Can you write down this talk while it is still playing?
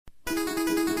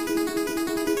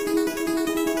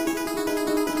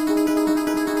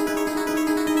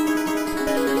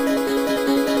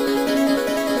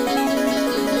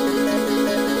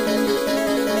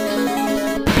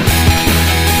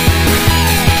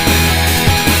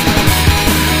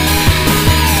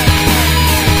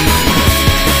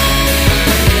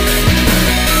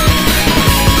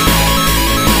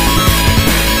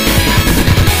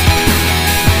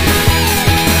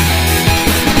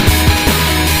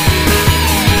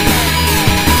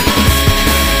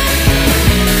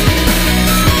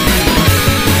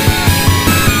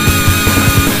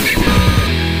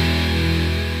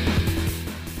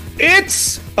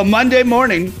A Monday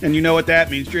morning, and you know what that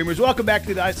means, dreamers. Welcome back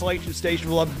to the Isolation Station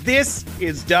of Love. This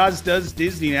is Daz Does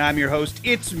Disney, and I'm your host.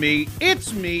 It's me, it's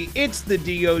the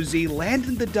DOZ,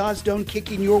 Landon the Dozstone,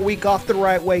 kicking your week off the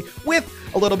right way with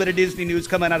a little bit of Disney news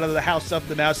coming out of the House of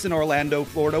the Mouse in Orlando,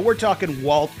 Florida. We're talking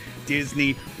Walt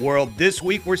Disney World. This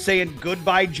week, we're saying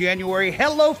goodbye January,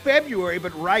 hello February,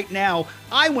 but right now,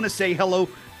 I want to say hello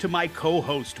to my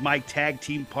co-host, my tag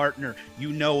team partner.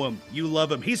 You know him, you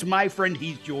love him. He's my friend,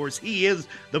 he's yours. He is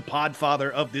the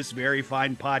podfather of this very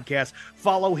fine podcast.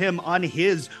 Follow him on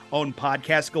his own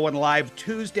podcast going live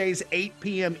Tuesdays, 8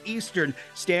 p.m. Eastern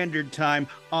Standard Time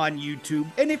on YouTube.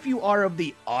 And if you are of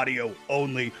the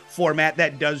audio-only format,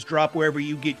 that does drop wherever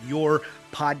you get your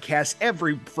podcast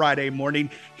every Friday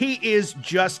morning. He is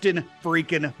Justin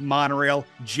freaking Monorail.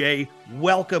 Jay,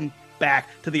 welcome back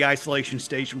to the Isolation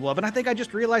Station of Love. And I think I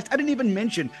just realized I didn't even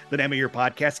mention the name of your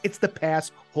podcast. It's the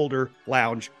Pass Holder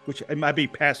Lounge, which it might be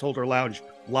Pass Holder Lounge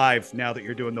Live now that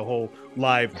you're doing the whole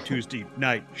live Tuesday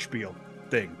night spiel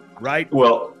thing, right?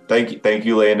 Well, thank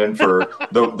you, Landon, for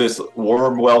this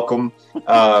warm welcome.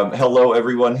 Hello,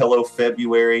 everyone. Hello,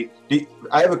 February.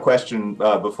 I have a question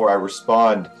before I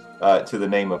respond to the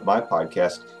name of my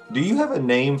podcast. Do you have a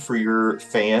name for your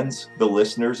fans, the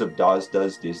listeners of Daz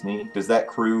Does Disney? Does that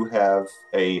crew have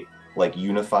a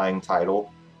unifying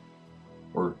title?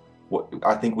 Or what?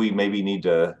 I think we maybe need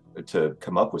to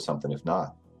come up with something if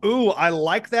not. Ooh, I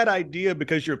like that idea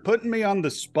because you're putting me on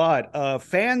the spot.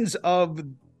 Fans of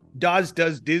Daz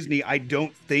Does Disney, I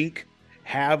don't think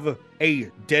have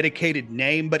a dedicated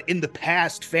name, but in the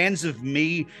past, fans of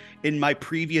me in my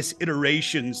previous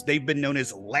iterations, they've been known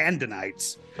as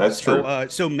Landonites. That's true.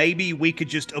 So maybe we could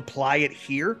just apply it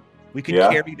here. We could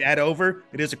carry that over.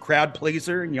 It is a crowd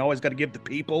pleaser, and you always got to give the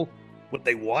people what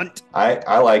they want.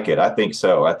 I like it. I think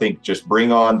so. I think just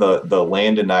bring on the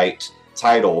Landonite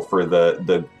title for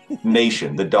the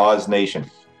nation, the Daz Nation.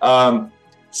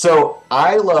 So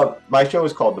I love, my show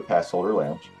is called The Pass Holder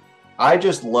Lounge. I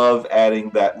just love adding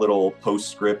that little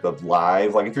postscript of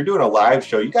live. Like if you're doing a live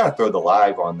show, you got to throw the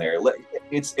live on there.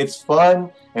 It's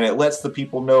fun and it lets the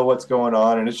people know what's going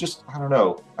on. And it's just, I don't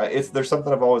know. There's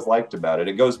something I've always liked about it.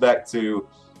 It goes back to,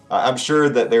 I'm sure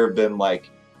that there have been like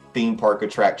theme park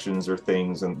attractions or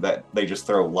things and that they just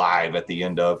throw live at the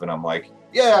end of. And I'm like,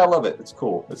 yeah, I love it. It's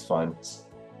cool. It's fun.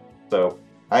 So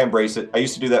I embrace it. I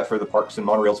used to do that for the Parks and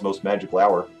Monorail's Most Magical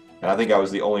Hour. And I think I was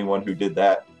the only one who did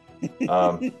that.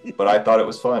 But I thought it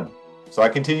was fun. So I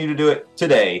continue to do it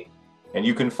today. And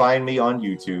you can find me on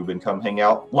YouTube and come hang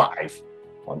out live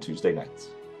on Tuesday nights.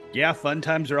 Yeah, fun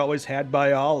times are always had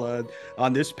by all.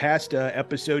 On this past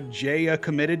episode, Jay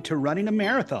committed to running a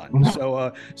marathon.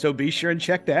 So be sure and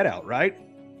check that out, right?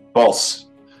 False.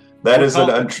 That is an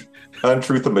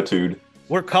untruthimitude.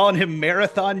 We're calling him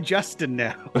Marathon Justin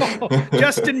now.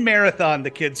 Justin Marathon, the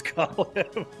kids call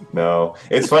him. No,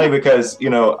 it's funny because,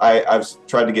 I've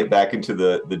tried to get back into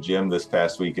the gym this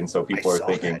past week. And so people are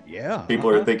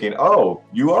thinking, oh,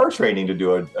 you are training to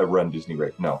do a Run Disney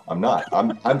race. No, I'm not.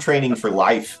 I'm training for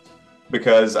life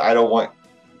because I don't want,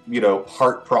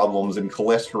 heart problems and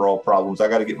cholesterol problems. I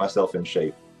got to get myself in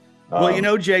shape.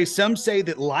 Well, Jay, some say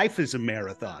that life is a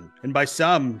marathon. And by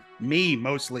some, me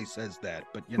mostly says that.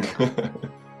 But,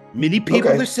 many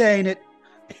people are saying it.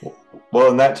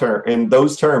 Well, in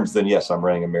those terms, then yes, I'm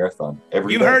running a marathon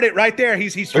every day. You heard it right there.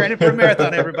 He's training for a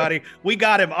marathon, everybody. We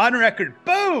got him on record.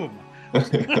 Boom!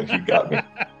 You got me.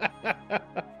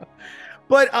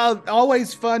 But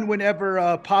always fun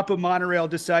whenever Papa Monorail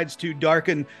decides to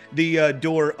darken the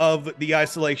door of the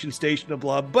Isolation Station of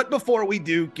Love. But before we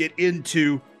do get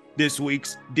into this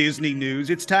week's Disney news,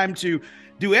 it's time to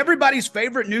do everybody's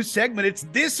favorite news segment. It's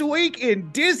This Week in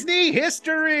Disney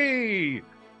History.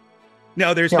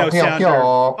 No, there's no sounder.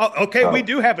 Oh, okay, we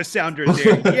do have a sounder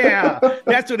there. Yeah,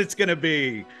 that's what it's going to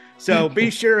be. So be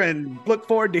sure and look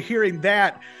forward to hearing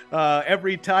that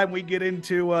every time we get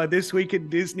into This Week in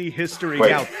Disney History.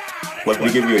 Wait, now, let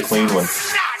me give you a clean one.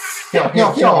 Turn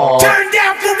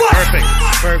down for what?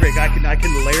 Perfect. I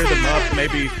can layer them up.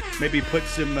 Maybe put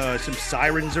some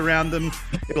sirens around them.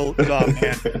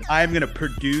 Man, I'm gonna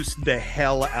produce the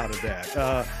hell out of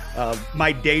that.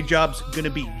 My day job's gonna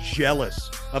be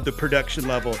jealous of the production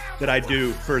level that I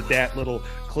do for that little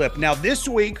clip. Now this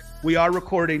week we are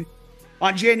recording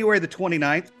on January the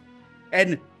 29th,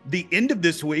 and the end of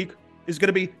this week is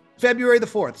gonna be February the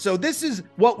 4th. So this is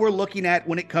what we're looking at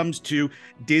when it comes to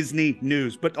Disney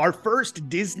news. But our first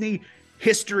Disney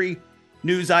history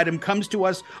news item comes to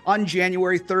us on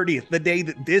January 30th, the day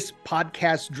that this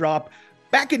podcast dropped.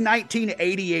 Back in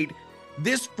 1988,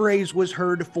 this phrase was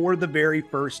heard for the very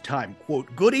first time.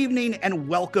 Quote, "Good evening and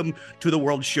welcome to the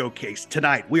World Showcase.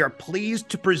 Tonight, we are pleased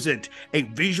to present a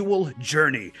visual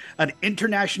journey, an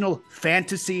international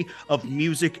fantasy of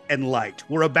music and light.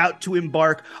 We're about to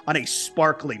embark on a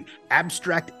sparkling,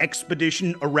 abstract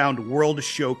expedition around World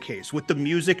Showcase. With the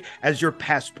music as your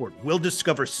passport, we'll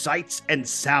discover sights and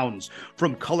sounds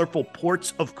from colorful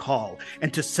ports of call.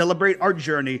 And to celebrate our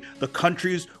journey, the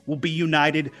countries will be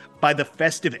united by the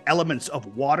festive elements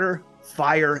of water,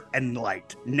 fire, and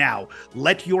light. Now,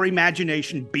 let your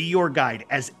imagination be your guide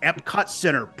as Epcot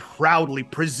Center proudly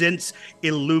presents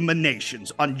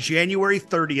Illuminations. On January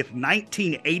 30th,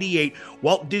 1988,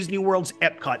 Walt Disney World's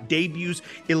Epcot debuts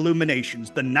Illuminations.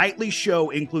 The nightly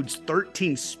show includes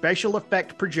 13 special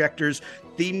effect projectors,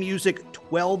 theme music,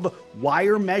 12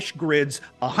 wire mesh grids,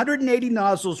 180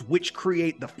 nozzles which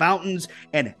create the fountains,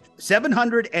 and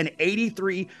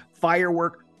 783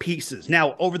 firework pieces.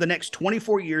 Now, over the next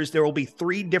 24 years, there will be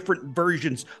 3 different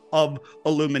versions of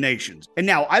Illuminations. And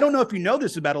now, I don't know if you know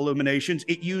this about Illuminations.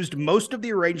 It used most of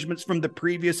the arrangements from the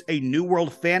previous A New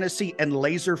World Fantasy and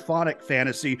Laserphonic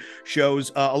Fantasy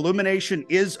shows. Illumination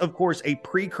is, of course, a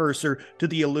precursor to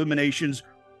the Illuminations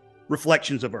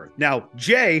Reflections of Earth. Now,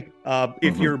 Jay,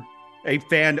 if you're a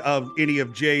fan of any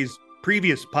of Jay's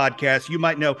previous podcasts, you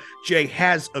might know Jay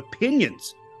has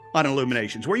opinions on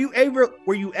Illuminations. Were you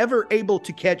ever able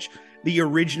to catch the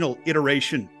original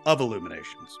iteration of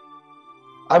Illuminations?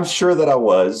 I'm sure that I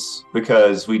was,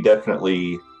 because we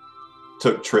definitely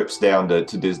took trips down to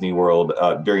Disney World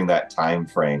during that time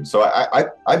frame. So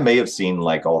I may have seen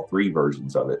like all 3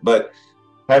 versions of it, but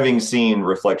having seen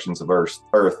Reflections of Earth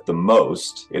the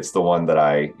most, it's the one that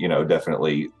I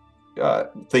definitely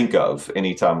think of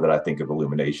anytime that I think of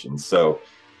Illuminations. So,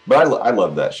 but I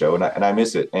love that show, and I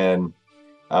miss it. And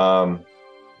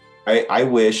I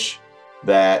wish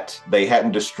that they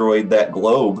hadn't destroyed that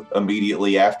globe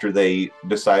immediately after they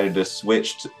decided to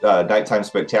switch to Nighttime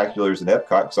Spectaculars in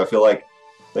Epcot, because I feel like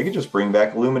they could just bring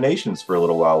back Illuminations for a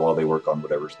little while they work on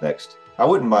whatever's next. I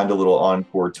wouldn't mind a little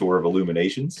encore tour of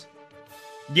Illuminations.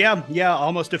 Yeah,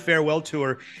 almost a farewell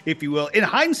tour, if you will. In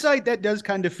hindsight, that does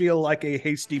kind of feel like a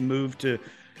hasty move to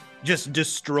just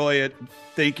destroy it,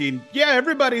 thinking, yeah,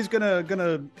 everybody's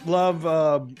gonna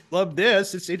love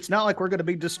this. It's not like we're gonna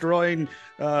be destroying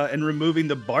and removing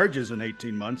the barges in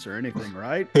 18 months or anything,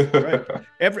 right? Right.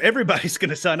 Everybody's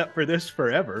gonna sign up for this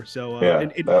forever. So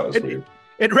that was weird.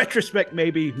 In retrospect,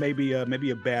 maybe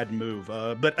a bad move.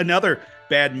 But another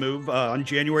bad move on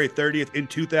January 30th in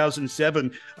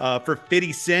 2007 for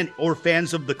 50 Cent or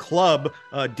fans of the club,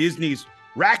 Disney's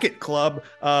Racket Club,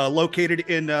 located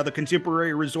in the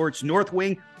Contemporary Resorts North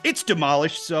Wing. It's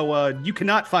demolished, so you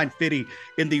cannot find Fitty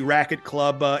in the Racket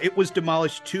Club. It was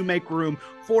demolished to make room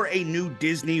for a new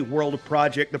Disney World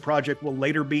project. The project will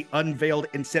later be unveiled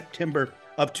in September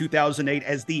of 2008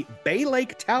 as the Bay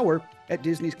Lake Tower at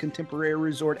Disney's Contemporary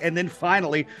Resort. And then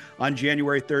finally, on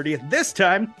January 30th, this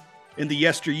time in the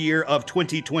yesteryear of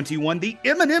 2021, the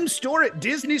M&M store at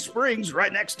Disney Springs,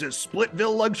 right next to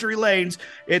Splitville Luxury Lanes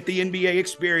at the NBA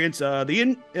Experience.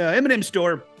 The M&M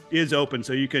store is open,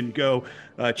 so you can go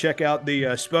check out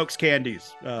the Spokes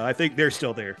candies. I think they're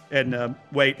still there. And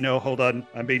wait, no, hold on.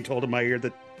 I'm being told in my ear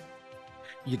that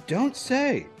you don't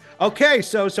say. Okay,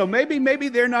 so maybe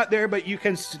they're not there, but you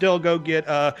can still go get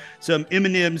some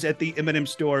M&Ms at the M&M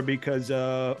store, because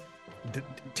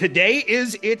today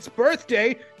is its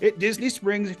birthday at Disney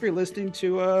Springs. If you're listening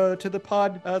to the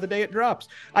pod the day it drops,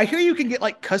 I hear you can get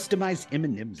like customized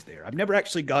M&Ms there. I've never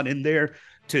actually gone in there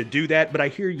to do that, but I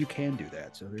hear you can do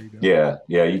that. So there you go.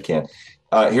 Yeah, you can.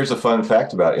 Here's a fun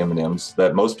fact about M&Ms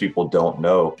that most people don't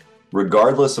know.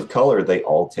 Regardless of color, they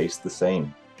all taste the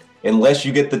same, unless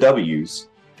you get the W's.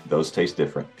 Those taste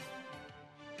different.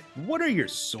 What are your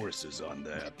sources on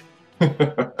that?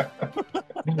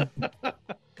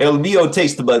 El mío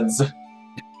taste buds.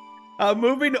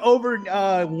 Moving over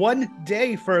one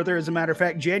day further, as a matter of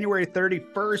fact, January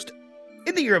 31st,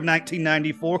 in the year of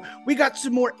 1994, we got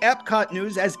some more Epcot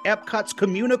news as Epcot's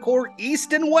Communicore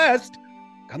East and West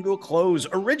come to a close.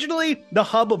 Originally the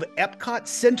hub of Epcot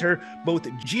Center, both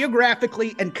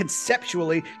geographically and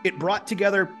conceptually, it brought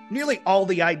together nearly all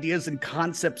the ideas and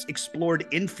concepts explored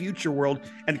in Future World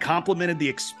and complemented the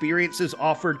experiences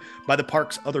offered by the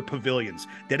park's other pavilions.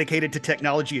 Dedicated to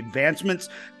technology advancements,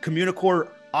 Communicore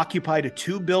occupied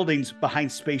 2 buildings behind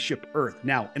Spaceship Earth.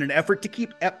 Now, in an effort to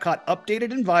keep Epcot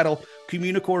updated and vital,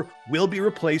 Communicore will be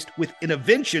replaced with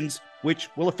Innoventions, which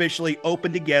will officially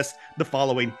open to guests the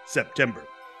following September.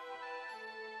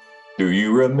 Do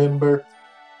you remember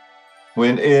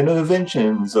when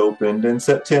Innoventions opened in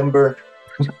September?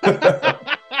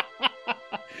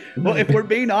 Well, if we're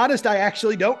being honest, I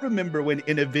actually don't remember when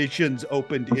Innovisions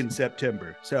opened in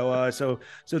September. So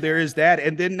there is that.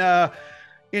 And then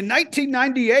in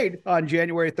 1998, on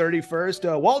January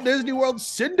 31st, Walt Disney World's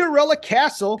Cinderella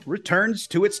Castle returns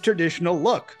to its traditional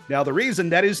look. Now, the reason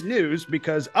that is news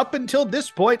because up until this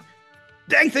point,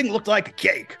 dang thing looked like a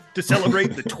cake to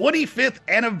celebrate the 25th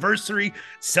anniversary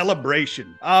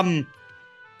celebration.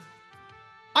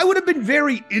 I would have been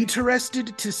very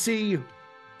interested to see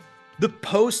the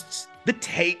posts, the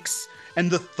takes, and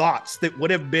the thoughts that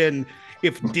would have been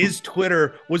if Diz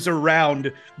Twitter was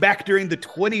around back during the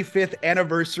 25th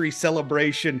anniversary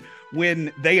celebration when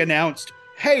they announced,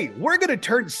 hey, we're going to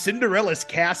turn Cinderella's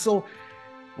castle,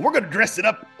 we're going to dress it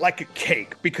up like a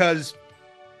cake, because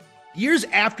years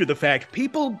after the fact,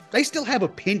 people, they still have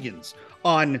opinions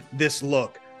on this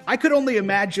look. I could only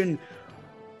imagine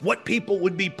what people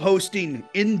would be posting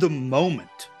in the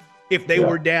moment if they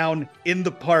were down in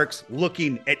the parks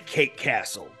looking at Cake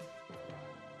Castle.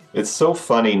 It's so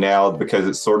funny now because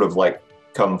it's sort of like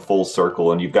come full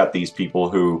circle, and you've got these people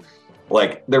who,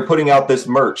 like, they're putting out this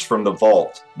merch from the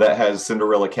vault that has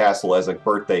Cinderella Castle as a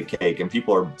birthday cake, and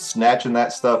people are snatching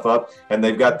that stuff up, and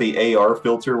they've got the AR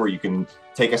filter where you can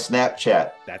take a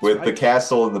Snapchat with the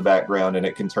castle in the background, and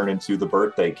it can turn into the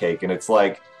birthday cake. And it's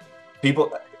like,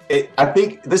 people... I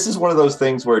think this is one of those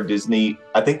things where Disney,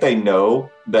 I think they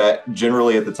know that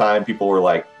generally at the time people were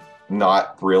like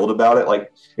not thrilled about it.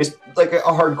 Like it's like a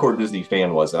hardcore Disney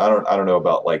fan wasn't. I don't know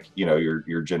about like, you know,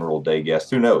 your general day guest,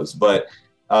 who knows? But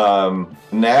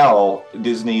now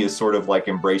Disney is sort of like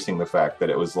embracing the fact that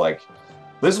it was like,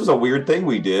 this was a weird thing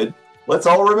we did. Let's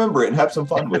all remember it and have some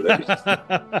fun with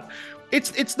it.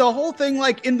 It's the whole thing,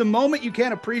 like in the moment you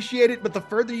can't appreciate it, but the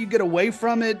further you get away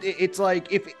from it, it's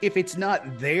like if it's not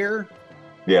there,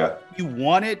 you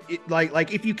want it.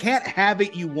 Like if you can't have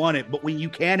it, you want it, but when you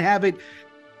can have it,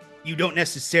 you don't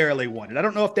necessarily want it. I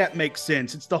don't know if that makes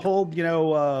sense. It's the whole, you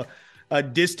know,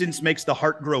 distance makes the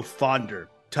heart grow fonder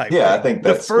type thing. I think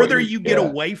that's the further you get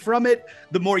away from it,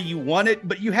 the more you want it.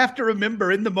 But you have to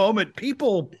remember, in the moment,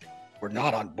 people were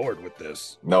not on board with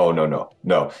this. No.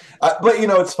 But, you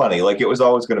know, it's funny. Like, it was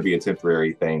always going to be a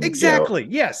temporary thing. Exactly, you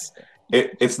know? Yes.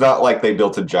 It's not like they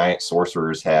built a giant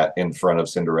sorcerer's hat in front of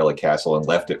Cinderella Castle and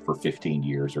left it for 15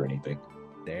 years or anything.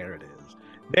 There it is.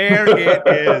 There it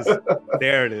is.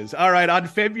 There it is. All right. On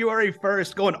February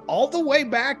 1st, going all the way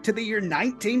back to the year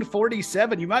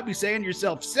 1947, you might be saying to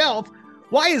yourself,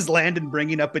 why is Landon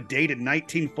bringing up a date in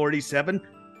 1947?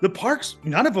 The parks,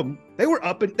 none of them, they weren't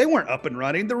up and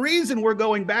running. The reason we're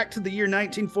going back to the year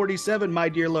 1947, my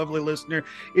dear lovely listener,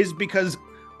 is because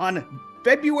on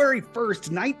February 1st,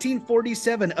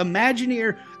 1947,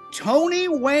 Imagineer Tony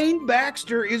Wayne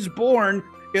Baxter is born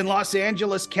in Los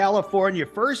Angeles, California.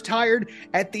 First hired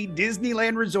at the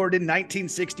Disneyland Resort in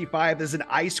 1965 as an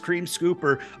ice cream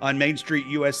scooper on Main Street,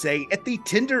 USA. At the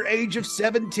tender age of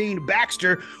 17,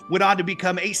 Baxter went on to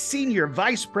become a senior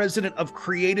vice president of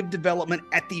creative development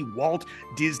at the Walt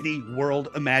Disney World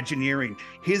Imagineering.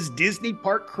 His Disney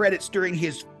park credits during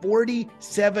his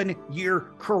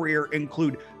 47-year career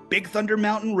include Big Thunder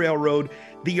Mountain Railroad,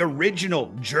 the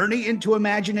original Journey into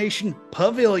Imagination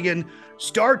Pavilion,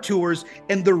 Star Tours,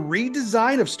 and the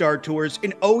redesign of Star Tours,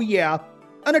 and oh yeah,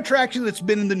 an attraction that's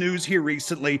been in the news here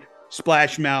recently,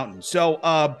 Splash Mountain. So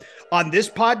on this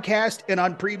podcast and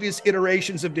on previous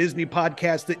iterations of Disney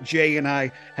podcasts that Jay and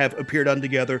I have appeared on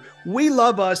together, we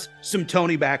love us some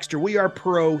Tony Baxter. We are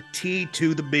pro T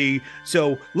to the B.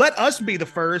 So let us be the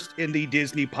first in the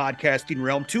Disney podcasting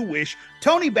realm to wish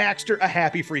Tony Baxter a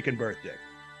happy freaking birthday.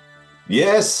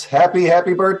 Yes, happy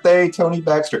birthday, Tony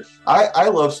Baxter. I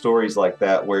love stories like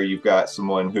that where you've got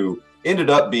someone who ended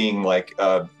up being like,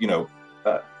 a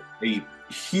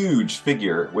huge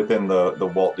figure within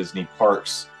the Walt Disney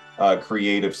Parks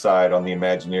creative side on the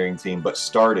Imagineering team, but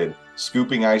started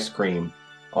scooping ice cream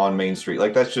on Main Street.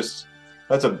 Like that's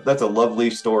a lovely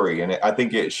story, and I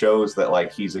think it shows that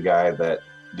like he's a guy that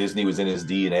Disney was in his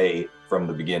DNA from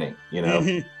the beginning, you know.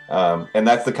 Mm-hmm. And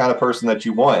that's the kind of person that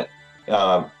you want.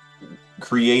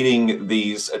 Creating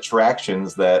these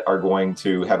attractions that are going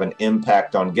to have an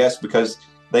impact on guests because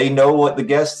they know what the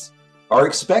guests are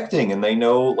expecting and they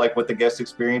know like what the guest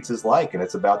experience is like, and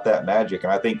it's about that magic.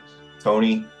 And I think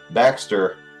Tony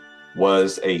Baxter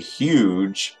was a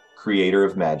huge creator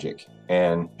of magic.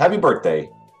 And happy birthday,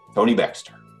 Tony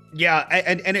Baxter. Yeah,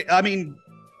 I mean,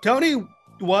 Tony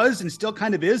was and still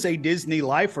kind of is a Disney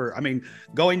lifer. I mean,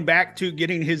 going back to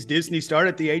getting his Disney start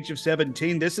at the age of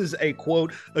 17, this is a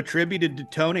quote attributed to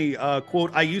Tony, quote,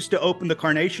 "I used to open the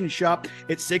Carnation shop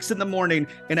at 6 a.m.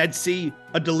 and I'd see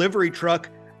a delivery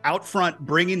truck out front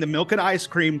bringing the milk and ice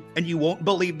cream, and you won't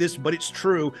believe this, but it's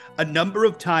true, a number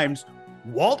of times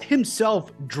Walt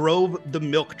himself drove the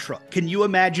milk truck. Can you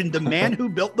imagine? The man who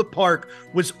built the park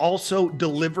was also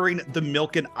delivering the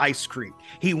milk and ice cream.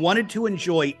 He wanted to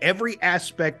enjoy every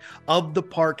aspect of the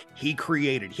park he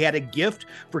created. He had a gift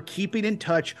for keeping in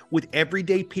touch with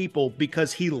everyday people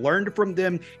because he learned from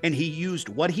them and he used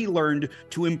what he learned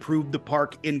to improve the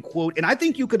park, end quote. And I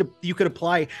think you could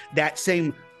apply that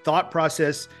same thought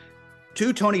process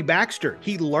to Tony Baxter.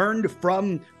 He learned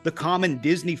from the common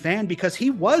Disney fan because he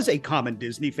was a common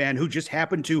Disney fan who just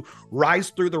happened to rise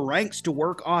through the ranks to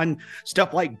work on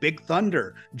stuff like Big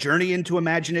Thunder, Journey into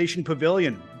Imagination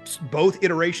Pavilion, both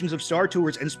iterations of Star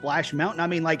Tours, and Splash Mountain. I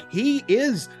mean, like, he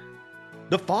is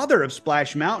the father of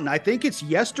Splash Mountain. I think it's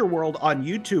Yesterworld on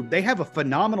YouTube. They have a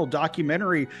phenomenal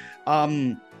documentary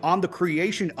on the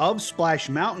creation of Splash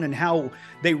Mountain and how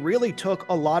they really took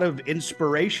a lot of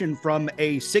inspiration from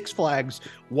a Six Flags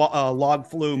log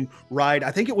flume ride.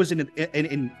 I think it was in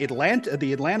Atlanta,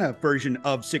 the Atlanta version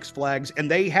of Six Flags. And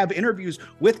they have interviews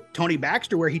with Tony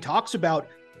Baxter where he talks about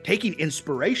taking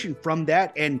inspiration from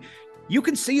that. And you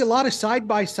can see a lot of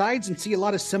side-by-sides and see a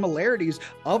lot of similarities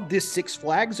of this Six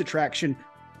Flags attraction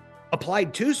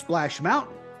applied to Splash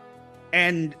Mountain.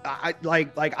 And I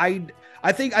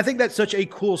think that's such a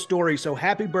cool story. So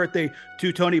happy birthday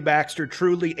to Tony Baxter,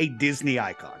 truly a Disney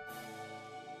icon.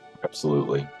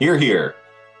 Absolutely. Hear, hear.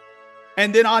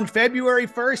 And then on February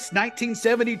 1st,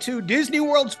 1972, Disney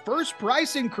World's first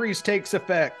price increase takes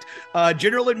effect.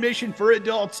 General admission for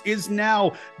adults is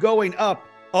now going up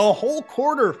a whole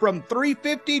quarter, from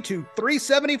 $3.50 to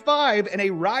 $3.75, and a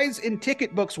rise in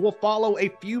ticket books will follow a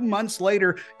few months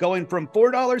later, going from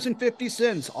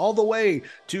 $4.50 all the way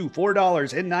to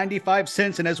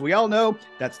 $4.95. And as we all know,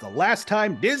 that's the last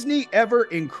time Disney ever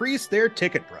increased their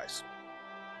ticket price.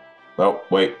 Oh,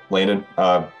 wait, Landon.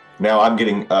 Now I'm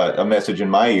getting a message in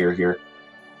my ear here.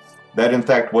 That, in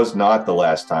fact, was not the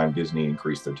last time Disney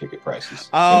increased their ticket prices. In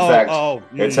fact,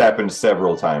 it's happened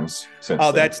several times since.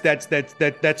 Oh, then.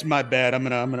 That's my bad. I'm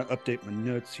gonna update my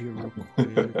notes here real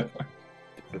quick.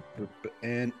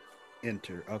 And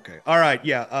enter. Okay. All right.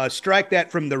 Yeah. Strike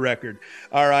that from the record.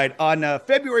 All right. On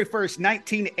February 1st,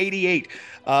 1988,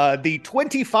 the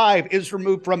 25 is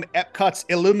removed from Epcot's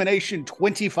Illumination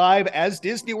 25 as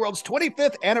Disney World's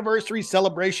 25th anniversary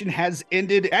celebration has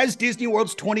ended. As Disney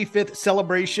World's 25th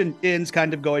celebration ends,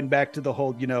 kind of going back to the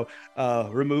whole,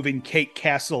 removing Kate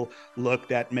Castle look.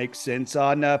 That makes sense.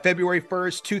 On February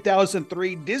 1st,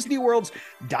 2003, Disney World's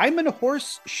Diamond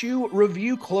Horseshoe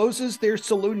Revue closes their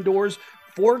saloon doors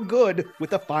for good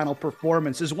with a final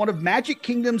performance. As one of Magic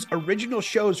Kingdom's original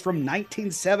shows from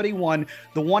 1971,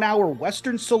 the 1-hour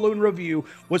Western Saloon Revue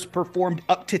was performed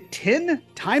up to 10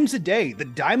 times a day. The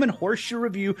Diamond Horseshoe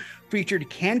Revue featured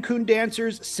Cancun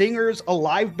dancers, singers, a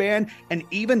live band, and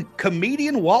even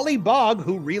comedian Wally Bogg,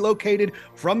 who relocated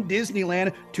from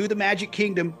Disneyland to the Magic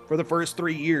Kingdom for the first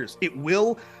 3 years. It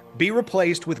will be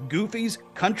replaced with Goofy's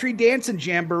Country Dancing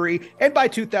Jamboree, and by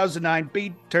 2009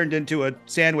 be turned into a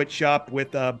sandwich shop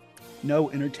with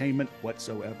no entertainment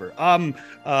whatsoever.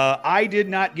 I did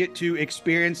not get to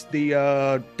experience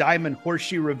the Diamond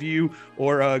Horseshoe Revue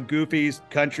or Goofy's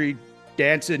Country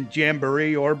Dancing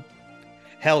Jamboree, or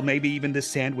hell, maybe even the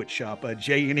sandwich shop.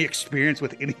 Jay, any experience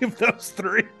with any of those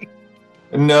three?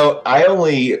 No, I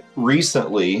only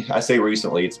recently, I say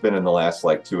recently, it's been in the last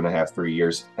like 2.5, 3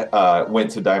 years,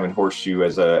 went to Diamond Horseshoe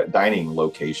as a dining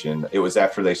location. It was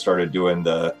after they started doing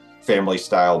the family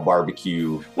style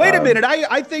barbecue. Wait a minute.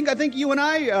 I think you and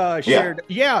I shared.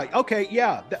 Yeah. Okay.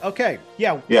 Yeah. Okay.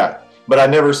 Yeah. Yeah. But I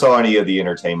never saw any of the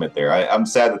entertainment there. I'm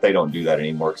sad that they don't do that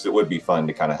anymore, because it would be fun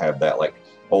to kind of have that like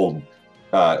old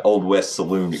West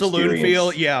saloon experience.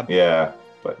 Feel. Yeah. Yeah.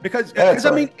 But because I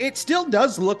mean, it still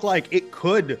does look like it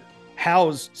could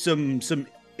house some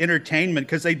entertainment,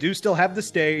 because they do still have the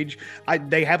stage.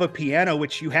 They have a piano,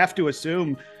 which you have to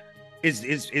assume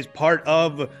is part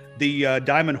of the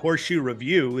Diamond Horseshoe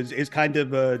Revue, is kind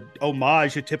of a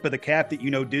homage, a tip of the cap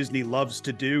that Disney loves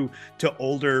to do to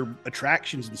older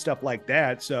attractions and stuff like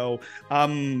that. So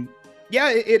yeah,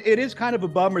 it is kind of a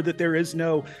bummer that there is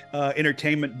no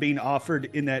entertainment being offered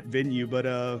in that venue.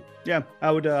 But yeah,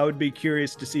 I would be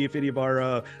curious to see if any of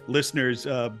our listeners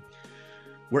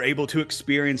were able to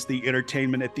experience the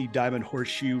entertainment at the Diamond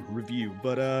Horseshoe Revue.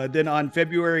 But then on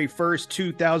February 1st,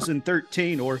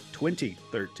 2013, or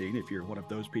 2013, if you're one of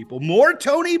those people, more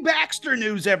Tony Baxter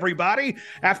news, everybody.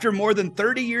 After more than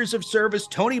 30 years of service,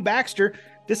 Tony Baxter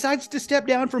decides to step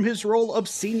down from his role of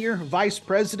Senior Vice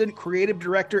President Creative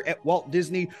Director at Walt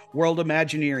Disney World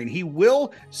Imagineering. He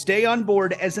will stay on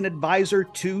board as an advisor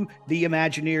to the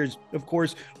Imagineers. Of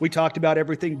course, we talked about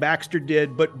everything Baxter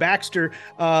did, but Baxter,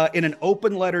 in an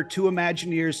open letter to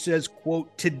Imagineers, says,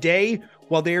 quote, "Today,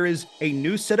 while there is a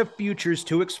new set of futures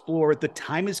to explore, the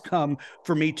time has come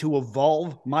for me to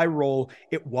evolve my role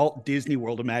at Walt Disney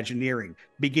World Imagineering.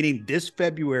 Beginning this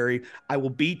February, I will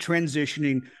be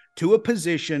transitioning to a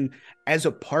position as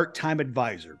a part-time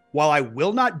advisor. While I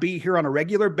will not be here on a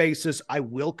regular basis, I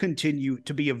will continue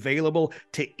to be available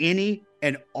to any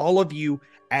and all of you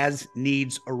as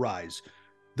needs arise.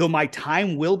 Though my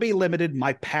time will be limited,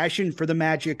 my passion for the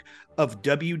magic of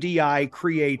WDI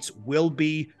creates will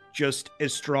be just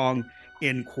as strong,"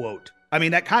 end quote. I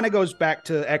mean, that kind of goes back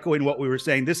to echoing what we were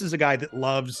saying. This is a guy that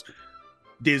loves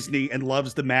Disney and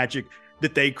loves the magic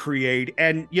that they create.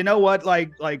 And you know what?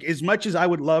 Like as much as I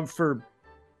would love for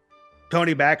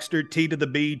Tony Baxter, T to the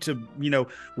B, to,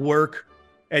 work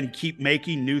and keep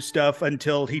making new stuff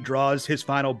until he draws his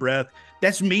final breath,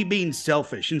 that's me being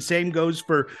selfish. And same goes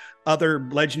for other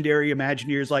legendary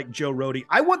Imagineers like Joe Rohde.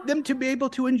 I want them to be able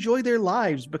to enjoy their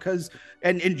lives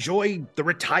and enjoy the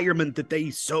retirement that they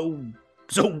so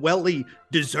welly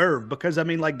deserve. Because I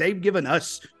mean, like, they've given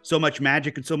us so much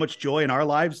magic and so much joy in our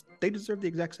lives. They deserve the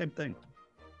exact same thing.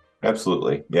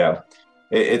 Absolutely. Yeah.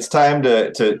 It's time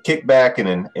to kick back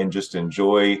and just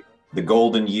enjoy the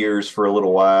golden years for a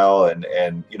little while.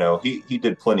 And he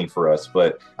did plenty for us,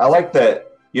 but I like that,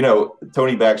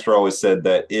 Tony Baxter always said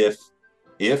that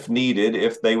if needed,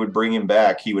 if they would bring him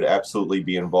back, he would absolutely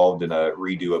be involved in a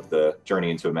redo of the Journey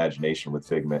into Imagination with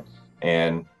Figment.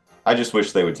 And I just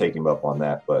wish they would take him up on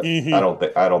that, but I don't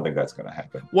think that's going to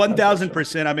happen.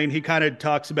 1,000%. I mean, he kind of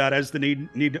talks about, as the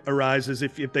need arises,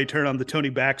 if they turn on the Tony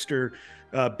Baxter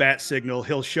bat signal,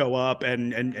 he'll show up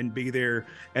and be there,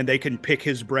 and they can pick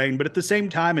his brain. But at the same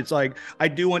time, it's like, I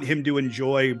do want him to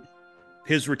enjoy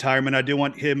his retirement. I do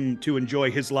want him to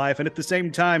enjoy his life. And at the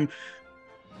same time,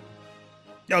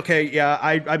 okay, yeah,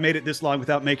 I made it this long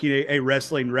without making a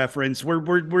wrestling reference.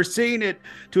 We're seeing it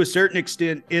to a certain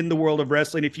extent in the world of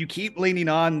wrestling. If you keep leaning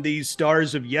on these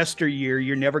stars of yesteryear,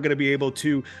 you're never going to be able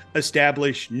to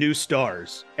establish new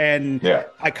stars. And yeah,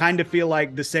 I kind of feel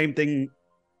like the same thing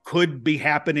could be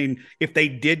happening if they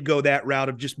did go that route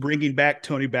of just bringing back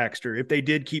Tony Baxter, if they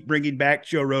did keep bringing back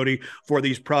Joe Rohde for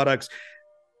these products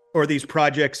or these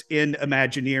projects in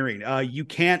Imagineering. You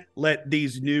can't let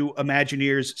these new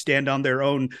Imagineers stand on their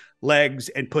own legs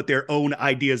and put their own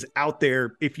ideas out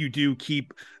there if you do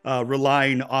keep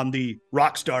relying on the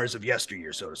rock stars of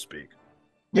yesteryear, so to speak.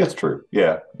 That's true.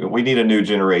 Yeah. We need a new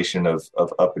generation of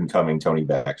up and coming Tony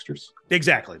Baxters.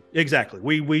 Exactly.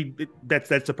 That's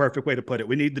the perfect way to put it.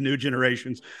 We need the new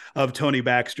generations of Tony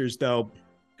Baxters, though.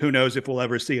 Who knows if we'll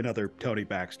ever see another Tony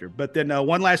Baxter. But then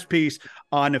one last piece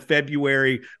on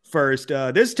February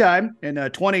 1st. This time in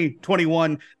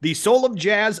 2021, The Soul of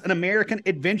Jazz, an American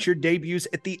Adventure debuts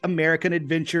at the American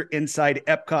Adventure inside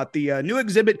Epcot. The new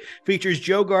exhibit features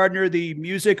Joe Gardner, the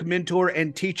music mentor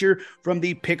and teacher from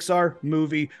the Pixar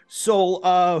movie Soul,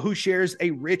 who shares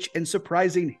a rich and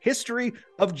surprising history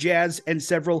of jazz and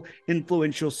several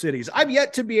influential cities. I've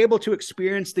yet to be able to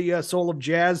experience the Soul of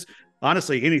Jazz.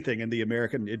 Honestly, anything in the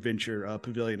American Adventure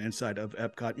Pavilion inside of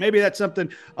Epcot. Maybe that's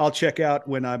something I'll check out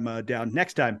when I'm down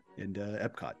next time in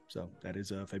Epcot. So that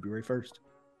is February 1st.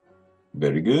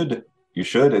 Very good. You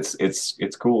should.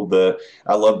 It's cool.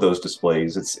 I love those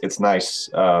displays. It's nice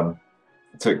to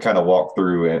kind of walk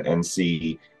through and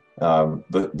see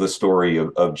the story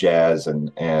of jazz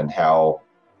and how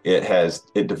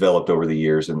it developed over the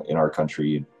years in our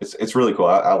country. It's really cool.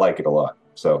 I like it a lot.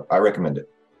 So I recommend it.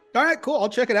 All right, cool. I'll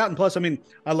check it out. And plus, I mean,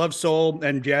 I love soul,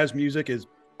 and jazz music is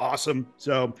awesome.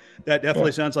 So that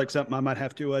definitely sounds like something I might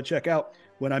have to check out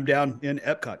when I'm down in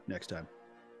Epcot next time.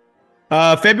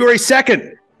 February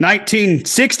 2nd,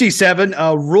 1967,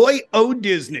 Roy O.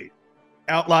 Disney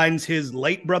outlines his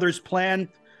late brother's plan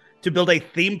to build a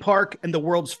theme park in the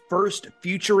world's first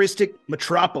futuristic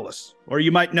metropolis, or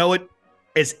you might know it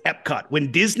as Epcot,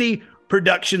 when Disney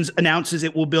Productions announces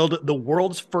it will build the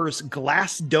world's first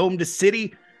glass-domed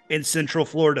city in Central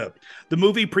Florida. The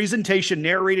movie presentation,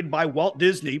 narrated by Walt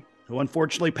Disney, who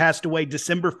unfortunately passed away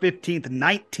December 15th,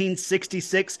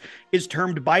 1966, is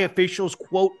termed by officials,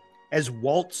 quote, as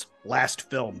Walt's last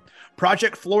film.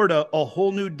 Project Florida, a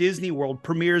whole new Disney World,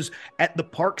 premieres at the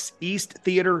Parks East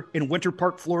Theater in Winter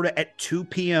Park, Florida at 2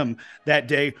 p.m. that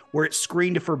day, where it's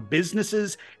screened for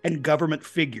businesses and government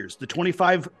figures. The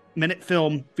 25-minute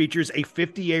film features a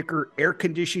 50-acre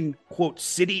air-conditioned, quote,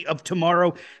 city of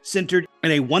tomorrow centered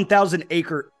in a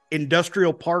 1,000-acre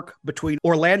industrial park between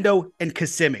Orlando and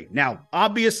Kissimmee. Now,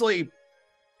 obviously,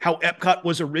 how Epcot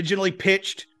was originally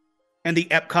pitched and the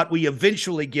Epcot we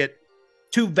eventually get,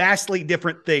 two vastly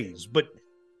different things. But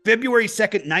February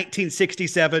 2nd,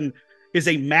 1967 is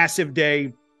a massive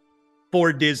day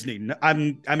for Disney. I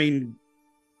mean,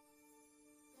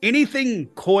 anything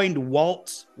coined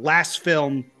Walt's last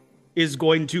film is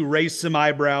going to raise some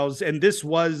eyebrows, and this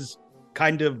was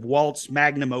kind of Walt's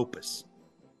magnum opus.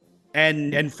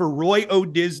 And for Roy O.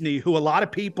 Disney, who a lot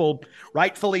of people,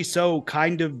 rightfully so,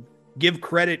 kind of give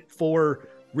credit for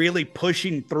really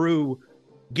pushing through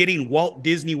getting Walt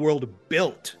Disney World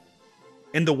built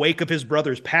in the wake of his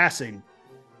brother's passing,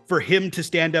 for him to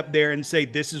stand up there and say,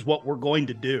 this is what we're going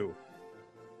to do.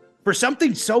 For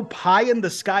something so pie in the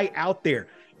sky out there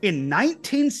in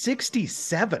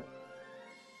 1967,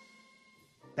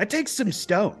 that takes some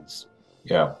stones.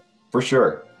 Yeah, for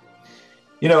sure.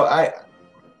 You know, I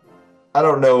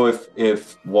don't know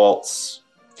if Walt's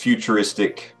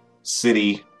futuristic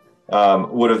city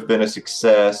would have been a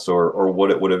success, or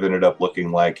what it would have ended up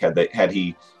looking like had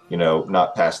he, you know,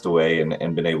 not passed away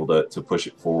and been able to push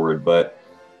it forward. But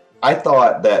I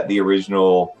thought that the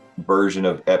original version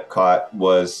of Epcot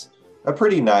was a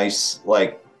pretty nice,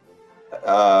 like,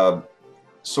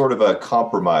 sort of a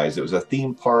compromise. It was a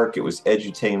theme park, it was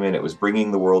edutainment, it was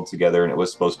bringing the world together, and it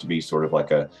was supposed to be sort of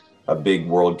like a big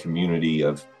world community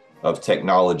of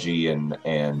technology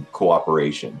and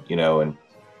cooperation, you know. And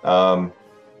I'm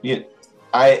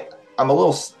a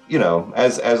little, you know,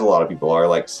 as a lot of people are,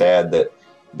 like, sad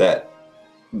that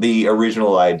the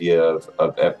original idea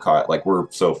of Epcot, like,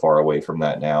 we're so far away from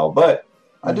that now. But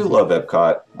I do love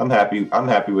Epcot. I'm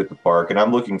happy with the park, and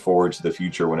I'm looking forward to the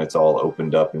future when it's all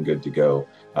opened up and good to go.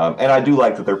 And I do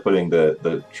like that they're putting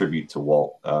the tribute to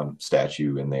Walt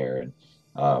statue in there.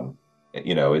 And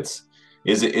you know, is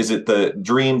it the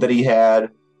dream that he had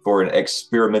for an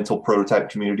experimental prototype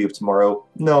community of tomorrow?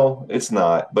 No, it's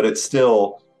not. But it's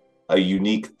still a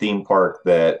unique theme park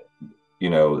that, you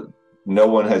know, no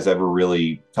one has ever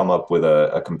really come up with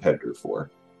a competitor for.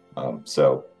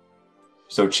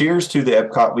 So cheers to the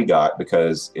Epcot we got,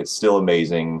 because it's still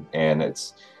amazing, and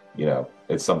it's, you know,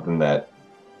 it's something that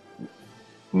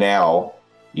now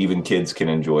even kids can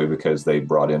enjoy because they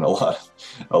brought in a lot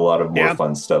of more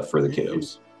fun stuff for the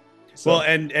kiddos. So. Well,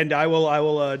 and I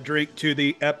will drink to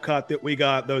the Epcot that we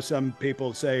got, though some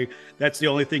people say that's the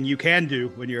only thing you can do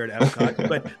when you're at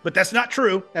Epcot, but that's not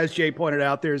true. As Jay pointed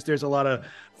out, there's a lot of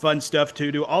fun stuff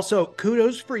to do. Also,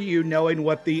 kudos for you knowing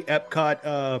what the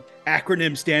Epcot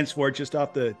acronym stands for just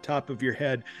off the top of your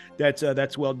head.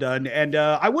 That's well done. And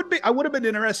I would have been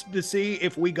interested to see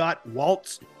if we got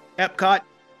Walt's Epcot,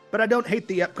 but I don't hate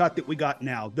the Epcot that we got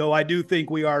now, though I do think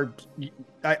we are.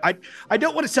 I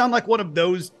don't want to sound like one of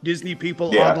those Disney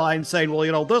people online saying, well,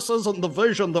 you know, this isn't the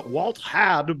vision that Walt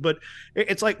had, but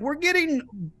it's like we're getting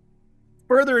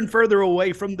further and further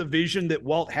away from the vision that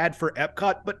Walt had for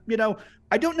Epcot. But, you know,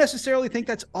 I don't necessarily think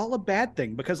that's all a bad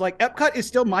thing, because, like, Epcot is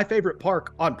still my favorite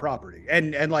park on property,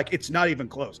 and like, it's not even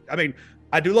close. I mean,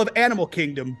 I do love Animal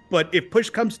Kingdom, but if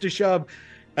push comes to shove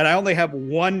and I only have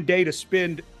one day to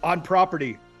spend on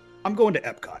property, I'm going to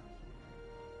Epcot.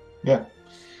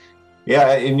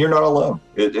 Yeah, and you're not alone.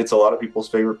 It's a lot of people's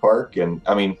favorite park, and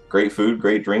I mean, great food,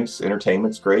 great drinks,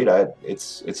 entertainment's great.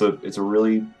 It's a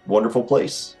really wonderful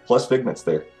place. Plus Figment's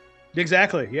there.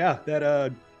 Exactly. Yeah.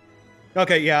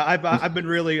 Okay. Yeah. I've been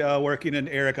really working in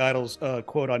Eric Idle's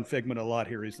quote on Figment a lot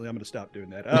here recently. I'm going to stop doing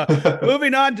that.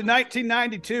 Moving on to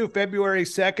 1992, February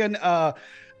 2nd.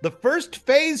 The first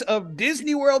phase of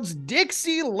Disney World's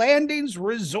Dixie Landings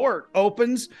Resort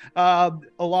opens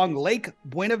along Lake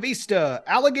Buena Vista.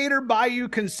 Alligator Bayou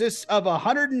consists of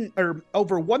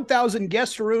over 1,000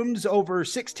 guest rooms, over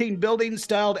 16 buildings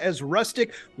styled as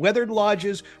rustic weathered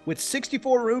lodges with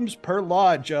 64 rooms per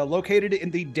lodge. Located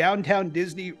in the downtown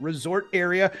Disney Resort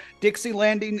area, Dixie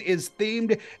Landing is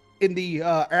themed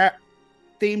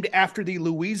after the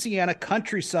Louisiana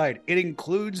countryside. It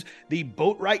includes the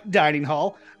Boatwright Dining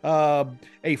Hall,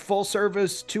 a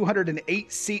full-service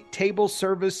 208-seat table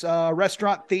service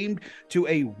restaurant themed to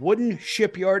a wooden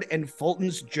shipyard and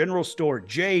Fulton's General Store.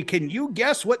 Jay, can you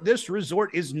guess what this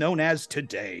resort is known as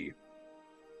today?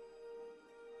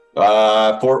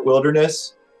 Fort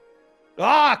Wilderness.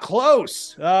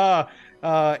 Close.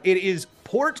 It is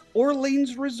Port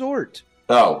Orleans Resort.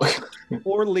 Oh.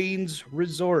 Orleans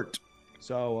Resort.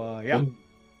 So, yeah.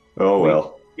 Oh,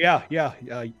 well. Yeah.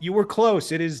 You were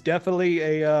close. It is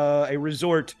definitely a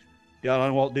resort down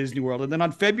on Walt Disney World. And then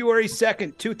on February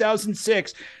 2nd,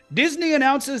 2006, Disney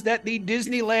announces that the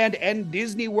Disneyland and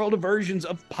Disney World versions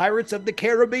of Pirates of the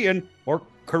Caribbean, or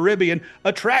Caribbean,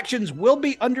 attractions will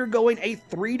be undergoing a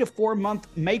 3 to 4 month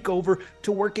makeover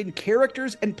to work in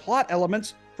characters and plot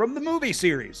elements from the movie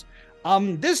series.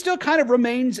 This still kind of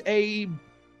remains a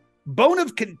bone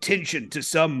of contention to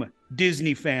some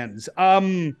Disney fans.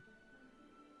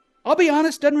 I'll be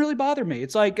honest, doesn't really bother me.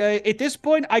 It's like, at this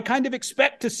point, I kind of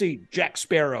expect to see Jack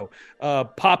Sparrow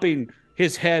popping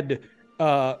his head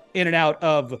in and out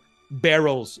of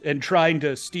barrels and trying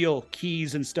to steal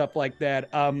keys and stuff like that.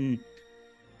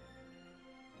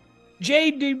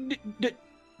 Jay,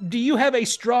 do you have a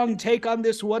strong take on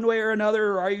this one way or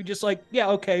another? Or are you just like, yeah,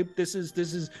 okay, this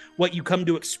is what you come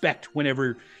to expect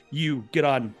whenever you get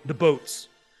on the boats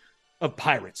of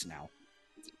pirates now?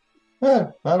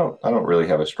 I don't really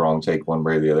have a strong take one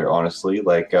way or the other, honestly.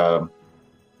 Like, I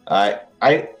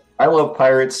love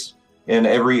Pirates in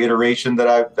every iteration that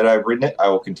I've written it. I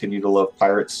will continue to love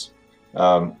Pirates.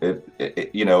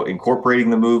 Incorporating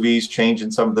the movies,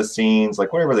 changing some of the scenes,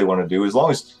 like whatever they want to do, as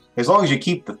long as you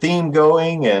keep the theme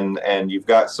going and you've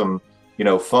got some,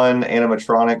 fun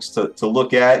animatronics to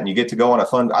look at, and you get to go on a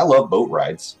fun. I love boat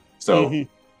rides, so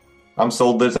I'm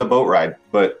sold that it's a boat ride.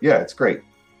 But yeah, it's great.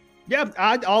 Yeah,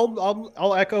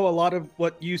 I'll echo a lot of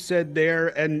what you said there,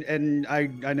 and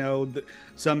I know that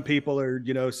some people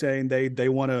are saying they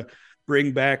want to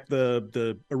bring back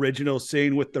the original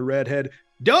scene with the redhead.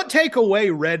 Don't take away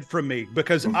Red from me,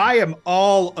 because I am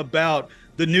all about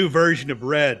the new version of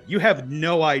Red. You have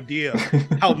no idea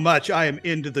how much I am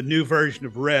into the new version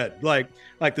of Red. Like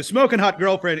the Smoking Hot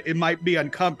Girlfriend, it might be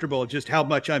uncomfortable just how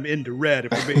much I'm into Red.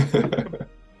 If we're being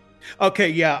okay,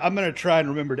 yeah, I'm going to try and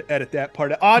remember to edit that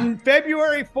part. On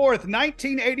February 4th,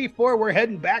 1984, we're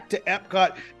heading back to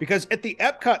Epcot, because at the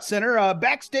Epcot Center,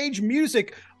 Backstage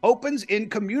Music opens in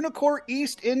Communicore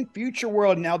East in Future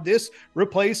World. Now, this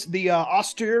replaced the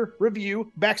austere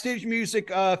review. Backstage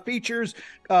Music features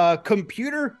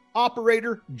computer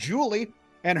operator Julie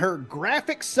and her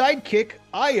graphic sidekick,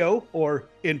 Io, or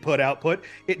input-output.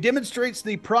 It demonstrates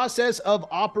the process of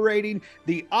operating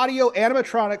the audio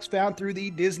animatronics found through the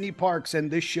Disney parks,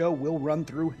 and this show will run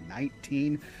through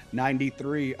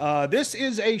 1993. This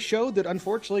is a show that,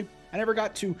 unfortunately, I never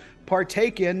got to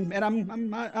partake in, and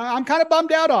I'm kind of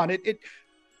bummed out on it.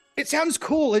 It sounds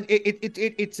cool.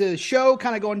 It's a show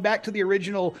kind of going back to the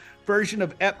original version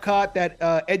of Epcot, that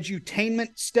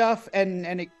edutainment stuff,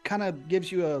 and it kind of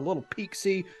gives you a little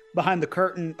peek-see behind the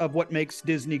curtain of what makes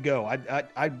Disney go.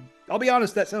 I'll be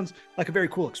honest, that sounds like a very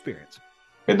cool experience.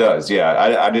 It does, yeah.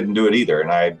 I didn't do it either,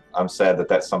 and I'm sad that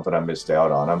that's something I missed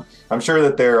out on. I'm sure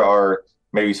that there are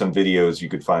maybe some videos you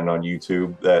could find on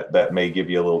YouTube that may give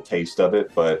you a little taste of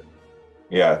it, but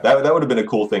yeah, that would have been a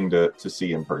cool thing to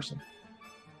see in person.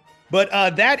 But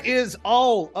that is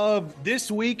all of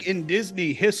this week in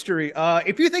Disney history.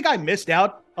 If you think I missed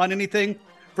out on anything,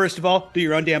 first of all, do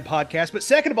your own damn podcast. But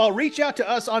second of all, reach out to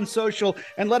us on social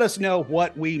and let us know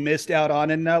what we missed out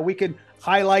on, and we can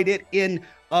highlight it in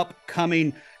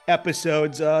upcoming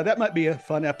episodes. That might be a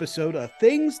fun episode.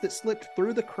 Things that slipped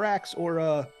through the cracks, or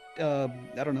I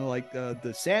don't know, like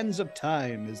the sands of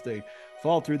time as they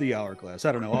fall through the hourglass.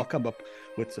 I don't know. I'll come up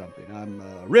with something. I'm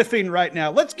riffing right now.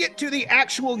 Let's get to the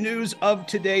actual news of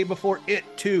today before it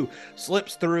too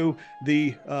slips through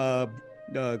the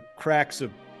cracks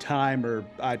of time, or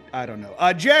I don't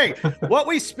know. Jay, what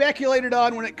we speculated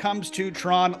on when it comes to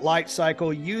Tron Light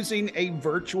Cycle using a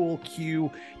virtual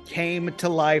queue came to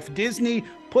life. Disney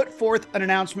put forth an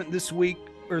announcement this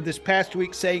past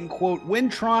week saying, quote, when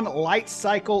Tron Light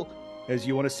Cycle, as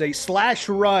you want to say,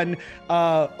 /run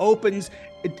opens,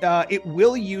 it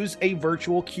will use a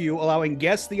virtual queue, allowing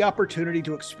guests the opportunity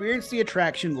to experience the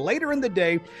attraction later in the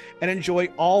day and enjoy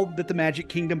all that the Magic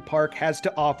Kingdom Park has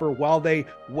to offer while they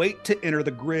wait to enter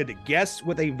the grid. Guests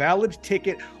with a valid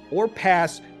ticket or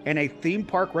pass and a theme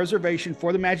park reservation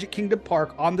for the Magic Kingdom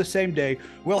Park on the same day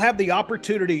will have the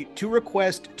opportunity to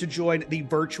request to join the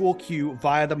virtual queue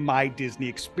via the My Disney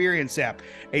Experience app.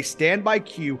 A standby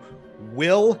queue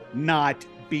will not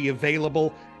be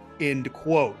available, end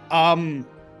quote.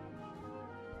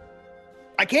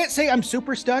 I can't say I'm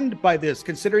super stunned by this,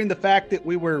 considering the fact that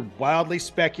we were wildly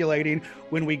speculating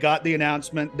when we got the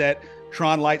announcement that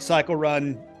Tron Light Cycle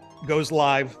Run goes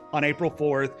live on April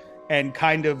 4th, and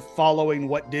kind of following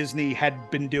what Disney had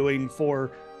been doing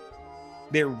for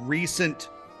their recent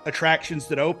attractions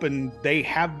that open. They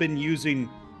have been using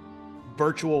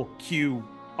virtual queue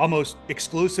almost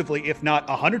exclusively, if not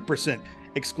 100%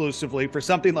 exclusively. For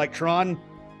something like Tron,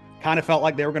 kind of felt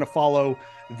like they were going to follow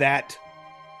that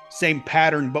same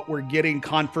pattern, but we're getting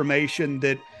confirmation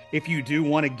that if you do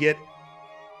want to get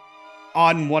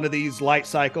on one of these light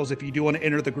cycles, if you do want to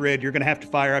enter the grid, you're going to have to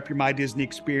fire up your My Disney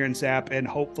Experience app, and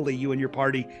hopefully you and your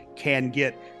party can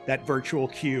get that virtual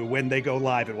queue when they go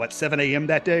live at 7 a.m.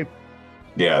 that day?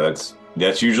 Yeah,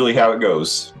 that's usually how it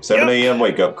goes. 7 a.m.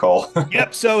 wake up call.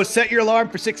 Yep. So set your alarm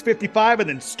for 6:55 and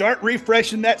then start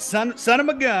refreshing that son of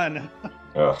a gun.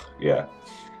 Oh, yeah.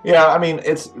 Yeah, I mean,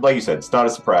 it's like you said, it's not a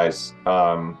surprise.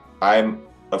 I'm,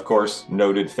 of course,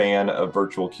 noted fan of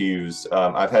virtual queues.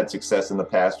 I've had success in the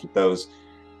past with those.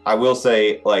 I will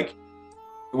say, like,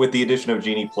 with the addition of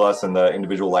Genie Plus and the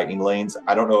individual lightning lanes,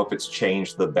 I don't know if it's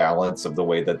changed the balance of the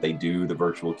way that they do the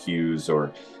virtual queues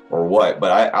or what.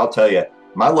 But I'll tell you,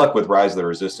 my luck with Rise of the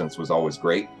Resistance was always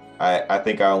great. I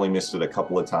think I only missed it a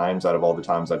couple of times out of all the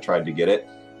times I tried to get it.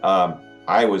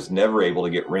 I was never able to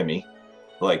get Remy.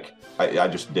 Like, I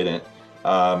just didn't.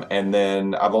 And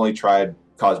then I've only tried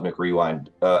Cosmic Rewind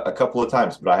a couple of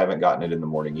times, but I haven't gotten it in the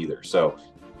morning either. So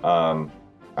I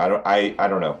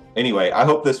don't know. Anyway, I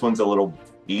hope this one's a little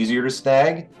easier to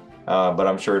snag, but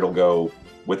I'm sure it'll go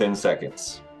within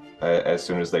seconds as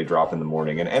soon as they drop in the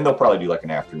morning. And they'll probably do like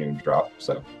an afternoon drop.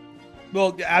 So,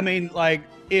 well, I mean, like,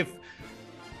 if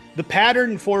the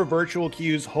pattern for virtual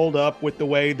queues hold up with the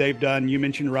way they've done, you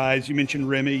mentioned Rise, you mentioned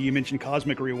Remy, you mentioned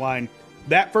Cosmic Rewind,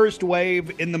 that first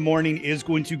wave in the morning is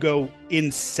going to go in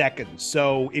seconds.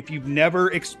 So if you've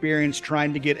never experienced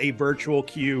trying to get a virtual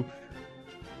queue,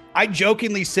 I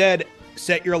jokingly said,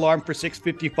 set your alarm for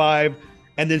 6:55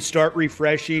 and then start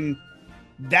refreshing.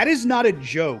 That is not a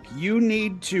joke. You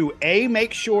need to,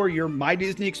 make sure your My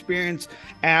Disney Experience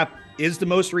app is the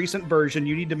most recent version.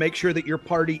 You need to make sure that your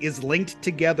party is linked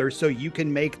together so you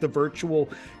can make the virtual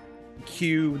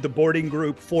queue, the boarding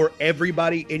group for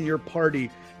everybody in your party.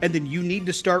 And then you need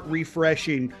to start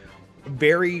refreshing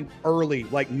very early,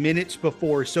 like minutes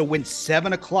before. So when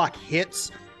 7 o'clock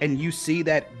hits and you see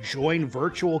that join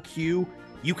virtual queue,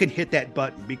 you can hit that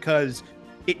button because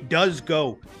it does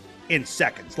go in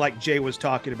seconds, like Jay was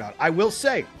talking about. I will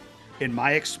say, in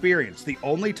my experience, the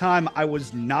only time I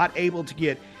was not able to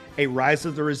get a Rise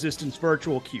of the Resistance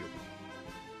virtual queue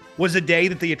was a day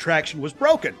that the attraction was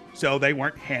broken, so they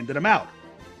weren't handing them out.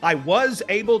 I was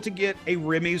able to get a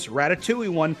Remy's Ratatouille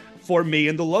one for me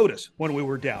and the Lotus when we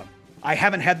were down. I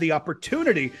haven't had the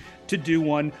opportunity to do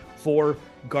one for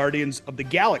Guardians of the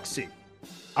Galaxy.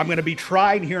 I'm going to be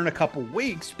trying here in a couple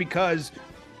weeks because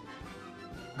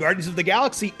Guardians of the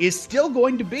Galaxy is still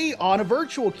going to be on a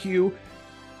virtual queue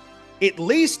at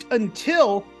least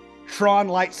until Tron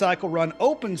Light Cycle Run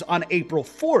opens on April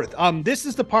 4th. This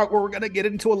is the part where we're going to get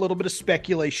into a little bit of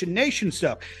Speculation Nation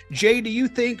stuff. Jay, do you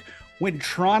think when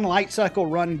Tron Light Cycle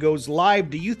Run goes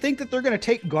live, do you think that they're going to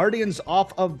take Guardians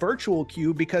off of virtual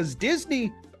queue? Because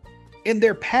Disney, in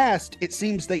their past, it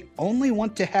seems they only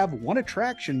want to have one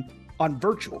attraction on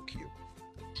virtual queue.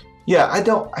 Yeah, I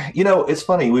don't, it's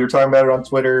funny. We were talking about it on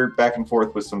Twitter back and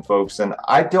forth with some folks, and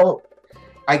I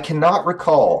cannot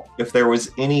recall if there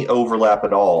was any overlap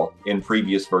at all in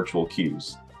previous virtual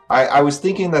queues. I was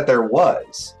thinking that there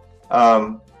was,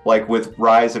 like with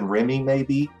Rise and Remy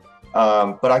maybe,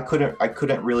 but I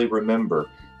couldn't really remember.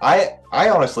 I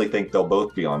honestly think they'll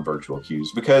both be on virtual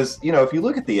queues because, if you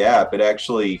look at the app,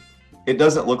 it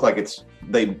doesn't look like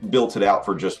they built it out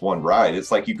for just one ride.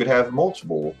 It's like you could have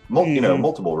multiple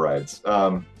rides.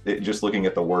 Just looking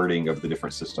at the wording of the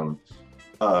different system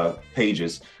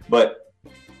pages. But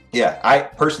yeah, I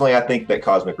think that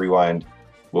Cosmic Rewind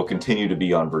will continue to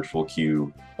be on virtual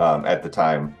queue at the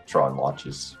time Tron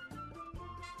launches.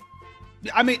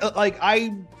 I mean,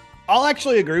 I'll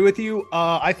actually agree with you.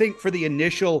 I think for the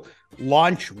initial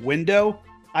launch window,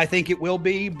 I think it will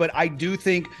be, but I do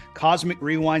think Cosmic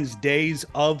Rewind's days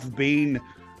of being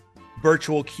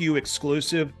virtual queue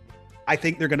exclusive, I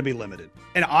think they're going to be limited.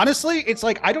 And honestly, it's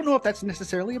like, I don't know if that's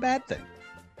necessarily a bad thing.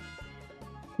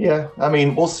 Yeah, I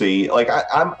mean, we'll see. Like,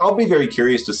 I'll be very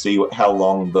curious to see how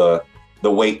long the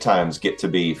wait times get to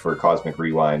be for Cosmic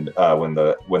Rewind when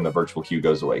the virtual queue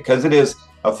goes away, because it is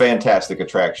a fantastic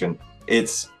attraction.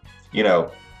 It's,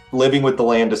 Living with the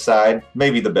Land aside,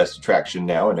 maybe the best attraction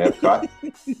now in Epcot.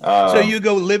 So you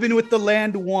go Living with the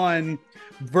Land 1,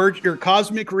 your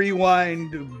Cosmic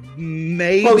Rewind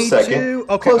maybe close second. 2.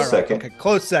 Okay, close right. second. Okay,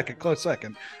 close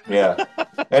second. Yeah,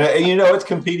 and it's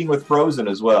competing with Frozen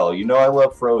as well. I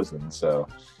love Frozen, so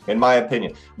in my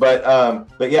opinion. But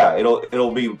yeah,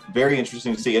 it'll be very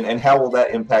interesting to see, and how will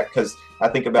that impact? Because I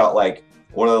think about, like,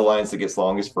 one of the lines that gets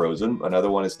long is Frozen, another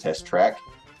one is Test Track.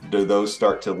 Do those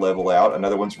start to level out?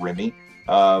 Another one's Remy.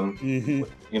 So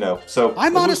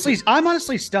I'm honestly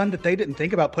stunned that they didn't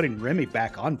think about putting Remy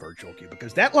back on virtual queue,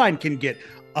 because that line can get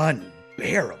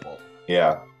unbearable.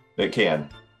 Yeah, it can.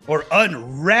 or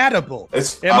unratable.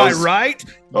 It's, Am I right?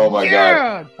 Oh my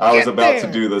Yeah, God. I was get about there.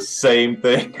 to do the same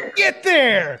thing. Get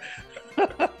there.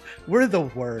 We're the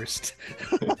worst.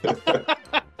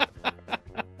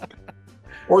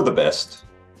 Or the best.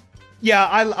 Yeah,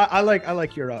 I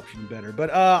like your option better,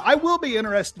 but I will be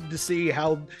interested to see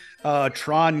how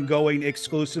Tron going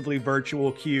exclusively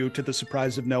virtual queue, to the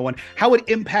surprise of no one, how it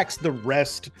impacts the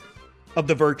rest of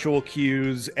the virtual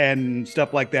queues and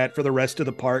stuff like that for the rest of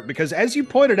the park. Because as you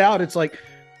pointed out, it's like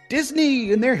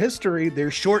Disney in their history,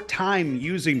 their short time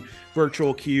using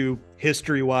virtual queue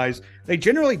history-wise, they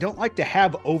generally don't like to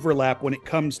have overlap when it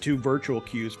comes to virtual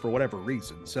queues for whatever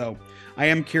reason. So I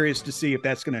am curious to see if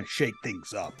that's going to shake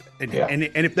things up. And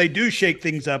if they do shake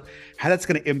things up, how that's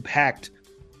going to impact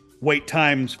wait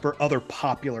times for other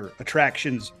popular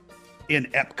attractions in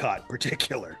Epcot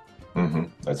particular. Mm-hmm.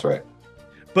 That's right.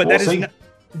 But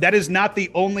that is not the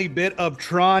only bit of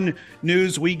Tron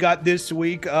news we got this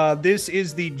week. This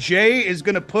is the Jay is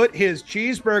going to put his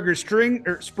cheeseburger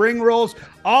spring rolls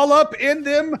all up in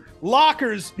them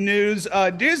lockers news.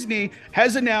 Disney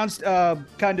has announced,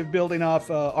 kind of building off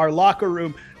our locker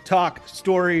room talk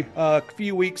story a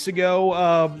few weeks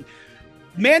ago,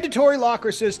 mandatory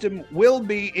locker system will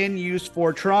be in use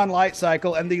for Tron Light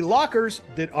Cycle, and the lockers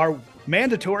that are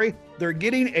mandatory, they're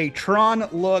getting a Tron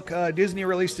look. Disney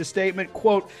released a statement,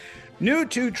 quote, "New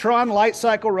to Tron Light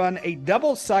Cycle Run, a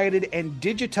double-sided and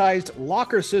digitized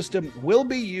locker system will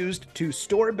be used to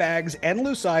store bags and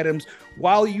loose items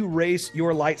while you race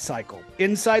your light cycle.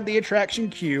 Inside the attraction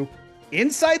queue,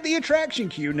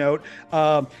 note,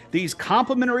 these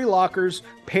complimentary lockers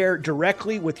pair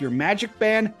directly with your Magic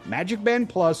Band, Magic Band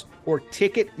Plus, or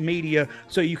Ticket Media,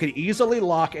 so you can easily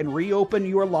lock and reopen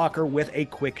your locker with a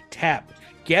quick tap.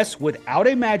 Guests without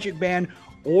a Magic Band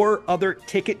or other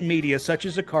Ticket Media, such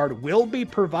as a card, will be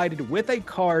provided with a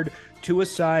card to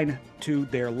assign to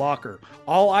their locker.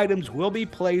 All items will be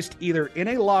placed either in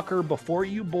a locker before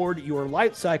you board your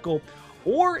light cycle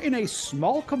or in a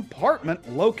small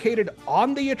compartment located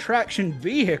on the attraction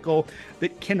vehicle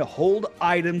that can hold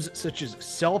items such as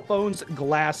cell phones,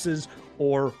 glasses,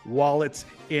 or wallets,"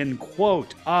 end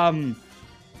quote.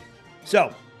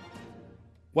 So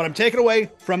what I'm taking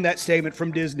away from that statement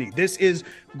from Disney, these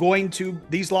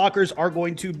lockers are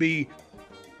going to be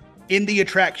in the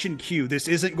attraction queue. This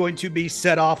isn't going to be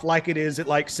set off like it is at,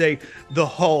 like, say, the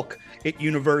Hulk at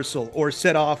Universal, or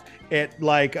set off at,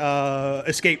 like,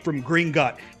 Escape from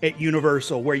Gringotts at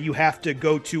Universal, where you have to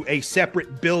go to a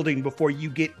separate building before you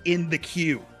get in the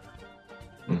queue.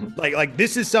 Mm-hmm. Like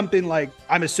this is something, like,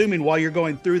 I'm assuming while you're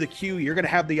going through the queue, you're going to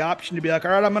have the option to be like,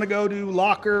 all right, I'm going to go to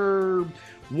locker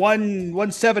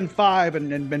 175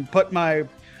 and put my,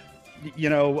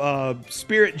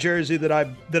 Spirit jersey that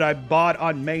I bought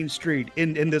on Main Street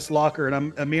in this locker,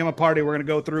 and me and my party, we're going to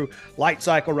go through Light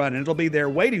Cycle Run, and it'll be there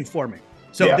waiting for me.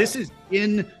 So This is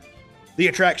in the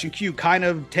attraction queue, kind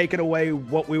of taking away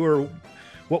what we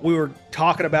were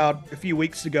talking about a few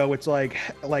weeks ago. It's like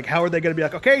how are they going to be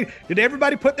like, okay, did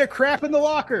everybody put their crap in the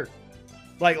locker?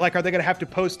 Like are they going to have to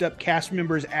post up cast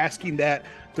members asking that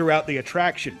throughout the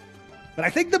attraction? But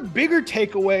I think the bigger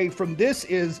takeaway from this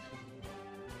is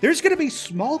there's going to be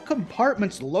small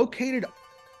compartments located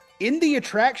in the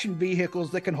attraction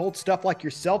vehicles that can hold stuff like your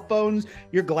cell phones,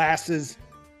 your glasses,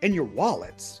 and your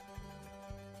wallets.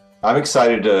 I'm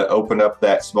excited to open up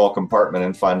that small compartment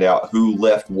and find out who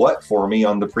left what for me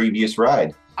on the previous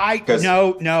ride.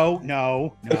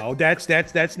 No.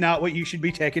 That's not what you should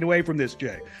be taking away from this,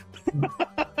 Jay.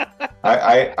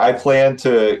 I plan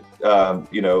to,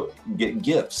 get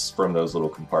gifts from those little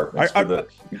compartments for the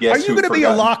guests. Are you going to be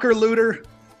a locker looter?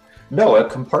 No, a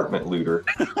compartment looter.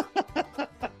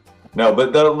 No,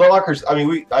 but the lockers. I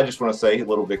mean, I just want to say a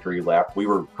little victory lap. We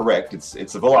were correct. It's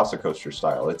a Velocicoaster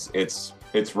style.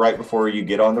 It's right before you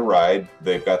get on the ride.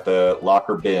 They've got the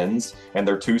locker bins, and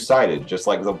they're two-sided, just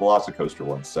like the Velocicoaster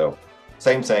ones. So,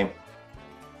 same. So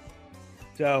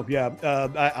yeah,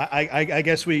 I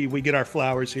guess we get our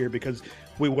flowers here because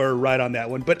we were right on that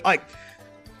one. But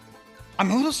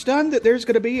I'm a little stunned that there's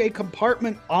going to be a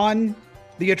compartment on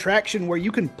the attraction where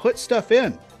you can put stuff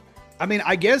in. I mean,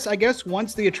 I guess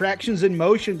once the attraction's in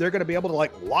motion, they're going to be able to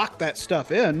lock that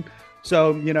stuff in.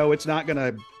 So, it's not going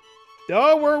to,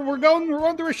 we're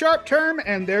going through a sharp turn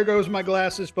and there goes my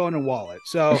glasses, phone, and wallet.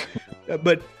 So,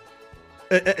 but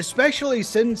especially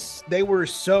since they were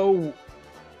so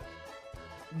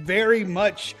very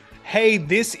much, hey,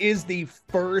 this is the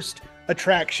first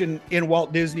attraction in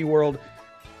Walt Disney World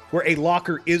where a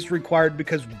locker is required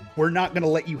because we're not going to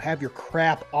let you have your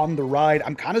crap on the ride.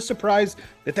 I'm kind of surprised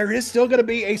that there is still going to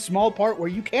be a small part where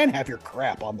you can have your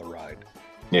crap on the ride.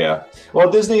 Yeah.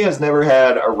 Well, Disney has never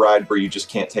had a ride where you just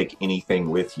can't take anything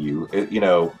with you.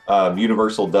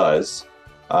 Universal does.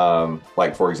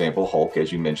 Like, for example, Hulk,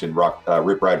 as you mentioned,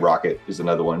 Rip Ride Rocket is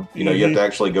another one. You have to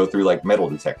actually go through like metal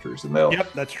detectors, and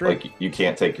Yep, that's true. like you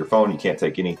can't take your phone, you can't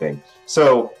take anything.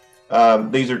 So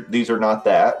these are not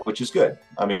that, which is good.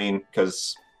 I mean,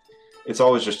 because it's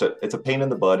always it's a pain in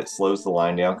the butt. It slows the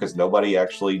line down because nobody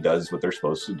actually does what they're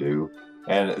supposed to do.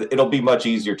 And it'll be much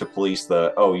easier to police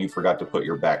oh, you forgot to put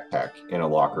your backpack in a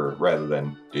locker rather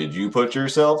than, did you put your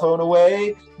cell phone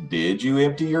away? Did you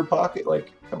empty your pocket?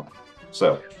 Like, come on.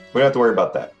 So we don't have to worry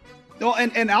about that. Well,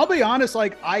 and I'll be honest,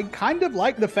 like, I kind of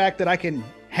like the fact that I can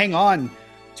hang on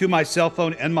to my cell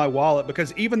phone and my wallet,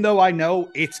 because even though I know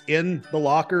it's in the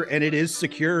locker and it is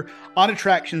secure, on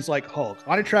attractions like Hulk,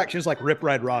 on attractions like Rip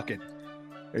Ride Rocket,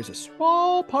 there's a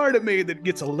small part of me that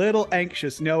gets a little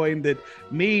anxious knowing that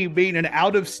me being an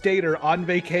out-of-stater on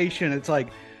vacation, it's like,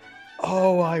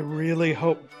 oh, I really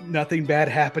hope nothing bad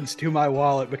happens to my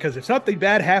wallet, because if something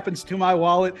bad happens to my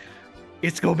wallet,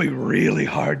 it's going to be really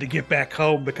hard to get back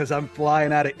home because I'm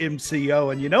flying out of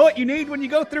MCO. And you know what you need when you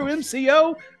go through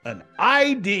MCO? An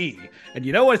ID. And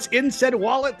you know what's in said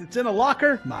wallet that's in a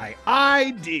locker? My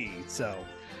ID. So...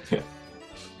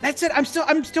 that's it. I'm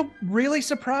still really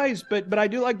surprised, but I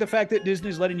do like the fact that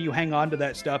Disney's letting you hang on to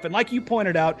that stuff. And like you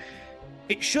pointed out,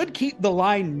 it should keep the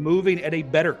line moving at a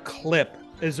better clip,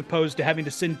 as opposed to having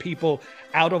to send people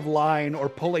out of line or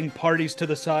pulling parties to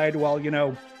the side while,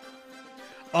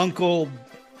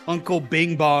 Uncle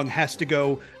Bing Bong has to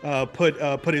go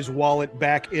put his wallet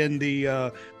back in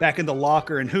the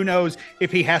locker, and who knows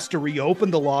if he has to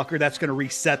reopen the locker, that's going to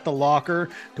reset the locker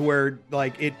to where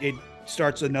like it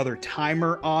starts another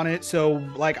timer on it. So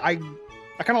like I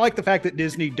kind of like the fact that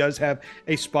Disney does have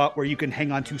a spot where you can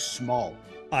hang on to small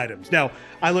items. Now,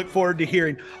 I look forward to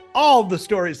hearing all the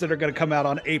stories that are going to come out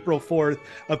on April 4th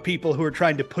of people who are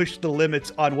trying to push the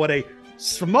limits on what a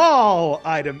small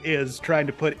item is, trying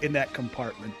to put in that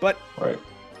compartment. But right.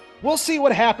 We'll see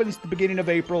what happens at the beginning of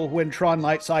April when Tron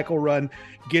Light Cycle Run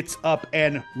gets up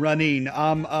and running.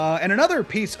 And another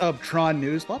piece of Tron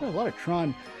news, a lot of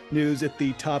Tron news at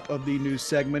the top of the news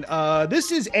segment.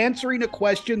 This is answering a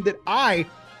question that I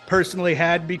personally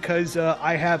had, because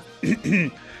I have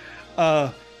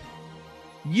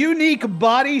unique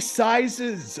body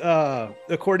sizes,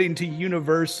 according to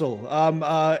Universal.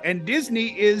 And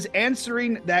Disney is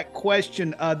answering that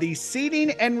question. The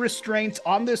seating and restraints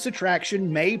on this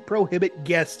attraction may prohibit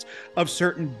guests of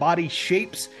certain body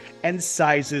shapes and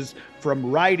sizes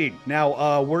from riding.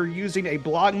 Now, we're using a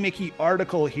Blog Mickey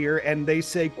article here, and they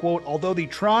say, quote, although the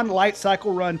Tron Light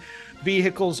Cycle Run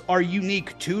vehicles are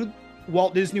unique to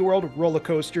Walt Disney World roller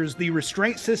coasters, the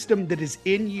restraint system that is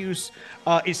in use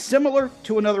is similar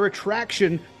to another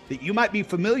attraction that you might be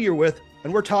familiar with,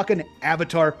 and we're talking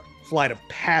Avatar Flight of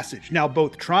Passage. Now,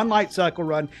 both Tron Light Cycle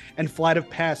Run and Flight of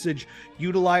Passage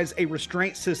utilize a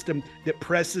restraint system that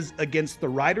presses against the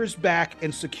rider's back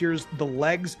and secures the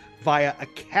legs via a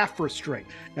calf restraint.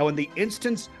 Now, in the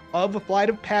instance of Flight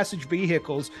of Passage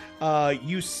vehicles,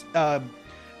 the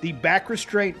back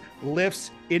restraint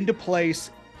lifts into place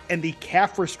and the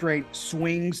calf restraint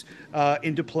swings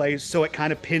into place, so it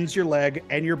kind of pins your leg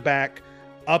and your back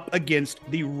up against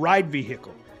the ride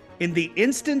vehicle. In the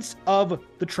instance of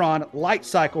the Tron Light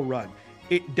Cycle Run,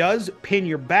 it does pin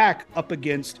your back up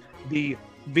against the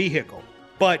vehicle.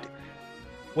 But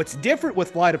what's different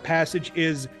with Flight of Passage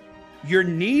is your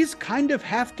knees kind of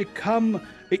have to come,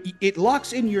 it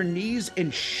locks in your knees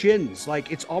and shins.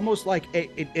 Like it's almost like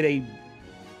a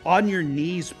on your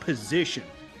knees position,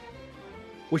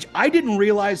 which I didn't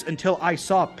realize until I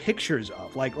saw pictures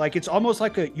of. Like it's almost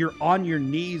like you're on your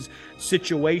knees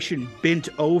situation, bent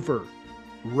over,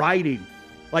 riding.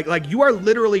 Like you are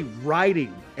literally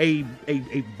riding a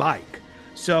bike.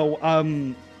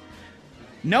 So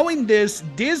knowing this,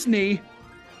 Disney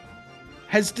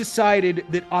has decided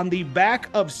that on the back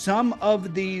of some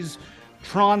of these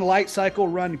Tron Light Cycle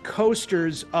Run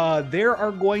coasters, there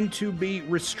are going to be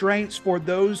restraints for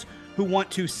those who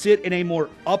want to sit in a more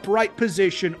upright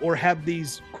position or have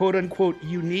these quote-unquote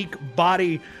unique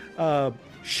body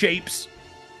shapes,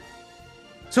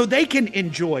 so they can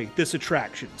enjoy this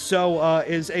attraction. So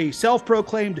is a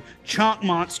self-proclaimed chonk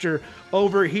monster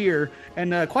over here,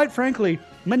 and quite frankly,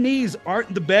 my knees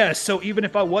aren't the best. So even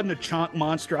if I wasn't a chonk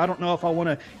monster, I don't know if I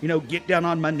want to, get down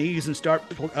on my knees and start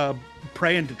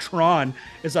praying to Tron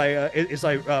as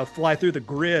I fly through the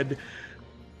grid.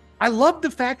 I love the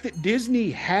fact that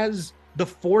Disney has the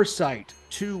foresight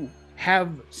to have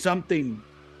something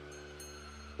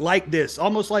like this,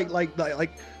 almost like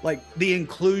the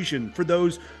inclusion for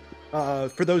those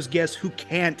guests who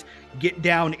can't get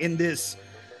down in this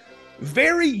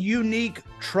very unique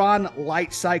Tron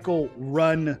Light Cycle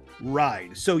Run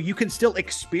ride. So you can still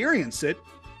experience it,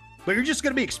 but you're just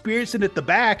going to be experiencing it at the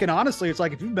back. And honestly, it's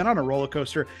like if you've been on a roller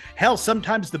coaster, hell,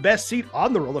 sometimes the best seat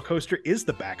on the roller coaster is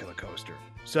the back of the coaster.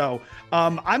 So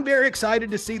I'm very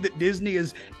excited to see that Disney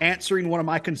is answering one of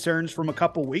my concerns from a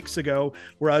couple weeks ago,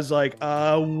 where I was like,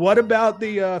 what about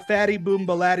the fatty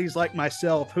boombaladdies like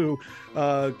myself who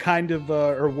kind of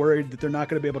are worried that they're not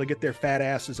going to be able to get their fat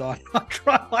asses on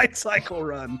Tron Light Cycle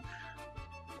Run?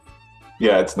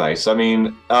 Yeah, it's nice. I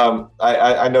mean,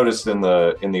 I noticed in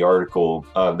the article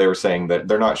they were saying that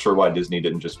they're not sure why Disney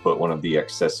didn't just put one of the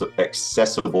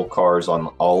accessible cars on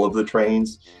all of the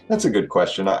trains. That's a good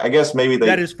question. I guess maybe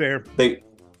that is fair. They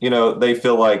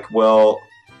feel like, well,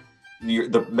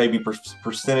 maybe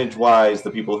percentage wise, the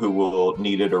people who will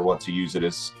need it or want to use it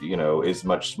is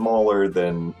much smaller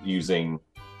than using,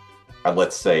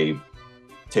 let's say,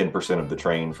 10% of the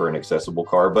train for an accessible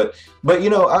car. But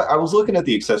I was looking at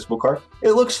the accessible car.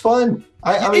 It looks fun.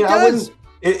 I mean, I wouldn't,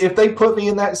 if they put me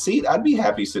in that seat, I'd be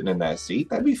happy sitting in that seat.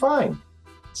 That'd be fine.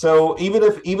 So even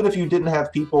if you didn't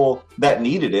have people that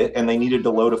needed it and they needed to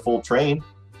load a full train,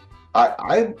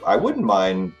 I wouldn't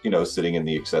mind, sitting in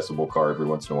the accessible car every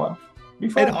once in a while.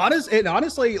 And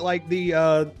honestly, like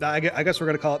I guess we're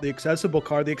going to call it the accessible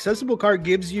car. The accessible car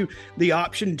gives you the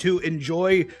option to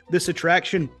enjoy this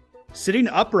attraction sitting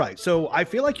upright. So I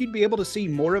feel like you'd be able to see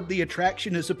more of the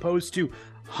attraction as opposed to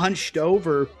hunched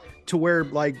over to where,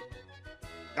 like,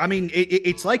 I mean,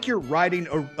 it's like you're riding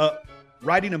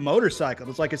a motorcycle.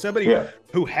 It's like, as somebody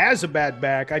who has a bad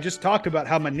back, I just talked about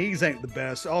how my knees ain't the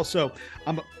best. Also,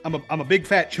 I'm a big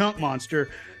fat chunk monster.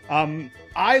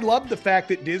 I love the fact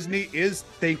that Disney is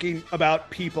thinking about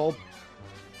people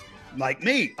like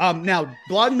me. Now,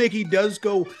 Blonde Mickey does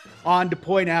go on to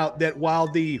point out that while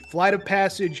the Flight of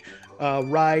Passage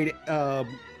ride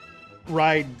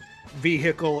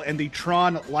vehicle and the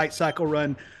Tron Light Cycle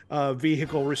Run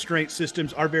vehicle restraint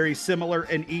systems are very similar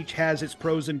and each has its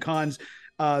pros and cons,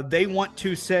 they want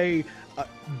to say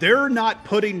they're not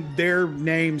putting their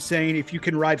name saying if you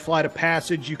can ride Flight of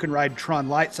Passage, you can ride Tron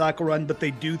Light Cycle Run, but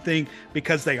they do think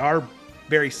because they are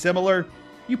very similar,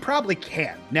 you probably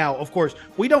can. Now, of course,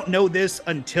 we don't know this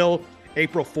until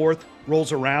April 4th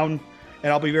rolls around,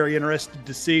 and I'll be very interested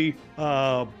to see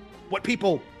what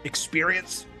people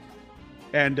experience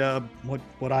and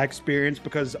what I experienced,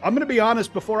 because I'm going to be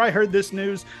honest, before I heard this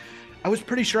news, I was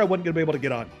pretty sure I wasn't going to be able to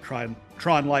get on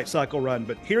Tron Light Cycle Run,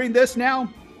 but hearing this now,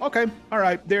 okay, all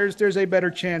right, there's a better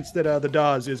chance that the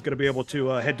Dawes is going to be able to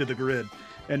head to the grid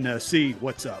and see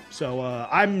what's up. So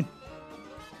I'm,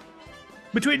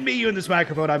 between me, you, and this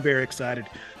microphone, I'm very excited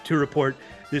to report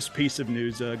this piece of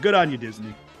news. Good on you,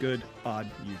 Disney. Good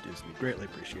on you, Disney. Greatly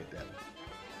appreciate that.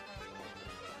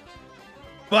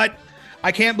 But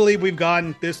I can't believe we've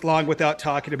gone this long without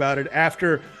talking about it.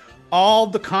 After all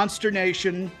the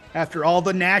consternation, after all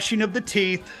the gnashing of the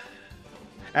teeth,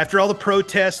 after all the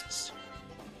protests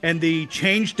and the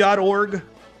change.org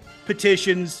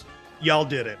petitions, y'all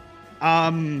did it.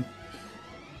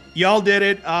 Y'all did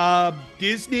it.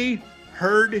 Disney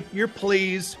heard your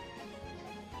pleas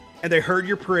and they heard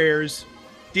your prayers.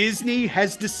 Disney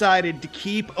has decided to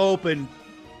keep open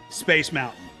Space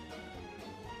Mountain.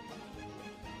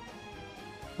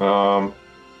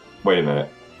 Wait a minute.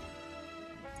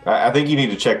 I think you need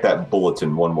to check that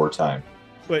bulletin one more time.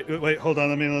 Wait, hold on.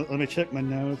 Let me check my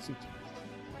notes.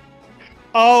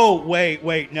 Oh,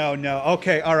 wait, no.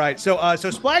 Okay, all right. So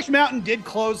Splash Mountain did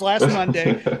close last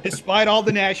Monday, despite all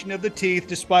the gnashing of the teeth,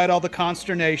 despite all the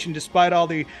consternation, despite all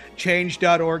the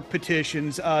change.org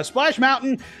petitions. Splash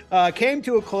Mountain came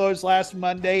to a close last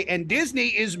Monday, and Disney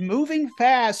is moving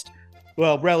fast.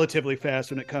 Well, relatively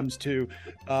fast when it comes to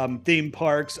theme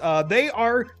parks. They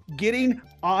are getting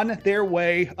on their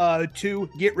way to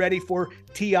get ready for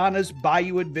Tiana's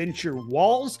Bayou Adventure.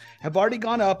 Walls have already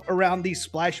gone up around the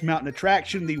Splash Mountain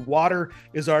attraction. The water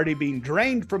is already being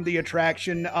drained from the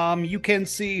attraction. You can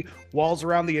see walls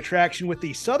around the attraction with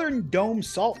the Southern Dome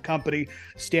Salt Company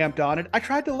stamped on it. I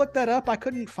tried to look that up. I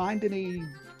couldn't find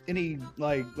any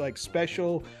like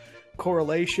special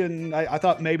correlation. I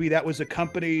thought maybe that was a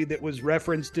company that was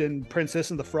referenced in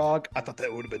Princess and the Frog. I thought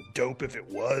that would have been dope if it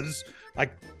was.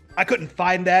 I couldn't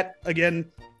find that.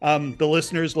 Again, the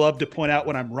listeners love to point out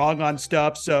when I'm wrong on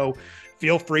stuff, so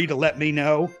feel free to let me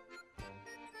know.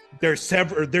 There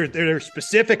are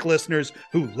specific listeners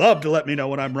who love to let me know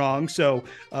when I'm wrong. So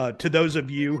to those of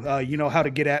you, you know how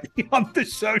to get at me on the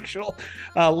social.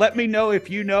 Let me know if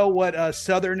you know what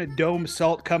Southern Dome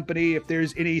Salt Company, if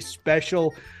there's any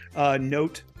special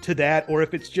note to that, or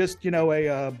if it's just,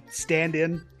 a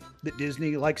stand-in that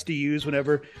Disney likes to use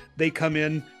whenever they come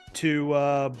in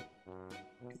to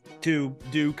to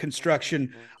do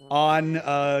construction on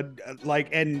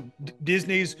and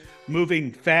Disney's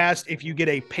moving fast. If you get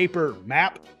a paper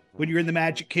map when you're in the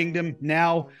Magic Kingdom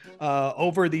now,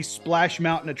 over the Splash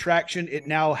Mountain attraction, it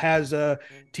now has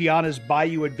Tiana's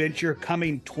Bayou Adventure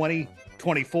coming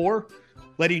 2024,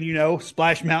 letting you know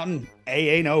Splash Mountain A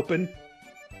ain't open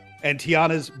and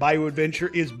Tiana's Bayou Adventure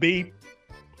is B,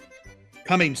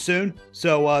 coming soon.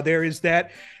 So there is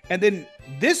that. And then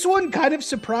this one kind of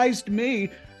surprised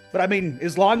me, but I mean,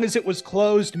 as long as it was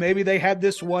closed, maybe they had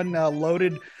this one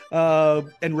loaded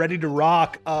and ready to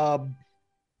rock.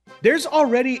 There's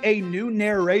already a new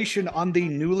narration on the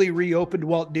newly reopened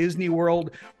Walt Disney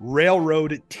World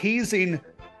Railroad, teasing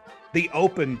the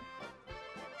open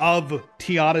of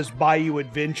Tiana's Bayou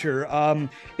Adventure.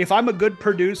 If I'm a good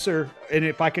producer and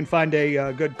if I can find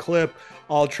a good clip,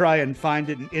 I'll try and find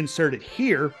it and insert it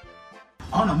here.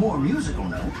 On a more musical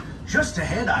note, just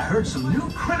ahead I heard some new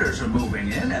critters are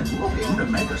moving in and looking to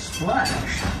make a splash.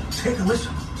 Take a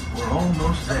listen. We're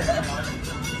almost there.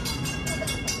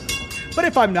 But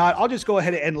if I'm not, I'll just go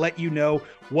ahead and let you know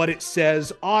what it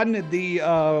says on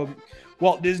the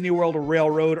Walt Disney World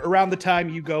Railroad. Around the time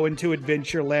you go into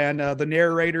Adventureland, the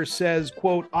narrator says,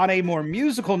 quote, on a more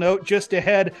musical note, just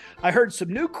ahead, I heard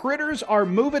some new critters are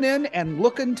moving in and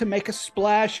looking to make a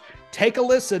splash. Take a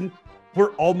listen.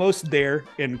 We're almost there,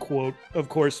 end quote. Of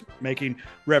course, making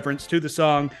reference to the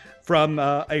song from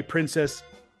The Princess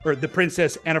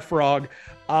and a Frog.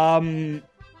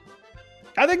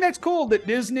 I think that's cool that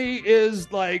Disney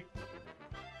is, like,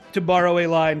 to borrow a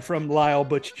line from Lyle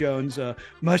Butch Jones,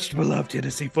 much beloved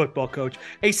Tennessee football coach,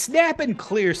 a snap and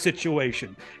clear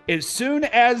situation. As soon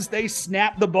as they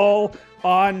snap the ball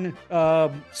on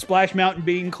Splash Mountain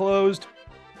being closed,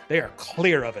 they are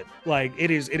clear of it. Like, it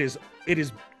is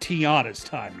Tiana's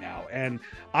time now. And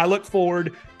I look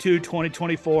forward to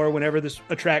 2024 whenever this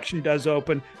attraction does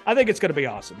open. I think it's going to be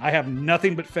awesome. I have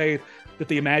nothing but faith that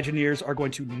the Imagineers are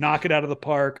going to knock it out of the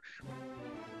park.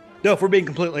 No, if we're being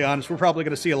completely honest, we're probably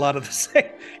going to see a lot of the same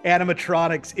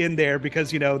animatronics in there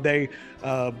because, you know, they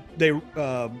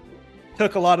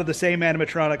took a lot of the same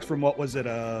animatronics from, what was it,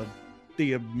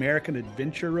 the American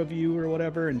Adventure Review or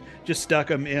whatever, and just stuck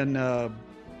them in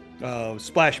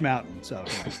Splash Mountain. So,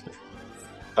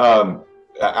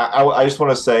 I just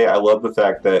want to say I love the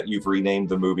fact that you've renamed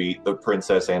the movie The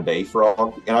Princess and a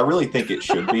Frog, and I really think it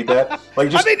should be that.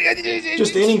 Like, just, I mean,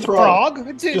 just any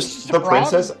frog. Just the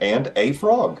Princess and a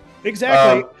Frog.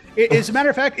 Exactly. As a matter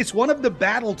of fact, it's one of the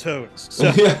battle toads.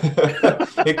 So.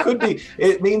 It could be.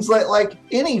 It means like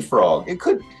any frog. It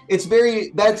could.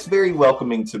 That's very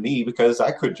welcoming to me because I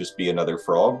could just be another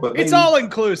frog. But maybe, it's all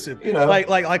inclusive. You know,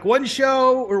 like one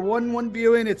show or one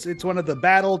viewing, it's one of the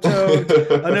battle toads.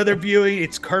 Another viewing,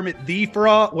 it's Kermit the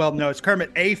Frog. Well, no, it's Kermit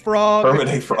a Frog. Kermit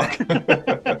a Frog.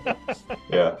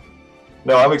 Yeah.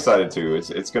 No, I'm excited too.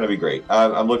 It's going to be great.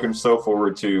 I'm looking so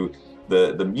forward to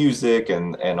the music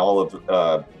and all of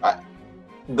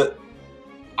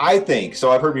I think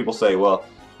so. I've heard people say, well,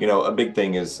 you know, a big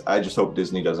thing is I just hope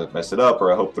Disney doesn't mess it up,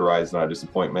 or I hope the ride's not a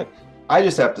disappointment. I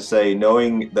just have to say,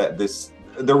 knowing that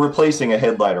they're replacing a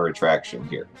headliner attraction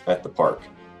here at the park,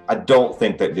 I don't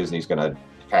think that Disney's going to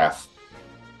half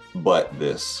butt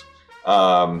this.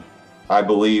 I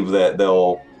believe that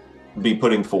they'll be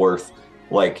putting forth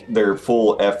like their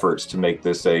full efforts to make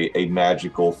this a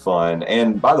magical, fun,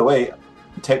 and by the way,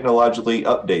 technologically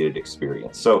updated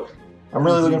experience. So I'm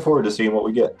really looking forward to seeing what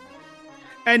we get.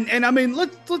 And I mean,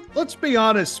 let's be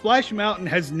honest. Splash Mountain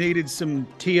has needed some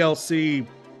TLC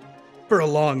for a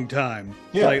long time.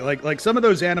 Yeah. Like some of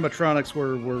those animatronics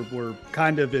were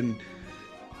kind of in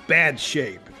bad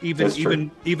shape,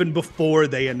 even before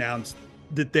they announced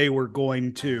that they were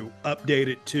going to update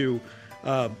it to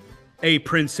A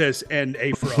Princess and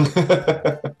a Frog.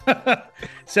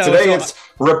 Today it's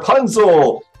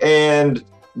Rapunzel and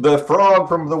the frog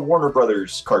from the Warner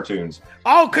Brothers cartoons.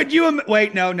 Oh, could you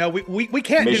wait? No, we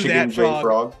can't Michigan do that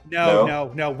frog.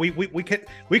 No.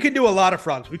 We can do a lot of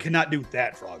frogs. We cannot do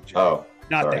that frog, Jay. Oh,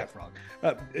 not sorry. that frog.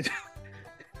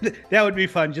 That would be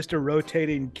fun. Just a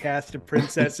rotating cast of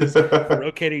princesses,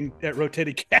 rotating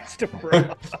cast of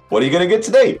frogs. What are you going to get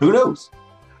today? Who knows?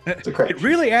 It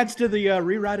really adds to the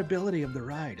rewritability of the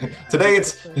ride. Today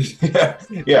it's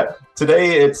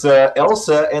Today it's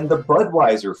Elsa and the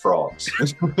Budweiser frogs.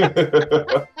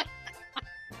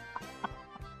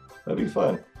 That'd be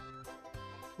fun.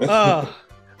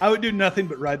 I would do nothing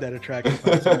but ride that attraction.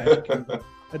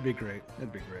 That'd be great.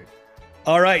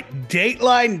 All right,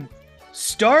 Dateline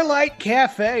Starlight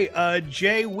Cafe.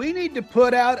 Jay, we need to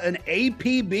put out an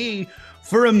APB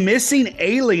for a missing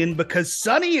alien because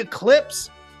Sunny Eclipse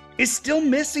is still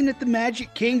missing at the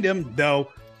Magic Kingdom, though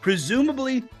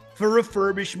presumably for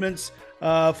refurbishments,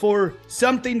 for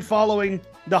something following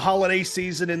the holiday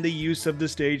season and the use of the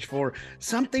stage for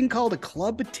something called a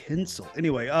club tinsel.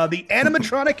 Anyway, the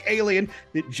animatronic alien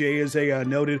that Jay is a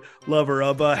noted lover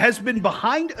of has been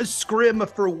behind a scrim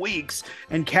for weeks,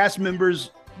 and cast members,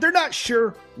 they're not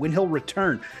sure when he'll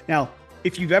return. Now,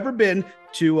 if you've ever been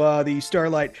to the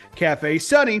Starlight Cafe,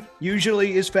 Sonny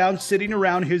usually is found sitting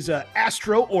around his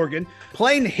Astro organ,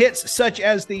 playing hits such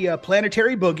as the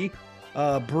Planetary Boogie,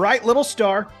 Bright Little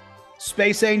Star,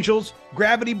 Space Angels,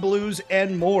 Gravity Blues,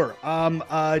 and more.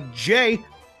 Jay,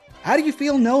 how do you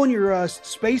feel knowing your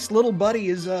space little buddy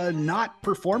is not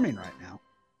performing right now?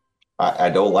 I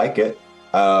don't like it,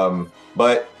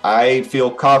 but I feel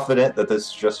confident that this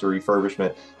is just a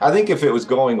refurbishment. I think if it was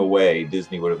going away,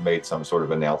 Disney would have made some sort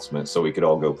of announcement so we could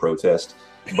all go protest.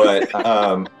 But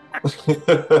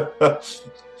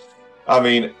I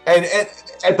mean, and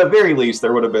at the very least,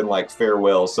 there would have been like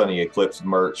farewell Sunny Eclipse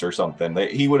merch or something.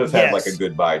 He would have had like a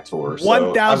goodbye tour.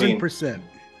 1,000%.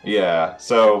 Yeah.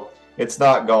 So it's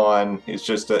not gone. It's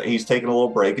just he's taking a little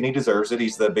break, and he deserves it.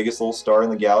 He's the biggest little star in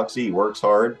the galaxy. He works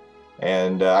hard,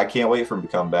 and I can't wait for him to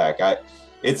come back.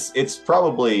 It's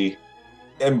probably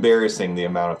embarrassing the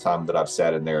amount of time that I've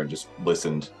sat in there and just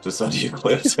listened to Sunny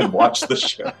Eclipse and watched the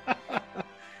show.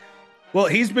 Well,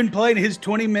 he's been playing his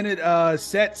 20-minute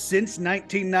set since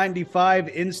 1995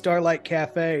 in Starlight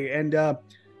Cafe. And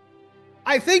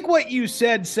I think what you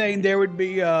said, saying there would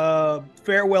be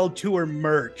farewell tour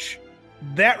merch,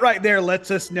 that right there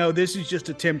lets us know this is just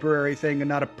a temporary thing and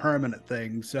not a permanent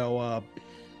thing. So,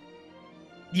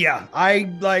 yeah,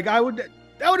 I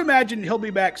would imagine he'll be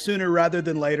back sooner rather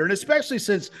than later. And especially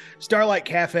since Starlight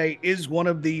Cafe is one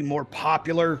of the more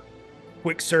popular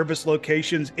quick service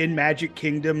locations in Magic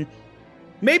Kingdom.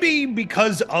 Maybe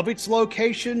because of its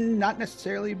location, not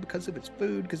necessarily because of its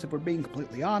food, because if we're being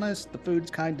completely honest, the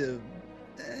food's kind of...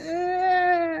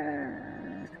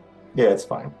 Yeah, it's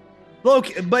fine. But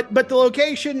the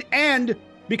location, and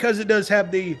because it does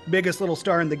have the biggest little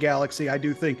star in the galaxy, I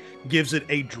do think gives it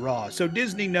a draw. So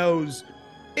Disney knows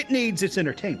it needs its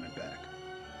entertainment back.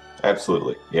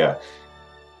 Absolutely, yeah.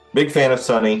 Big fan of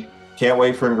Sunny. Can't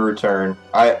wait for him to return.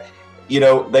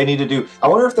 They need to do... I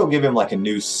wonder if they'll give him like a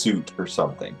new suit or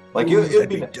something. Like it'd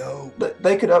be dope.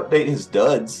 They could update his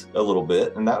duds a little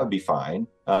bit, and that would be fine.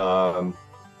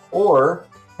 Or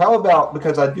how about,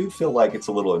 because I do feel like it's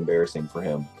a little embarrassing for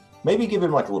him, maybe give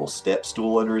him like a little step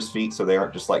stool under his feet so they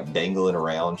aren't just like dangling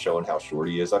around showing how short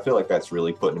he is. I feel like that's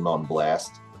really putting him on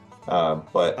blast.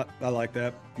 But I like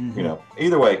that. Mm-hmm.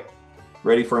 Either way,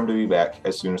 ready for him to be back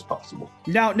as soon as possible.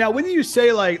 Now, when you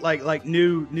say like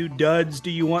new duds,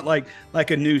 do you want like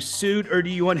a new suit, or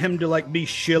do you want him to like be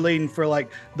shilling for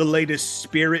like the latest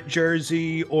Spirit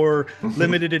jersey or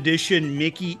limited edition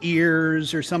Mickey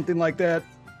ears or something like that?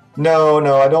 No,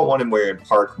 I don't want him wearing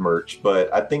park merch,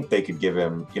 but I think they could give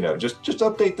him, just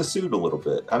update the suit a little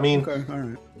bit. I mean, okay, all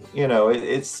right.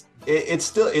 It's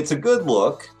still a good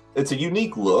look. It's a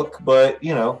unique look, but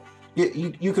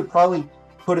you could probably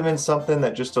put him in something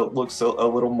that just looks a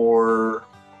little more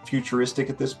futuristic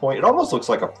at this point. It almost looks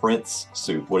like a Prince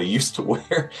suit, what he used to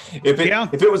wear. If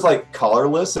it was like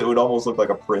collarless, it would almost look like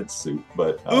a Prince suit.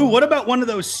 But what about one of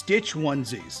those Stitch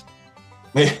onesies?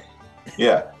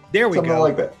 Yeah, there we something go.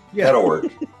 Like that. Yeah. That'll work.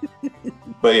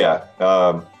 But yeah,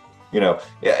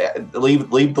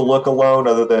 leave the look alone.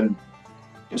 Other than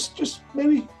just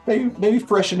maybe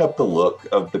freshen up the look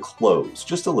of the clothes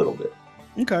just a little bit.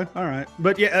 Okay, all right.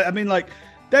 But yeah, I mean, like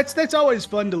that's always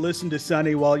fun to listen to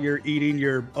Sonny while you're eating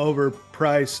your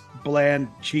overpriced bland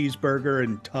cheeseburger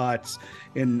and tots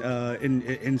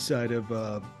inside of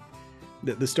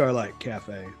the Starlight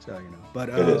Cafe. So but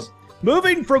it is.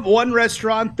 Moving from one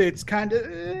restaurant that's kind of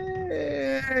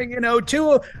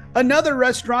to another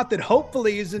restaurant that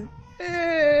hopefully isn't.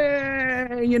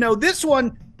 This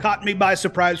one caught me by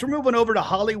surprise. We're moving over to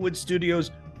Hollywood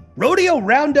Studios. Rodeo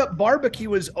Roundup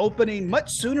Barbecue is opening much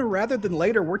sooner rather than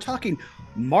later. We're talking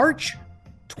March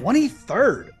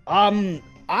 23rd.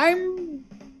 I'm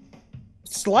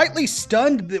slightly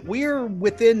stunned that we're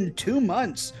within 2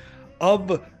 months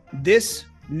of this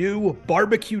new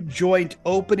barbecue joint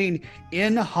opening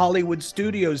in Hollywood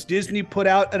Studios. Disney put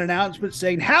out an announcement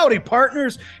saying, "Howdy,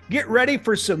 partners. Get ready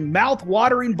for some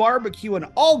mouth-watering barbecue and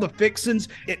all the fixins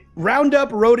at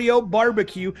Roundup Rodeo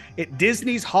Barbecue at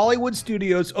Disney's Hollywood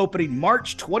Studios, opening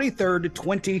March 23rd,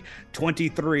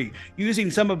 2023.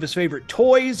 Using some of his favorite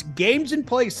toys, games, and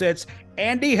play sets,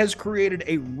 Andy has created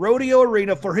a rodeo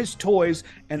arena for his toys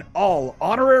and all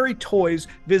honorary toys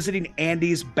visiting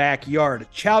Andy's backyard.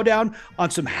 Chow down on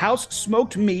some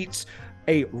house-smoked meats,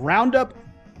 a roundup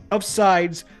of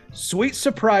sides, sweet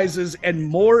surprises, and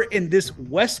more in this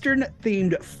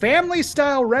Western-themed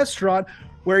family-style restaurant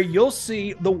where you'll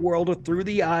see the world through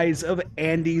the eyes of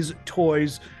Andy's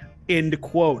toys, end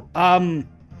quote.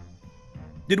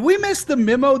 Did we miss the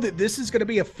memo that this is going to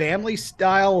be a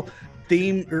family-style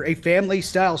theme or a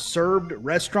family-style served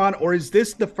restaurant, or is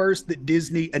this the first that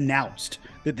Disney announced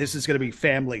that this is going to be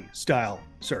family-style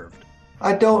served?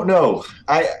 I don't know.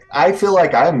 I feel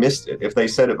like I missed it. If they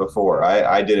said it before,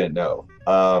 I didn't know.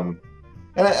 And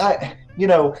I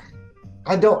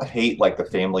I don't hate like the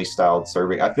family style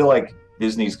serving. I feel like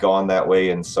Disney's gone that way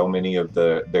in so many of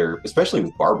their, especially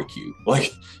with barbecue.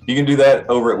 Like you can do that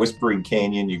over at Whispering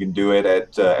Canyon. You can do it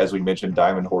at, as we mentioned,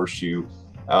 Diamond Horseshoe.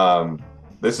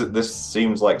 This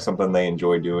seems like something they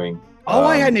enjoy doing. Oh,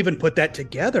 I hadn't even put that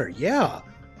together. Yeah.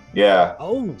 Yeah.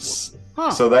 Oh.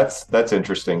 Huh. So that's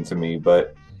interesting to me,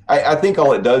 but I think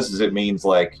all it does is it means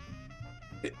like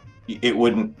it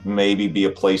wouldn't maybe be a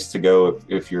place to go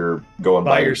if you're going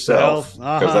by yourself,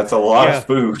 because that's a lot of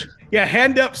food. Yeah,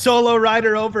 hand up solo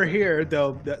rider over here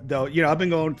though. I've been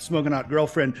going smoking out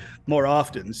girlfriend more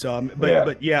often. So,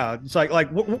 but yeah, it's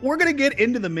like we're gonna get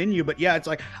into the menu, but yeah, it's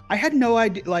like I had no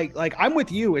idea. Like I'm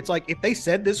with you. It's like if they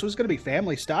said this was gonna be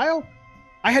family style,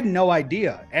 I had no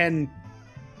idea. And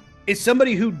as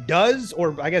somebody who does,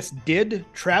 or I guess did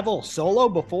travel solo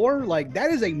before, like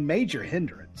that is a major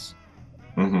hindrance.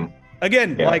 Mm-hmm.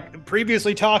 Again, like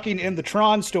previously talking in the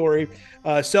Tron story,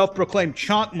 self-proclaimed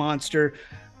chonk monster.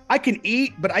 I can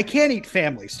eat, but I can't eat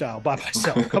family style by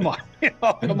myself. Come on,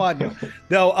 come on.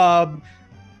 No,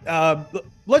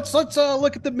 let's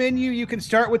look at the menu. You can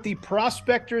start with the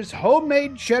Prospector's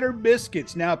homemade cheddar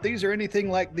biscuits. Now, if these are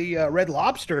anything like the Red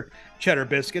Lobster cheddar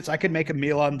biscuits, I could make a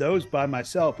meal on those by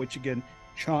myself. Which again,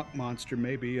 chonk monster.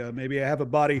 Maybe I have a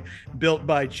body built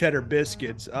by cheddar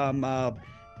biscuits.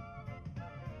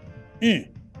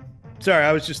 Sorry,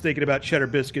 I was just thinking about cheddar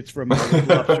biscuits from Red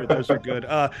Lobster. Those are good.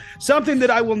 Something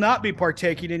that I will not be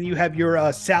partaking in. You have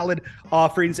your salad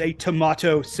offerings, a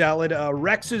tomato salad,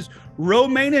 Rex's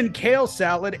romaine and kale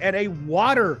salad, and a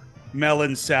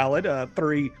watermelon salad.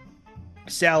 3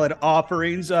 salad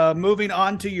offerings. Moving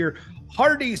on to your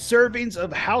hearty servings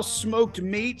of house-smoked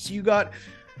meats. You got,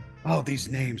 these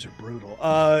names are brutal.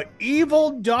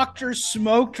 Evil Dr.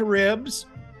 Smoked Ribs,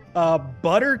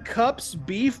 Buttercup's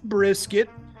beef brisket.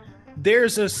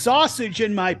 There's a sausage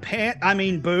in my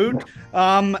boot.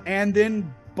 And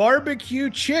then barbecue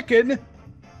chicken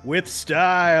with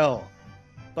style.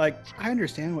 Like, I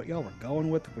understand what y'all were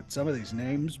going with some of these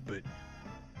names, but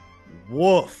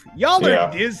woof. Y'all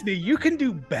are Disney. You can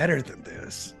do better than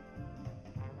this.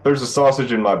 There's a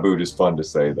sausage in my boot is fun to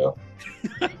say, though.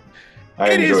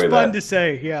 It is fun to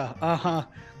say, yeah. Uh-huh.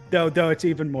 Though it's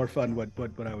even more fun what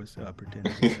I was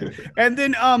pretending to say. And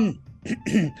then,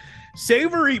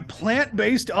 savory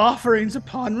plant-based offerings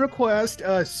upon request,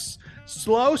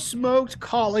 slow smoked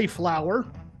cauliflower,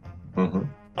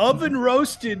 oven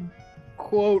roasted,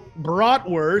 quote,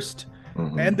 bratwurst,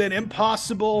 and then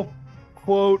impossible,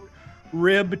 quote,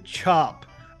 rib chop.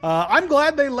 I'm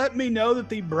glad they let me know that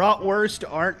the bratwurst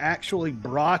aren't actually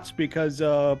brats, because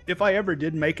if I ever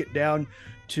did make it down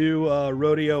to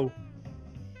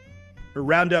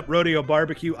Roundup Rodeo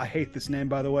Barbecue, I hate this name,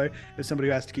 by the way, as somebody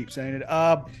who has to keep saying it,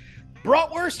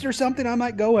 bratwurst or something I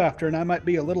might go after, and I might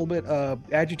be a little bit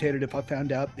agitated if I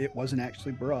found out it wasn't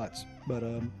actually brats. But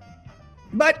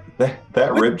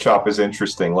that rib chop is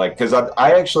interesting, like, because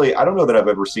I don't know that I've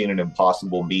ever seen an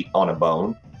impossible meat on a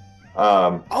bone.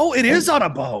 It is on a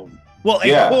bone. Well,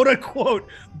 a quote unquote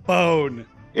bone.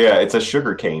 Yeah, it's a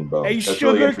sugar cane bone. A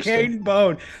sugar cane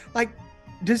bone. Like,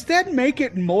 does that make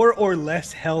it more or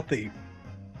less healthy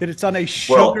that it's on a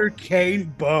sugar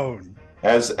cane bone?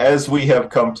 As we have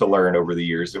come to learn over the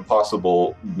years,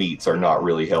 impossible meats are not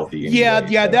really healthy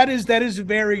anyway, that is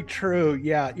very true.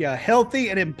 Yeah, healthy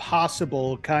and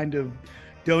impossible kind of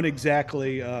don't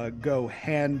exactly go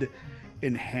hand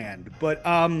in hand. But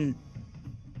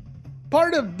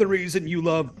part of the reason you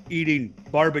love eating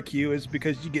barbecue is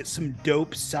because you get some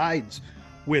dope sides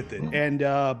with it. And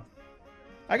I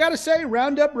gotta say,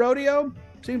 Roundup Rodeo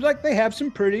seems like they have some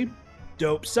pretty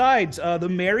dope sides. The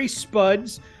Mary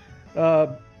Spuds,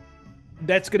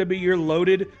 that's gonna be your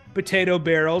loaded potato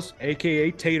barrels,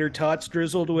 aka tater tots,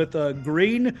 drizzled with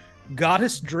green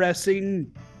goddess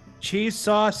dressing, cheese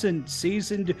sauce, and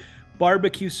seasoned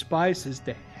barbecue spices.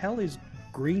 The hell is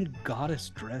green goddess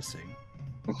dressing?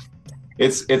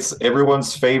 It's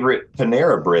everyone's favorite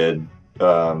Panera bread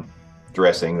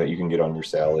dressing that you can get on your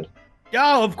salad.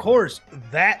 Oh, of course,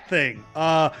 that thing.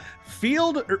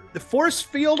 Force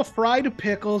Field fried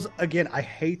pickles. Again, I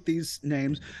hate these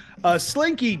names.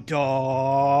 Slinky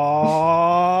Dog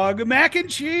mac and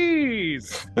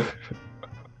cheese.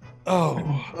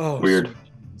 Oh, Weird.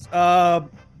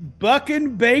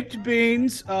 Buckin' baked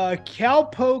beans,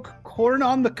 cowpoke corn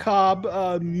on the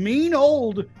cob, mean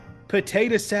old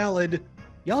potato salad.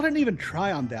 Y'all didn't even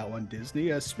try on that one,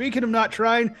 Disney. Speaking of not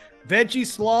trying, veggie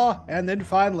slaw, and then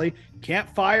finally,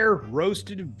 campfire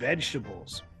roasted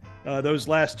vegetables. Those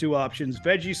last two options,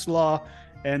 veggie slaw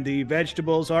and the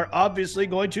vegetables, are obviously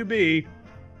going to be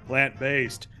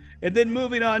plant-based. And then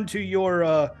moving on to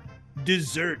your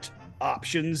dessert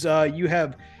options, you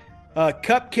have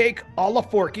cupcake a la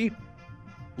Forky,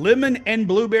 lemon and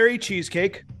blueberry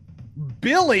cheesecake,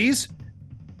 Billy's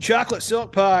chocolate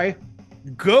silk pie,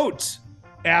 Goat's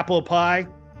apple pie,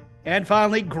 and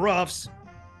finally Gruff's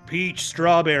peach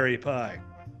strawberry pie.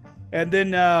 And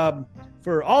then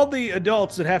for all the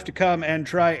adults that have to come and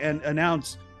try and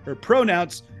announce or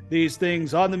pronounce these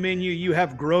things on the menu, you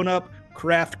have grown-up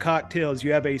craft cocktails.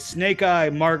 You have a snake eye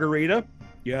margarita,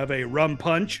 you have a rum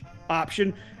punch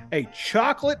option, a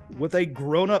chocolate with a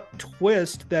grown-up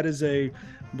twist that is a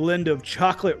blend of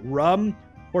chocolate rum,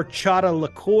 horchata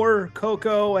liqueur,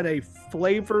 cocoa, and a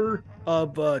flavor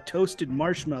of toasted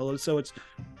marshmallows. So it's,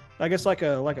 I guess, like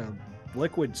a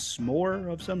liquid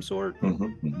s'more of some sort.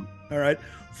 Mm-hmm. All right,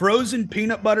 frozen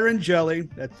peanut butter and jelly.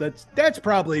 That's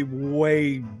probably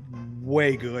way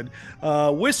good.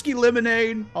 Whiskey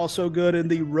lemonade, also good, and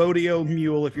the rodeo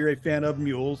mule if you're a fan of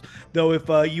mules. Though if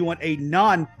you want a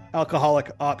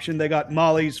non-alcoholic option, they got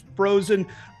Molly's frozen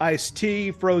iced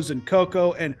tea, frozen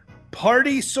cocoa, and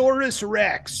Partysaurus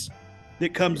Rex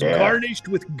that comes garnished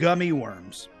with gummy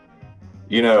worms.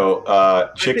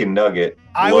 Chicken nugget.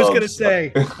 I was going to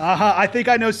say, I think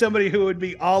I know somebody who would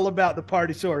be all about the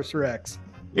Partysaurus Rex.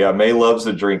 Yeah, May loves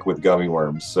a drink with gummy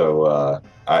worms, so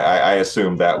I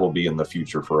assume that will be in the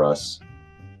future for us.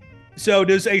 So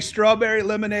does a strawberry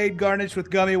lemonade garnished with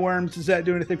gummy worms, does that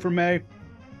do anything for May?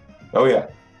 Oh, yeah.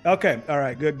 Okay, all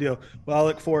right, good deal. Well, I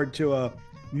look forward to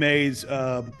May's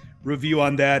review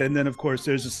on that. And then, of course,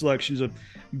 there's the selections of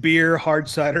beer, hard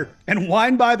cider, and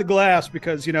wine by the glass,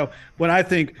 because, when I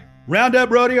think Roundup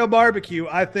Rodeo Barbecue,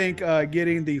 I think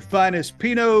getting the finest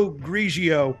Pinot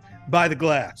Grigio by the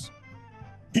glass.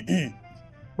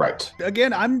 Right.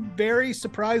 Again, I'm very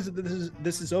surprised that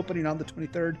this is opening on the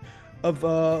 23rd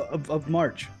of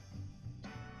March.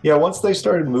 Yeah, once they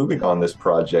started moving on this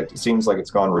project, it seems like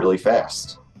it's gone really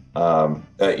fast.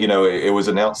 It was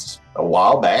announced a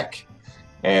while back,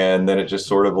 and then it just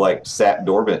sort of like sat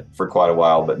dormant for quite a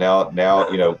while. But now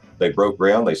they broke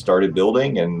ground, they started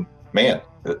building, and man,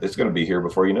 it's going to be here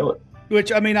before you know it.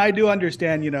 Which, I mean, I do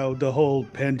understand, the whole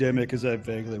pandemic, as I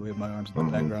vaguely wave my arms in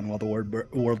the background while the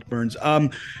world burns.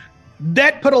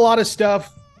 That put a lot of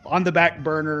stuff on the back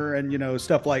burner and,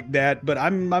 stuff like that. But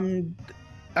I'm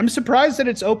surprised that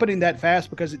it's opening that fast,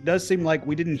 because it does seem like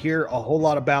we didn't hear a whole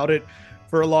lot about it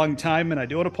for a long time. And I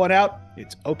do want to point out,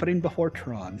 it's opening before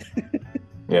Tron.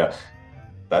 Yeah,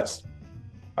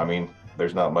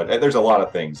 there's not much. There's a lot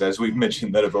of things, as we've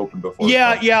mentioned, that have opened before.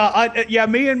 Yeah.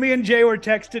 Me and Jay were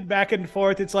texted back and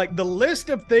forth. It's like the list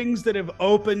of things that have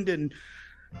opened and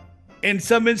in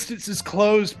some instances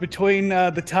closed between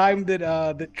the time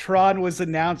that Tron was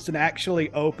announced and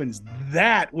actually opens.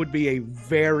 That would be a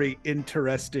very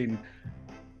interesting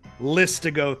list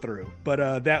to go through.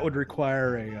 But that would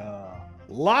require a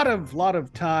lot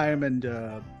of time,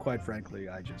 and quite frankly,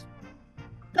 I just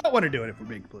don't want to do it, if we're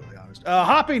being completely honest.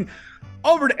 Hopping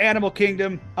over to Animal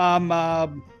Kingdom,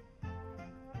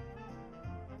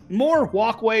 more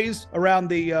walkways around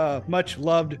the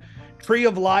much-loved Tree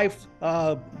of Life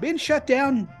being shut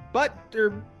down, but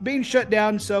they're being shut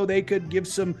down so they could give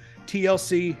some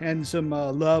TLC and some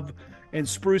love and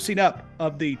sprucing up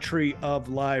of the Tree of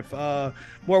Life.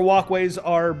 More walkways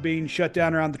are being shut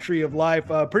down around the Tree of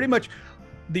Life. Pretty much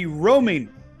the roaming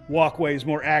walkways,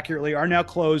 more accurately, are now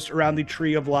closed around the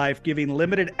Tree of Life, giving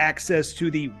limited access to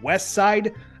the west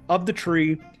side of the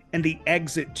tree and the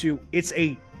exit to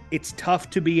it's tough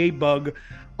to be a bug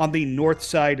on the north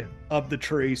side of the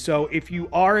tree. So if you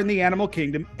are in the Animal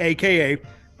Kingdom, aka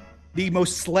the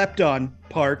most slept on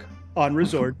park on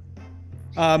resort,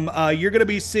 you're going to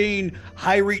be seeing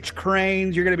high reach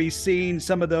cranes. You're going to be seeing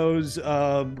some of those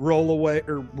roll away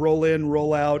or roll in,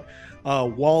 roll out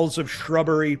walls of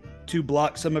shrubbery to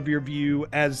block some of your view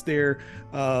as they're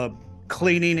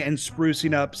cleaning and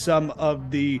sprucing up some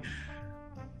of the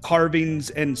carvings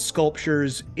and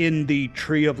sculptures in the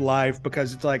Tree of Life,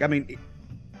 because it's like,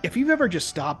 if you've ever just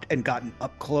stopped and gotten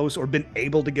up close or been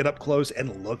able to get up close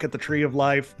and look at the Tree of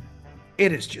Life,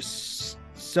 It is just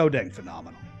so dang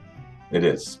phenomenal. It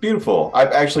is. It's beautiful.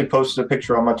 I've actually posted a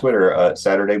picture on my Twitter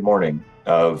Saturday morning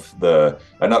of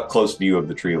an up close view of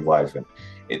the Tree of Life, and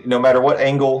no matter what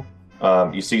angle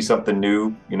you see something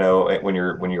new, when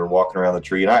you're walking around the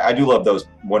tree. And I do love those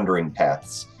wandering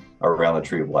paths around the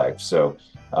Tree of Life. So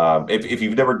if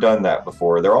you've never done that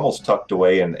before, they're almost tucked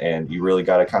away, and you really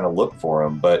got to kind of look for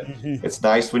them. But it's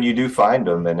nice when you do find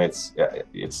them, and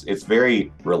it's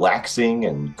very relaxing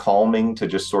and calming to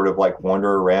just sort of like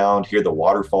wander around, hear the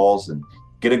waterfalls, and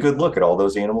get a good look at all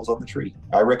those animals on the tree.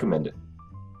 I recommend it.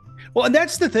 Well, and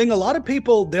that's the thing. A lot of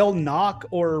people, they'll knock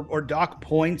or dock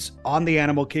points on the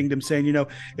Animal Kingdom saying,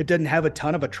 it doesn't have a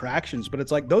ton of attractions, but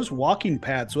it's like those walking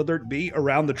paths, whether it be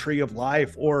around the Tree of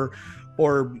Life or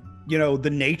the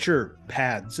nature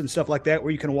paths and stuff like that,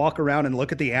 where you can walk around and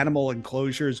look at the animal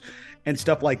enclosures and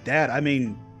stuff like that. I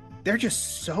mean, they're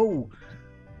just so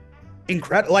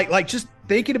incredible. Like just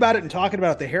thinking about it and talking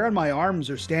about it, the hair on my arms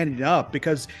are standing up,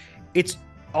 because it's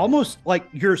almost like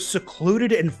you're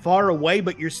secluded and far away,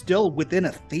 but you're still within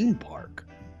a theme park.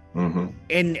 Mm-hmm.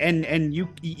 And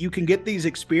you can get these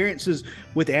experiences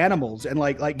with animals, and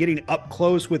like getting up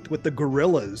close with the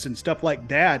gorillas and stuff like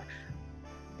that.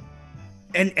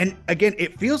 And again,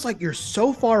 it feels like you're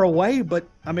so far away, but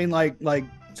I mean, like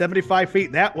 75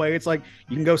 feet that way, it's like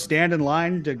you can go stand in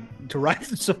line to ride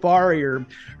the safari, or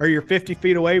you're 50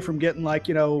 feet away from getting like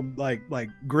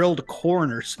grilled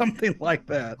corn or something like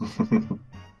that.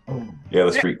 Yeah,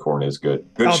 the street corn is good.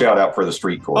 Good shout out for the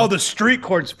street corn. Oh, the street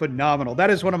corn's phenomenal. That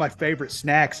is one of my favorite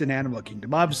snacks in Animal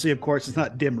Kingdom. Obviously, of course, it's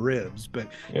not dim ribs, but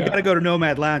you got to go to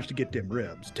Nomad Lounge to get dim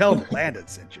ribs. Tell them Landon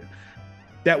sent you.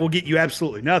 That will get you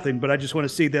absolutely nothing, but I just want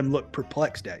to see them look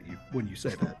perplexed at you when you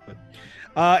say that.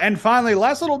 But and finally,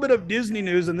 last little bit of Disney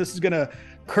news, and this is going to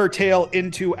curtail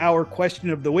into our question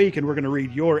of the week, and we're going to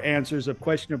read your answers of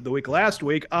question of the week last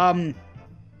week.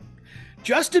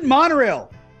 Justin Monorail.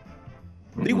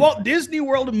 The Walt Disney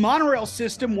World monorail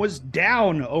system was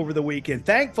down over the weekend.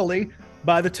 Thankfully,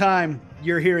 by the time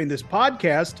you're hearing this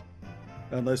podcast,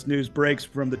 unless news breaks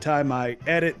from the time I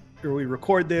edit or we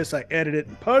record this, I edit it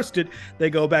and post it, they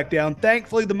go back down.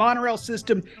 Thankfully, the monorail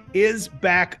system is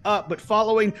back up, but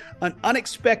following an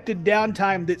unexpected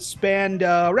downtime that spanned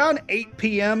around 8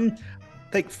 p.m.,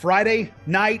 I think Friday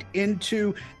night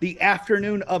into the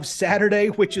afternoon of Saturday,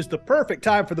 which is the perfect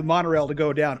time for the monorail to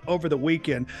go down over the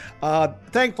weekend.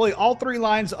 Thankfully, all three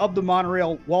lines of the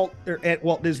monorail at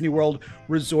Walt Disney World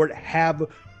Resort have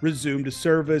resumed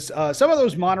service. Some of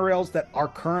those monorails that are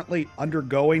currently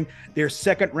undergoing their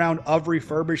second round of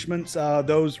refurbishments,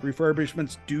 those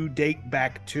refurbishments do date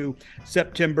back to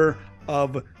September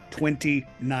of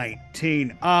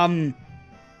 2019.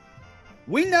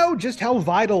 We know just how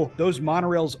vital those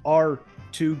monorails are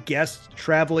to guests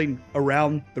traveling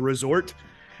around the resort,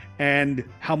 and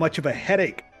how much of a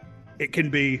headache it can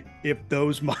be if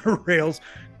those monorails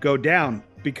go down.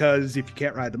 Because if you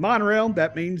can't ride the monorail,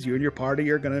 that means you and your party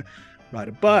are going to ride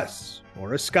a bus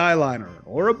or a Skyliner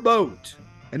or a boat.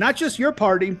 And not just your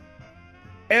party,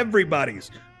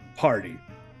 everybody's party.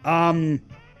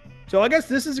 So I guess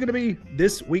this is going to be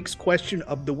this week's question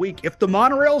of the week. If the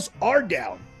monorails are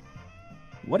down,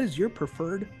 what is your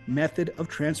preferred method of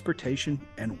transportation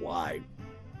and why?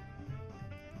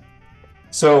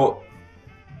 So,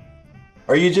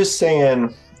 are you just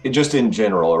saying, just in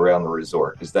general around the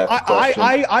resort? Is that the question?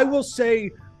 I will say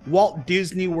Walt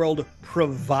Disney World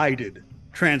provided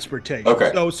transportation.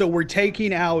 Okay. So we're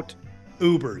taking out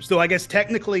Ubers, though I guess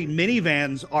technically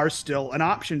minivans are still an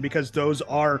option, because those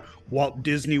are Walt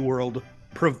Disney World.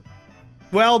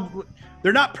 Well,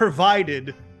 they're not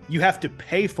provided. You have to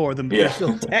pay for them, but they're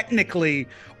still technically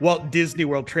Walt Disney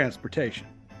World transportation.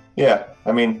 Yeah,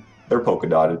 I mean, they're polka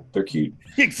dotted. They're cute.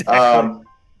 Exactly.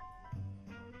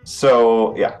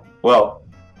 So, yeah. Well,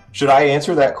 should I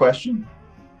answer that question?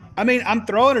 I mean, I'm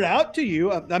throwing it out to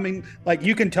you. I mean, like,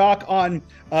 you can talk on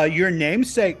your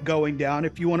namesake going down.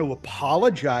 If you want to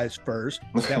apologize first,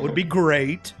 that would be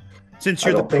great, since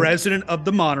you're the president of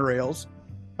the monorails.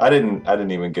 I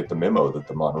didn't even get the memo that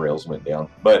the monorails went down.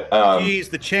 But geez,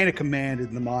 the chain of command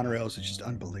in the monorails is just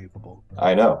unbelievable.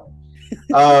 I know.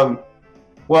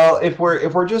 Well, if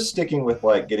we're just sticking with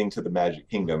like getting to the Magic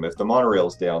Kingdom, if the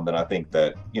monorail's down, then I think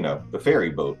that, the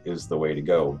ferry boat is the way to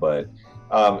go. But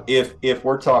if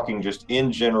we're talking just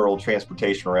in general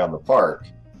transportation around the park,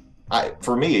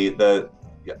 for me, I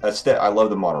love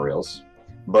the monorails,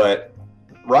 but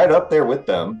right up there with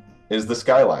them is the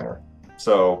Skyliner.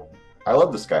 So I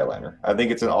love the Skyliner. I think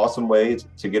it's an awesome way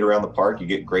to get around the park. You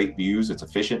get great views. It's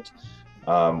efficient.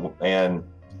 And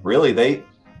really,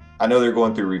 I know they're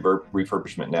going through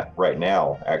refurbishment right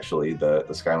now. Actually, the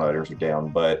Skyliners are down,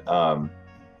 but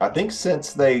I think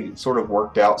since they sort of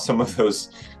worked out some of those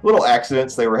little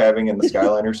accidents they were having in the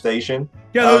Skyliner station,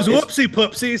 yeah, those whoopsie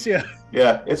poopsies,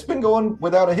 yeah, it's been going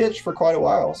without a hitch for quite a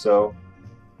while. So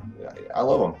I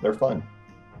love them; they're fun.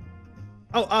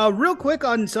 Oh, real quick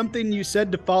on something you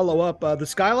said to follow up. The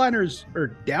Skyliners are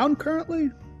down currently.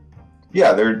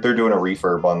 Yeah, they're doing a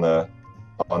refurb on the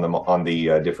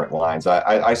different lines.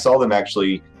 I saw them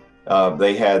actually.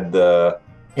 They had the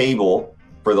cable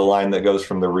for the line that goes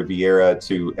from the Riviera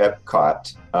to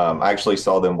Epcot. I actually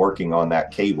saw them working on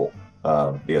that cable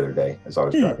the other day as I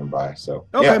was driving by. So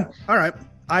okay, yeah. All right.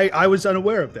 I was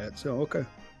unaware of that. So okay.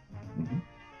 Mm-hmm.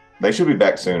 They should be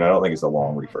back soon. I don't think it's a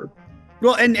long refurb.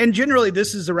 Well, and generally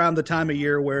this is around the time of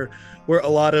year where a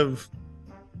lot of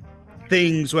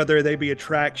things, whether they be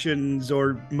attractions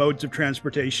or modes of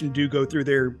transportation, do go through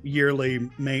their yearly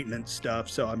maintenance stuff.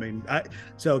 So I mean,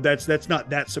 so that's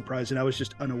not that surprising. I was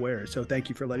just unaware. So thank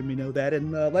you for letting me know that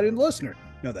and letting the listener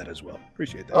know that as well.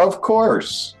 Appreciate that. Of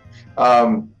course.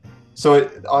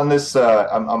 So on this,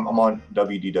 I'm on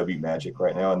WDW Magic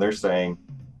right now, and they're saying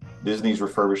Disney's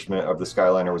refurbishment of the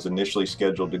Skyliner was initially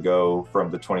scheduled to go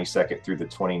from the 22nd through the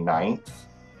 29th.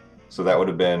 So that would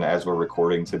have been as we're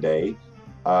recording today.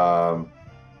 But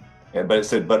it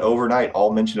said, but overnight,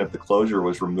 all mention of the closure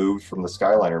was removed from the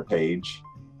Skyliner page.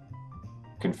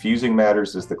 Confusing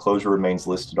matters as the closure remains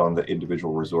listed on the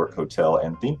individual resort, hotel,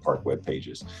 and theme park web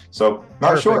pages. So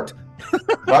not sure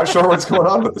what's going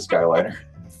on with the Skyliner.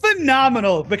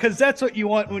 Phenomenal, because that's what you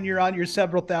want when you're on your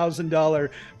several $1,000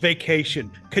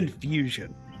 vacation.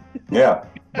 Confusion. Yeah.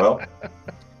 Well.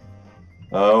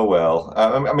 Oh well.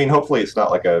 I mean, hopefully it's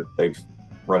not like they've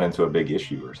run into a big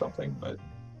issue or something, but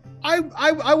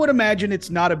I would imagine it's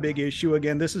not a big issue.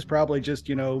 Again, this is probably just,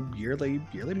 yearly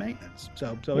maintenance.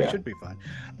 So It should be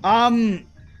fine.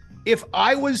 If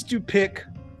I was to pick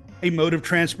a mode of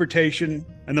transportation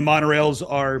and the monorails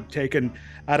are taken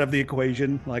out of the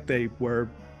equation like they were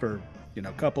for,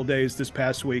 a couple days this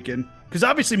past weekend, because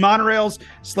obviously monorails,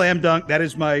 slam dunk, that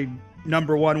is my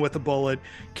number one with a bullet,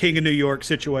 King of New York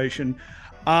situation.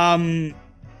 I'm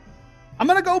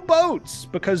going to go boats,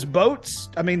 because boats,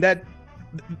 I mean,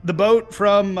 the boat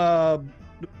from,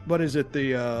 what is it?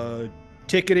 The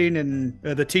ticketing and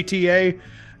the TTA.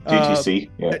 TTC.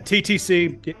 Yeah.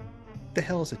 TTC. The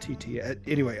hell is a TTA?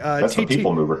 Anyway. That's a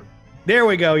people mover. There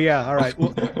we go. Yeah. All right.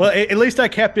 Well, at least I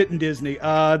kept it in Disney.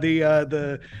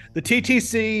 The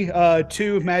TTC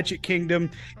to Magic Kingdom,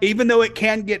 even though it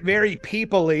can get very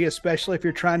people-y, especially if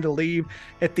you're trying to leave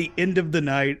at the end of the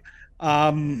night. I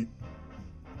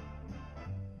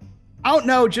don't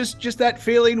know, just that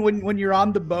feeling when you're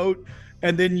on the boat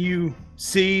and then you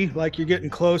see like you're getting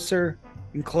closer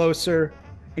and closer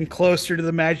and closer to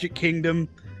the Magic Kingdom.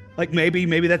 Like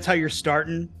maybe that's how you're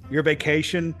starting your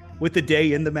vacation, with the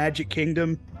day in the Magic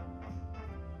Kingdom.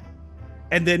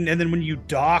 And then when you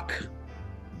dock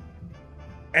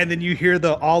and then you hear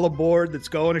the all aboard that's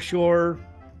going ashore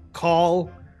call,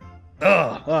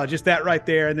 just that right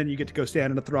there. And then you get to go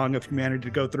stand in the throng of humanity to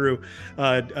go through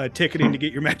ticketing to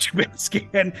get your Magic Band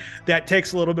scan. That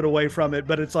takes a little bit away from it,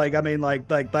 but it's like, I mean, like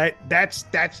that's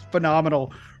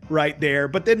phenomenal right there.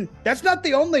 But then that's not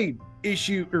the only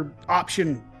issue or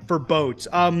option for boats.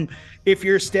 If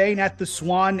you're staying at the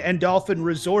Swan and Dolphin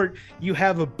Resort, you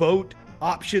have a boat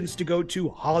options to go to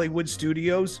Hollywood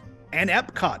Studios and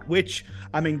Epcot, which,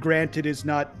 I mean, granted is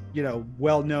not,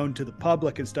 well known to the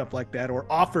public and stuff like that, or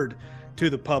offered to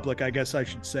the public, I guess I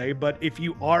should say. But if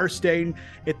you are staying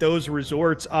at those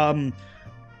resorts,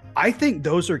 I think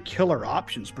those are killer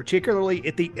options, particularly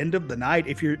at the end of the night.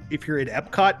 If you're at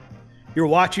Epcot, you're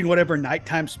watching whatever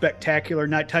nighttime spectacular,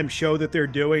 nighttime show that they're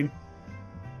doing.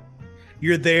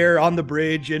 You're there on the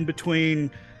bridge in between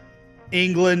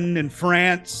England and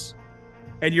France,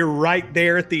 and you're right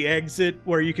there at the exit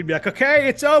where you can be like, okay,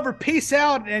 it's over, peace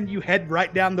out, and you head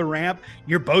right down the ramp.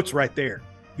 Your boat's right there.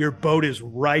 Your boat is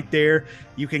right there.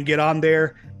 You can get on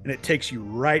there, and it takes you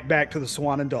right back to the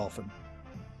Swan and Dolphin.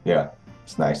 Yeah,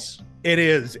 it's nice. It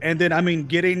is. And then, I mean,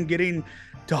 getting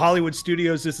to Hollywood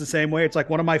Studios is the same way. It's like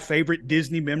one of my favorite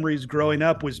Disney memories growing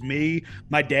up was me,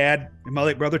 my dad, and my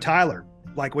late brother Tyler.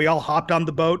 Like, we all hopped on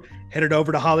the boat, headed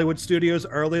over to Hollywood Studios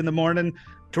early in the morning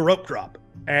to rope drop.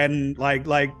 And like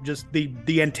just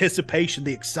the anticipation,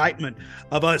 the excitement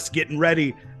of us getting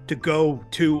ready to go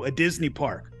to a Disney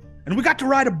park. And we got to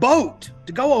ride a boat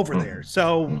to go over there.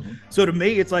 So to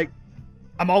me, it's like,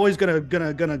 I'm always gonna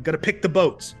pick the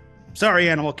boats. Sorry,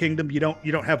 Animal Kingdom, you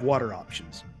don't have water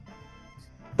options.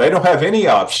 They don't have any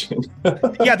option.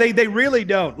 Yeah, they really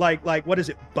don't. Like what is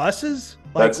it? Buses?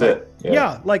 That's it.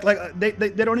 Yeah, they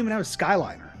don't even have a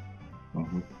Skyliner.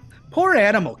 Mm-hmm. Poor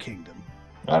Animal Kingdom.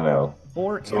 I know.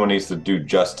 Someone needs to do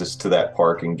justice to that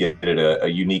park and get it a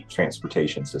unique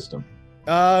transportation system.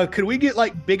 Could we get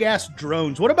like big ass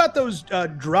drones? What about those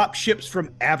drop ships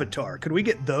from Avatar? Could we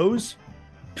get those?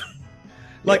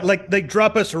 like they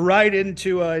drop us right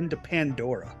into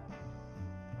Pandora.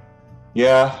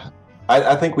 Yeah,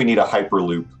 I think we need a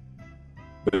hyperloop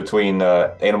between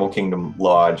Animal Kingdom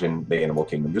Lodge and the Animal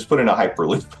Kingdom. Just put in a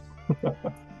hyperloop.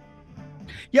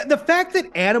 Yeah, the fact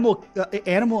that animal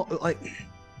like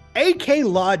AK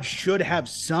Lodge should have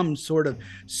some sort of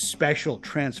special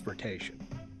transportation.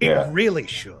 It really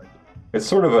should. It's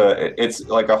sort of it's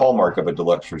like a hallmark of a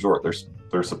deluxe resort.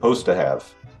 They're supposed to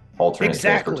have alternate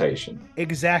transportation.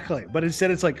 Exactly. But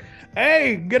instead it's like,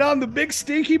 hey, get on the big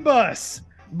stinky bus.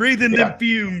 Breathe in them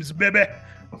fumes, baby.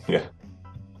 Yeah.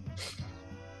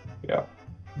 Yeah.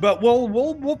 But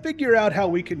we'll figure out how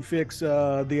we can fix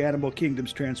the Animal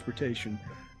Kingdom's transportation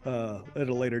at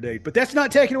a later date. But that's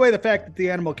not taking away the fact that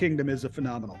the Animal Kingdom is a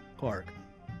phenomenal park.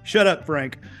 Shut up,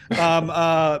 Frank.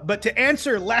 But to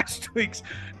answer last week's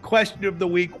question of the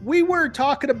week, we were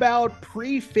talking about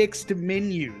prefixed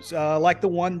menus, like the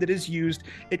one that is used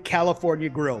at California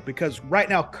Grill, because right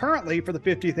now, currently for the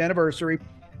 50th anniversary,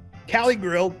 Cali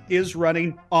Grill is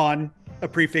running on a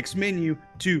prefixed menu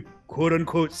to quote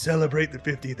unquote celebrate the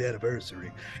 50th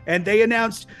anniversary. And they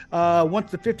announced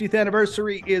once the 50th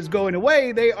anniversary is going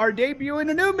away, they are debuting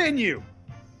a new menu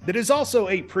that is also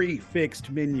a prefixed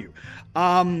menu,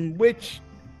 which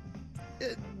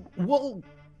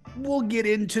we'll get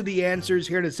into the answers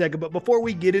here in a second. But before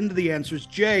we get into the answers,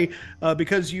 Jay,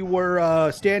 because you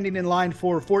were standing in line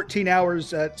for 14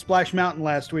 hours at Splash Mountain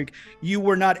last week, you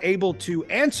were not able to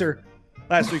answer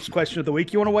last week's question of the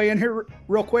week. You want to weigh in here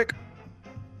real quick?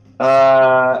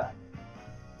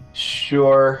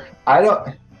 Sure. I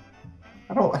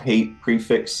don't hate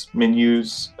prefix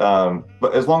menus,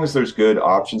 but as long as there's good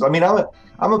options. I mean,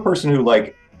 I'm a person who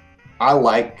I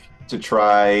like to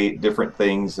try different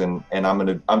things, and I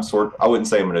wouldn't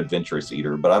say I'm an adventurous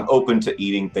eater, but I'm open to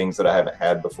eating things that I haven't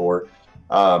had before.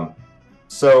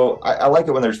 So I like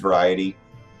it when there's variety.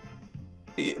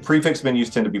 Prefix menus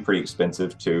tend to be pretty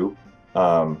expensive too,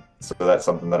 so that's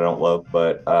something that I don't love.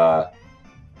 But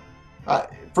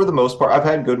for the most part, I've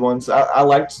had good ones. I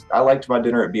liked my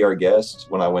dinner at Be Our Guest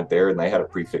when I went there, and they had a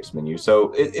prefix menu.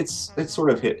 So it's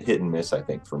sort of hit and miss, I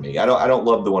think, for me. I don't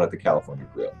love the one at the California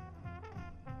Grill.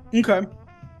 Okay.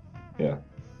 Yeah.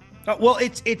 Well,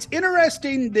 it's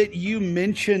interesting that you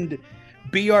mentioned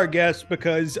Be Our Guest,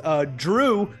 because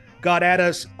Drew got at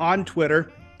us on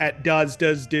Twitter at Does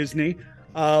Disney,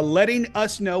 letting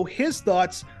us know his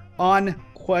thoughts on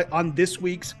this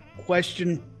week's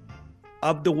question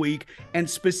of the week, and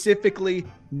specifically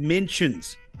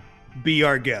mentions Be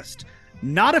Our Guest.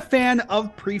 Not a fan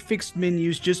of prefixed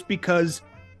menus, just because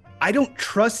I don't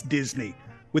trust Disney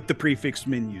with the prefixed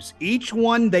menus. Each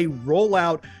one they roll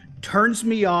out turns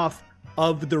me off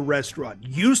of the restaurant.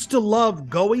 Used to love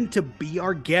going to Be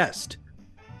Our Guest.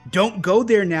 Don't go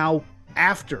there now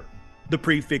after the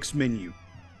prefixed menu.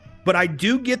 But I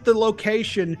do get the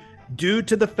location due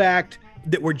to the fact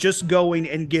that we're just going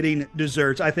and getting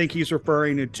desserts. I think he's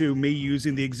referring to me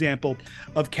using the example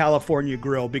of California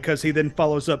Grill, because he then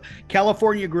follows up,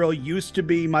 California Grill used to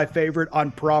be my favorite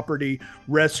on property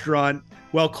restaurant,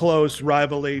 well, close,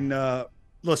 rivaling Le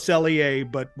Cellier,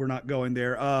 but we're not going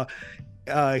there.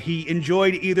 He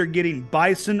enjoyed either getting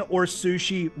bison or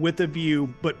sushi with a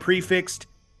view, but prefixed,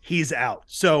 he's out.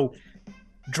 So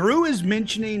Drew is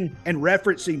mentioning and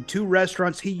referencing two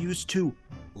restaurants he used to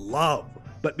love,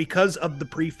 but because of the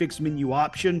prefix menu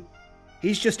option,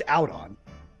 he's just out on.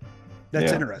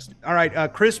 That's interesting. All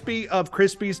right, Crispy of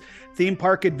Crispy's Theme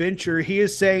Park Adventure, he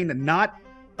is saying not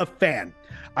a fan.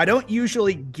 I don't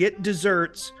usually get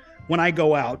desserts when I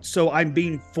go out, so I'm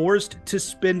being forced to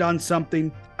spend on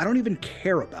something I don't even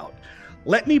care about.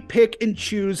 Let me pick and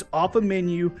choose off a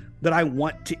menu that I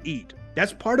want to eat.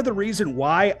 That's part of the reason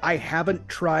why I haven't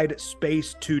tried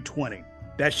Space 220.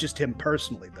 That's just him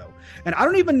personally, though. And I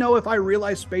don't even know if I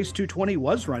realized Space 220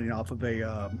 was running off of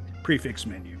a prefix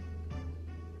menu.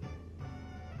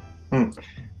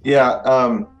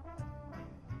 Yeah,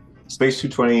 Space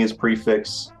 220 is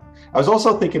prefix. I was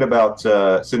also thinking about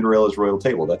Cinderella's Royal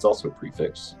Table. That's also a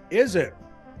prefix. Is it?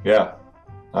 Yeah.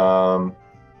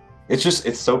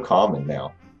 It's so common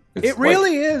now. It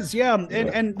really is, yeah.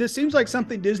 And this seems like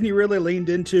something Disney really leaned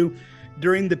into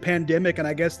during the pandemic, and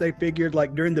I guess they figured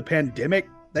during the pandemic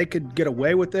they could get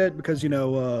away with it because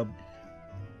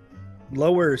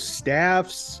lower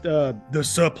staffs, the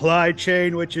supply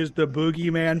chain, which is the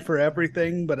boogeyman for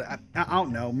everything. But I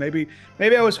don't know. Maybe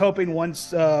I was hoping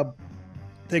once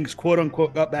things quote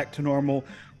unquote got back to normal,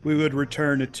 we would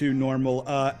return to normal.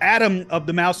 Adam of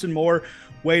the Mouse and More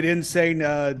weighed in saying,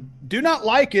 do not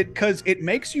like it because it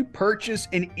makes you purchase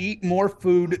and eat more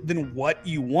food than what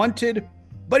you wanted.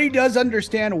 But he does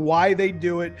understand why they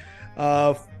do it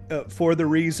for the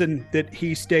reason that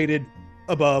he stated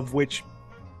above, which,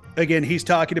 again, he's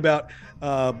talking about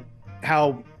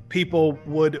how people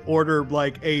would order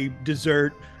like a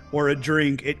dessert or a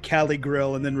drink at Cali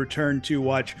Grill and then return to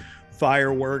watch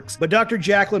fireworks. But Dr.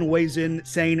 Jacqueline weighs in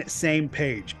saying, same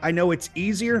page. I know it's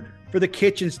easier for the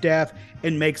kitchen staff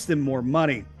and makes them more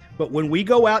money. But when we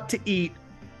go out to eat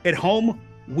at home,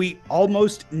 we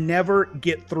almost never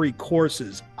get 3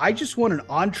 courses. I just want an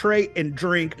entree and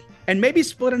drink and maybe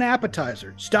split an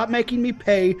appetizer. Stop making me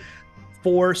pay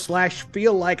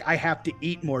for/feel like I have to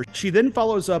eat more. She then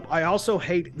follows up, I also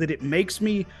hate that it makes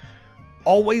me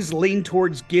always lean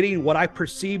towards getting what I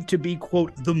perceive to be,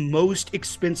 quote, the most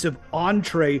expensive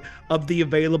entree of the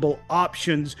available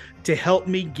options to help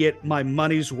me get my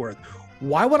money's worth.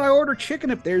 Why would I order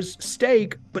chicken if there's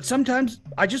steak? But sometimes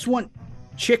I just want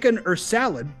chicken or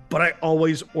salad, but I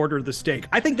always order the steak.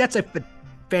 I think that's a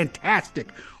fantastic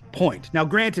point. Now,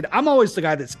 granted, I'm always the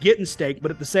guy that's getting steak, but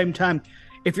at the same time,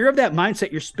 if you're of that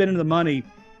mindset, you're spending the money,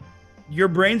 your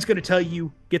brain's going to tell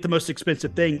you get the most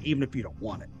expensive thing, even if you don't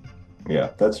want it.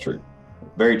 Yeah, that's true.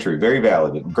 Very true. Very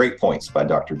valid. Great points by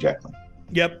Dr. Jacqueline.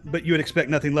 Yep, but you would expect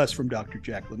nothing less from Dr.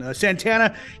 Jacqueline.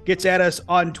 Santana gets at us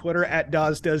on Twitter at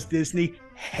DawsDoesDisney.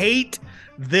 Hate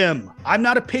them. I'm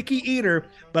not a picky eater,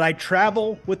 but I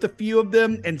travel with a few of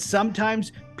them, and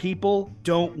sometimes people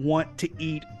don't want to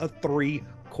eat a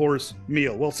 3-course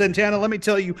meal. Well, Santana, let me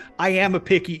tell you, I am a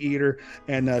picky eater,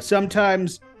 and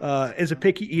sometimes as a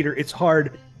picky eater, it's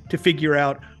hard to figure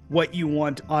out what you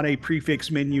want on a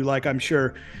prefix menu, like I'm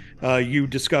sure you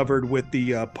discovered with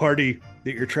the party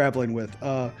that you're traveling with.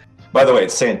 By the way,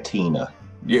 it's Santina.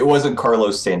 It wasn't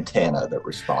Carlos Santana that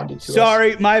responded to us.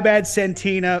 Sorry, my bad,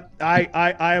 Santina.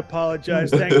 I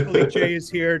apologize. Thankfully, Jay is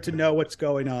here to know what's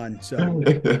going on. So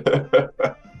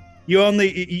you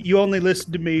only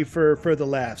listen to me for the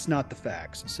laughs, not the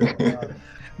facts. So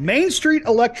Main Street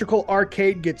Electrical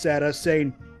Arcade gets at us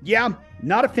saying, yeah,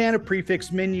 not a fan of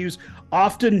prefix menus,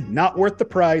 often not worth the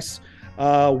price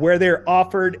where they're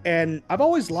offered. And I've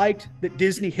always liked that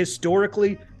Disney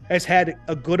historically has had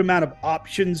a good amount of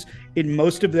options in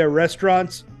most of their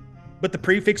restaurants, but the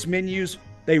prefix menus,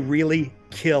 they really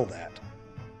kill that.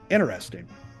 Interesting.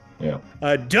 Yeah.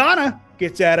 Donna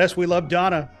gets at us. We love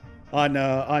Donna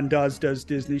on Does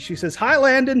Disney. She says, hi,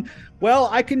 Landon. Well,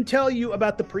 I can tell you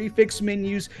about the prefix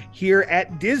menus here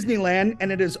at Disneyland,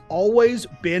 and it has always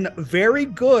been very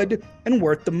good and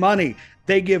worth the money.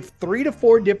 They give 3 to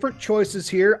 4 different choices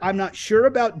here. I'm not sure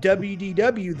about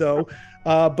WDW, though,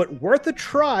 but worth a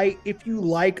try if you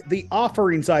like the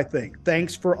offerings, I think.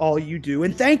 Thanks for all you do.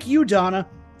 And thank you, Donna,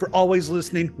 for always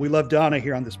listening. We love Donna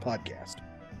here on this podcast.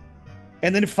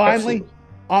 And then finally, absolutely,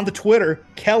 on the Twitter,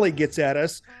 Kelly gets at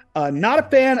us. Not a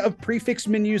fan of prefix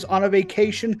menus on a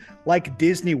vacation like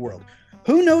Disney World.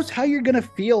 Who knows how you're going to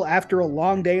feel after a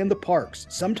long day in the parks?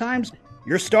 Sometimes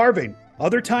you're starving.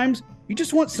 Other times, you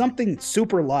just want something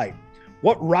super light.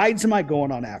 What rides am I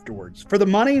going on afterwards? For the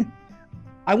money,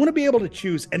 I want to be able to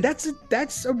choose. And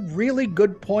that's a really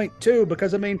good point, too,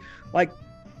 because, I mean, like,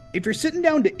 if you're sitting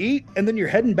down to eat and then you're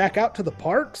heading back out to the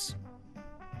parks,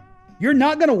 you're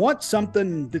not going to want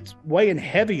something that's weighing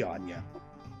heavy on you.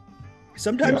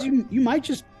 Sometimes you might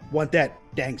just want that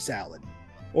dang salad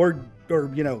or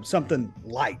something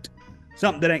light,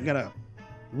 something that ain't going to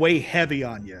weigh heavy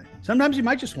on you. Sometimes you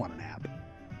might just want a nap.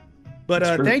 But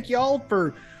thank y'all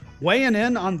for weighing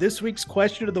in on this week's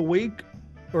question of the week,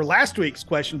 or last week's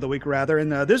question of the week, rather.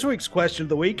 And this week's question of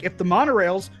the week, if the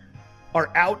monorails are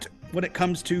out when it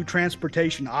comes to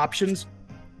transportation options,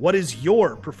 what is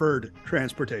your preferred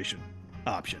transportation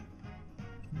option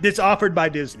that's offered by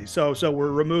Disney? So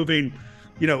we're removing,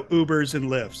 Ubers and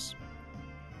Lyfts,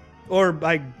 or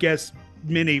I guess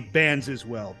minivans as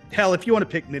well. Hell, if you want to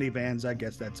pick minivans, I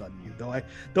guess that's on you.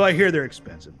 Though I hear they're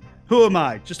expensive. Who am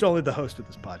I? Just only the host of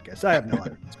this podcast. I have no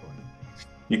idea what's going on.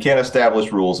 You can't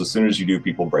establish rules. As soon as you do,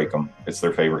 people break them. It's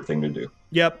their favorite thing to do.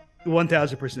 Yep,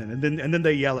 1,000%. And then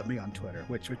they yell at me on Twitter,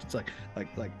 which it's like,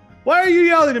 why are you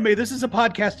yelling at me? This is a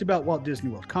podcast about Walt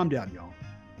Disney World. Calm down, y'all.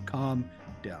 Calm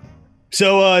down.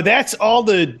 So that's all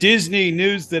the Disney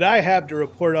news that I have to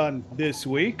report on this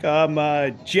week.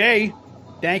 Jay,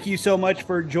 thank you so much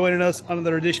for joining us on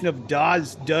another edition of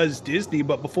Dawes Does Disney.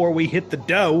 But before we hit the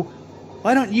dough,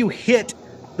 why don't you hit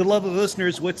the lovely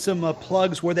listeners with some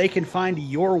plugs where they can find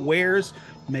your wares.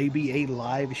 Maybe a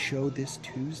live show this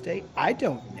Tuesday. I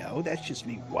don't know. That's just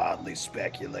me wildly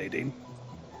speculating.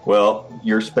 Well,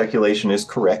 your speculation is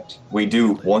correct. We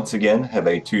do, once again, have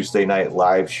a Tuesday night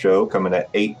live show coming at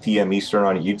 8 p.m. Eastern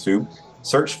on YouTube.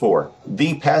 Search for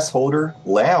The Passholder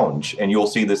Lounge, and you'll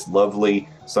see this lovely,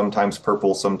 sometimes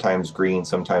purple, sometimes green,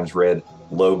 sometimes red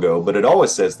logo, but it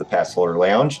always says The Passholder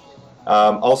Lounge.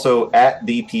 Also, at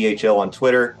The PHL on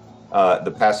Twitter,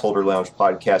 The Passholder Lounge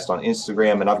podcast on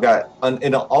Instagram, and I've got,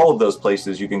 in all of those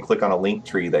places, you can click on a link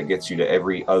tree that gets you to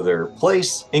every other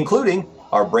place, including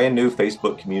our brand new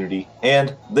Facebook community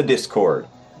and the Discord.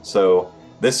 So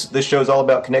this show is all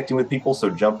about connecting with people,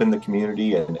 so jump in the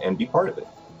community and be part of it.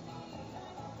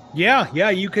 Yeah,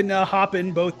 you can hop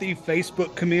in both the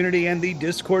Facebook community and the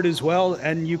Discord as well,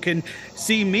 and you can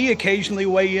see me occasionally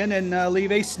weigh in and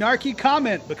leave a snarky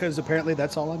comment, because apparently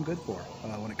that's all I'm good for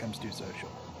when it comes to social.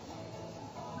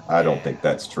 I don't think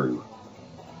that's true.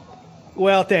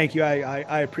 Well, thank you.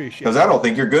 I appreciate it. Because I don't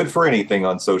think you're good for anything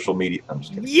on social media. I'm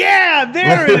just kidding. Yeah,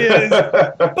 there it is.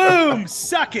 Boom.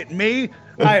 Suck it, me.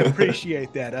 I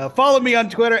appreciate that. Follow me on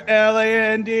Twitter,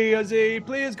 LANDOZ.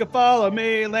 Please go follow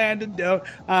me, Landon Doe.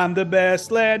 I'm the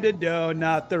best, Landon Doe,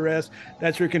 not the rest.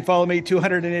 That's where you can follow me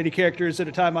 280 characters at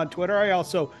a time on Twitter. I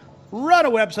also run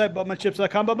a website,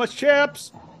 ButtMunchChips.com.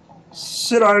 ButtMunchChips.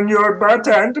 Sit on your butt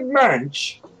and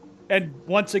munch. And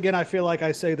once again, I feel like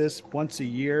I say this once a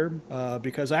year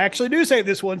because I actually do say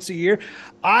this once a year.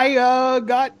 I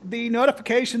got the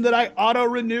notification that I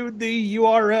auto-renewed the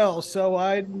URL, so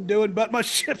I'm doing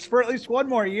ButtMunchChips for at least one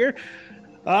more year.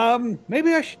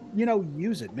 Maybe I should,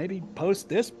 use it. Maybe post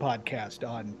this podcast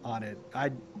on it.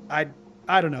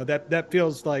 I don't know. That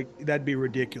feels like that'd be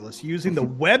ridiculous. Using the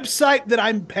website that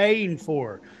I'm paying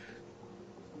for.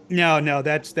 No,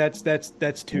 that's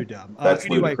too dumb. That's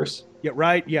anyway, ludicrous. Yeah,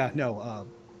 right. Yeah, no.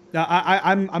 Now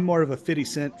I'm more of a 50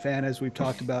 Cent fan, as we've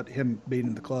talked about him being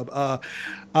in the club.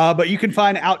 But you can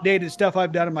find outdated stuff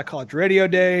I've done in my college radio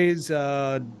days,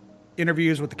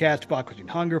 interviews with the cast of Aqua Teen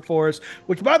Hunger Force,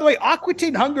 which, by the way, Aqua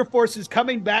Teen Hunger Force is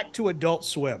coming back to Adult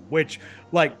Swim, which,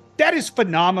 that is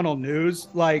phenomenal news.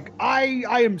 I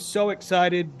am so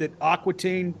excited that Aqua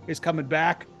Teen is coming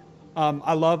back.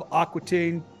 I love Aqua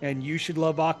Teen, and you should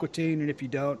love Aqua Teen, and if you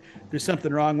don't, there's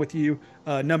something wrong with you.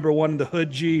 Number one, the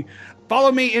Hood G.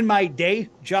 Follow me in my day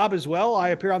job as well. I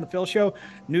appear on The Phil Show.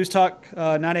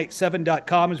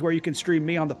 Newstalk987.com is where you can stream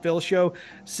me on The Phil Show,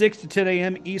 6 to 10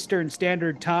 a.m. Eastern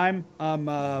Standard Time.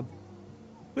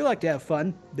 We like to have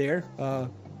fun there.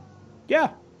 Yeah.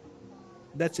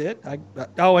 That's it. and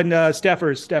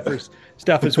Steffers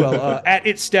stuff as well. At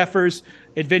It's Steffers,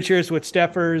 Adventures with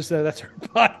Steffers. That's our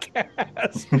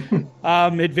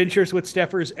podcast. Adventures with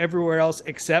Steffers everywhere else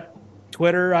except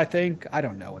Twitter, I think. I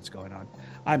don't know what's going on.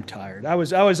 I'm tired. I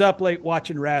was up late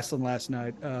watching wrestling last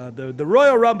night. The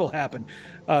Royal Rumble happened.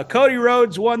 Cody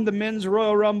Rhodes won the men's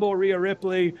Royal Rumble. Rhea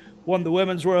Ripley won the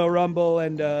women's Royal Rumble,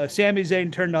 and Sami Zayn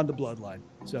turned on the Bloodline.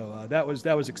 So that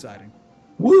was exciting.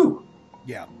 Woo!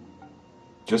 Yeah.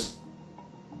 Just,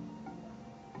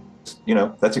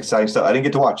 that's exciting stuff. I didn't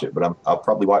get to watch it, but I'll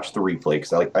probably watch the replay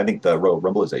because I think the Royal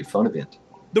Rumble is a fun event.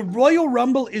 The Royal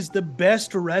Rumble is the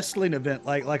best wrestling event.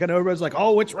 Like I know everybody's like,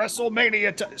 oh, it's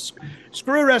WrestleMania.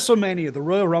 Screw WrestleMania. The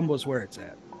Royal Rumble is where it's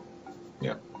at.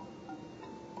 Yeah.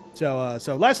 So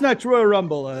last night's Royal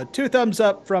Rumble, 2 thumbs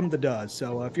up from the Duz.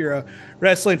 So if you're a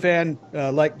wrestling fan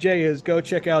like Jay is, go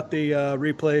check out the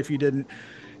replay if you didn't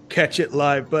catch it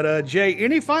live. But Jay,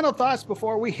 any final thoughts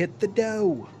before we hit the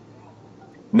dough?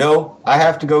 No, I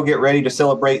have to go get ready to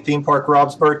celebrate Theme Park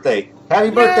Rob's birthday.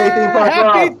 Happy birthday, Theme Park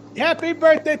Rob! Happy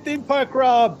birthday, Theme Park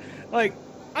Rob!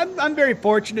 I'm very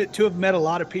fortunate to have met a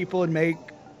lot of people and make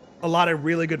a lot of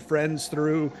really good friends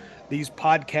through these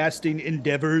podcasting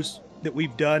endeavors that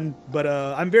we've done. But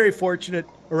I'm very fortunate,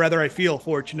 or rather I feel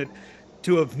fortunate,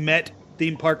 to have met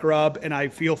Theme Park Rob, and I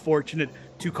feel fortunate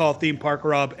to call Theme Park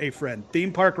Rob a friend.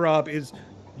 Theme Park Rob is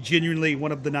genuinely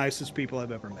one of the nicest people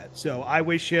I've ever met. So I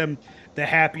wish him the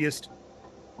happiest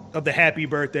of the happy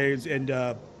birthdays,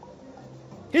 and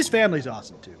his family's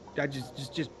awesome too. I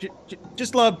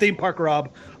just love Theme Park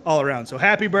Rob all around. So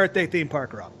happy birthday, Theme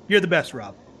Park Rob. You're the best,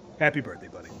 Rob. Happy birthday,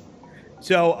 buddy.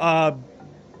 So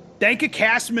thank a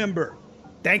cast member,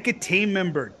 thank a team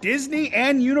member, Disney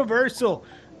and Universal.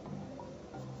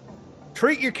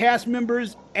 Treat your cast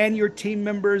members and your team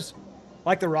members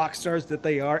like the rock stars that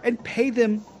they are, and pay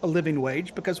them a living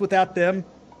wage, because without them,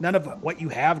 none of what you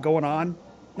have going on,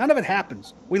 none of it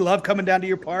happens. We love coming down to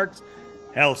your parks.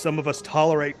 Hell, some of us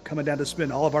tolerate coming down to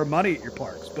spend all of our money at your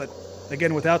parks. But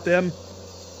again, without them,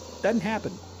 it doesn't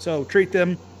happen. So treat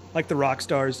them like the rock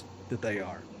stars that they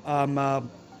are.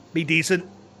 Be decent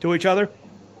to each other.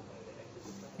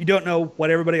 You don't know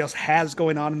what everybody else has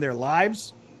going on in their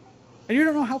lives. And you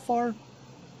don't know how far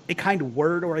a kind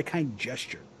word or a kind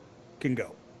gesture can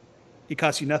go. It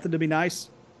costs you nothing to be nice,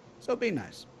 so be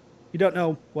nice. You don't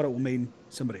know what it will mean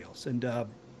to somebody else. And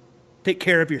take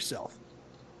care of yourself.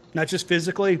 Not just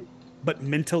physically, but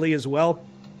mentally as well.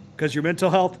 Because your mental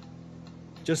health,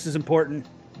 just as important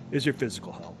as your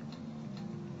physical health.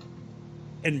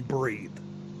 And breathe.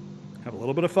 Have a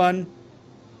little bit of fun.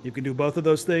 You can do both of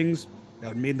those things. That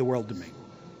would mean the world to me.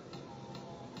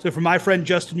 So for my friend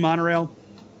Justin Monorail,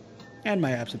 and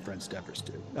my absent friend Steffers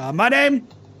too. My name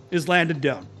is Landon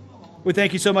Doan. We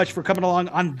thank you so much for coming along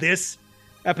on this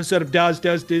episode of Dawes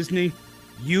Does Disney.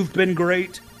 You've been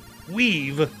great.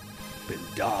 We've been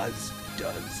Dawes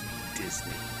Does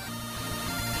Disney.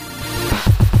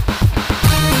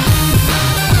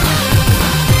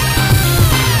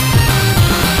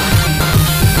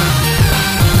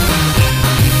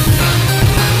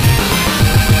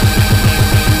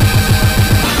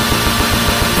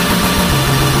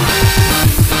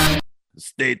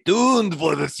 Stay tuned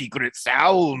for the secret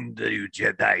sound, you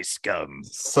Jedi scum.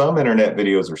 Some internet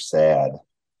videos are sad.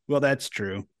 Well, that's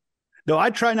true. Though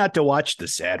I try not to watch the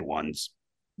sad ones.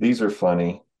 These are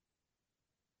funny.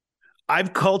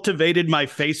 I've cultivated my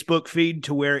Facebook feed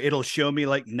to where it'll show me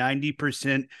like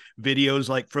 90% videos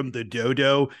like from the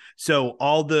dodo. So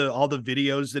all the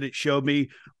videos that it showed me,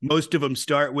 most of them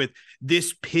start with,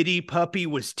 this pity puppy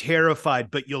was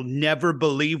terrified, but you'll never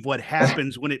believe what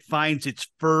happens when it finds its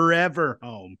forever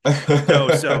home.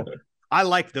 So I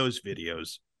like those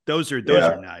videos. Those are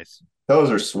nice.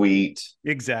 Those are sweet.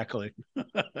 Exactly.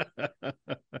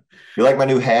 You like my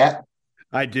new hat?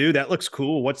 I do. That looks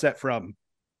cool. What's that from?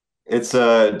 It's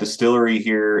a distillery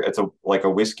here. It's a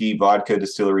whiskey vodka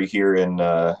distillery here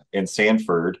in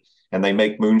Sanford, and they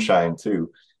make moonshine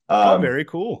too. Very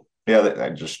cool. Yeah,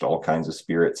 just all kinds of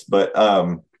spirits. But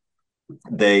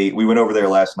we went over there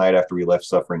last night after we left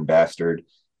Suffering Bastard,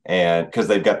 and because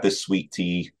they've got this sweet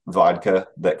tea vodka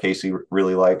that Casey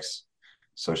really likes,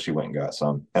 so she went and got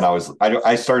some. And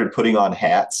I started putting on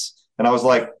hats, and I was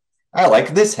like, I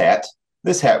like this hat.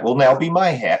 This hat will now be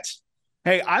my hat.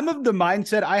 Hey, I'm of the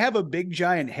mindset, I have a big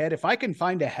giant head. If I can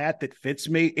find a hat that fits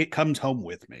me, it comes home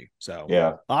with me. So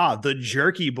yeah. The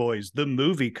Jerky Boys, the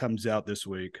movie comes out this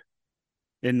week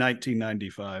in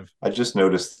 1995. I just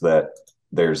noticed that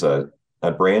there's a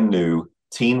brand new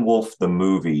Teen Wolf the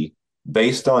movie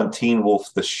based on Teen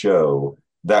Wolf the show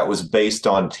that was based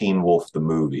on Teen Wolf the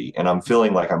movie, and I'm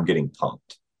feeling like I'm getting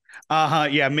pumped.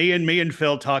 Yeah, me and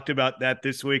Phil talked about that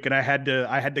this week, and I had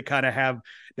to kind of have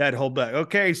that whole back.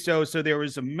 Okay, so there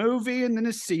was a movie and then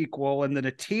a sequel and then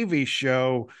a TV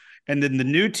show, and then the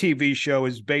new TV show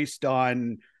is based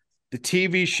on the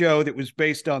TV show that was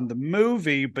based on the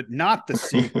movie, but not the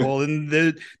sequel. And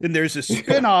then there's a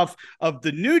spinoff of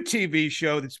the new TV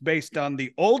show that's based on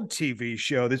the old TV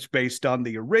show that's based on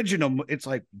the original. It's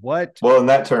like, what? Well,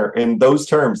 in those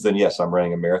terms, then yes, I'm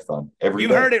running a marathon every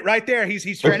day. You heard it right there.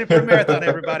 He's training for a marathon,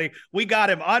 everybody. We got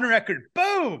him on record.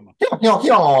 Boom.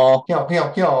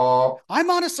 I'm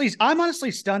honestly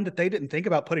stunned that they didn't think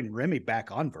about putting Remy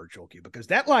back on Virtual Queue, because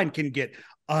that line can get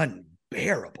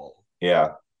unbearable.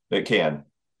 Yeah. It can.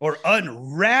 Or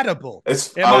unratable.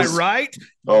 Am I right?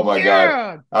 Oh my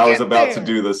God. I was about to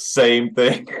do the same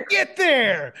thing. Get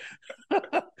there.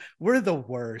 We're the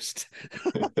worst.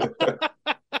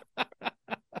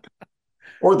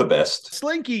 Or the best.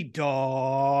 Slinky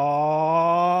Dog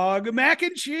Mac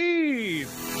and Cheese.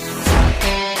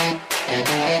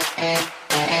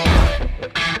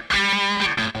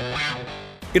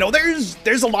 You know,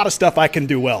 there's a lot of stuff I can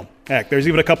do well. Heck, there's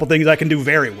even a couple things I can do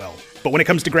very well. But when it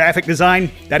comes to graphic design,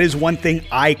 that is one thing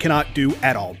I cannot do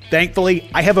at all. Thankfully,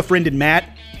 I have a friend in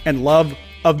Matt and Love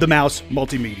of the Mouse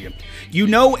Multimedia. You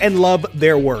know and love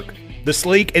their work. The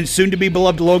sleek and soon-to-be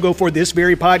beloved logo for this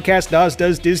very podcast, Dawes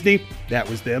Does Disney, that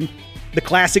was them. The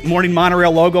classic Morning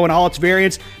Monorail logo in all its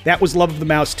variants, that was Love of the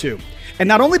Mouse too. And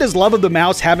not only does Love of the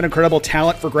Mouse have an incredible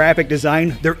talent for graphic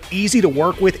design, they're easy to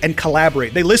work with and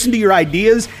collaborate. They listen to your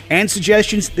ideas and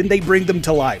suggestions, then they bring them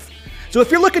to life. So if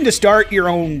you're looking to start your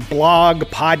own blog,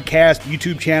 podcast,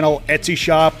 YouTube channel, Etsy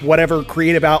shop, whatever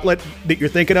creative outlet that you're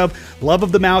thinking of, Love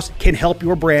of the Mouse can help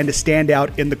your brand to stand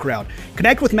out in the crowd.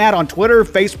 Connect with Matt on Twitter,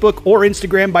 Facebook, or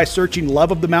Instagram by searching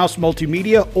Love of the Mouse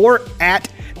Multimedia or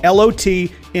at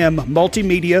LOTM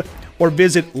Multimedia, or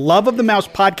visit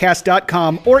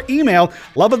loveofthemousepodcast.com or email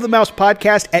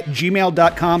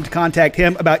loveofthemousepodcast@gmail.com to contact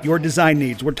him about your design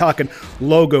needs. We're talking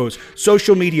logos,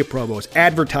 social media promos,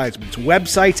 advertisements,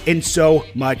 websites, and so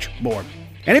much more.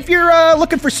 And if you're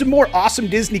looking for some more awesome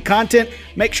Disney content,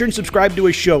 make sure and subscribe to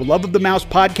his show, Love of the Mouse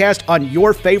Podcast, on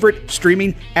your favorite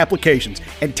streaming applications.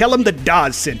 And tell him the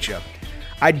Dawes sent you.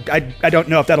 I don't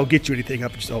know if that'll get you anything. I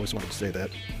just always wanted to say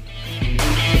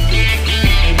that.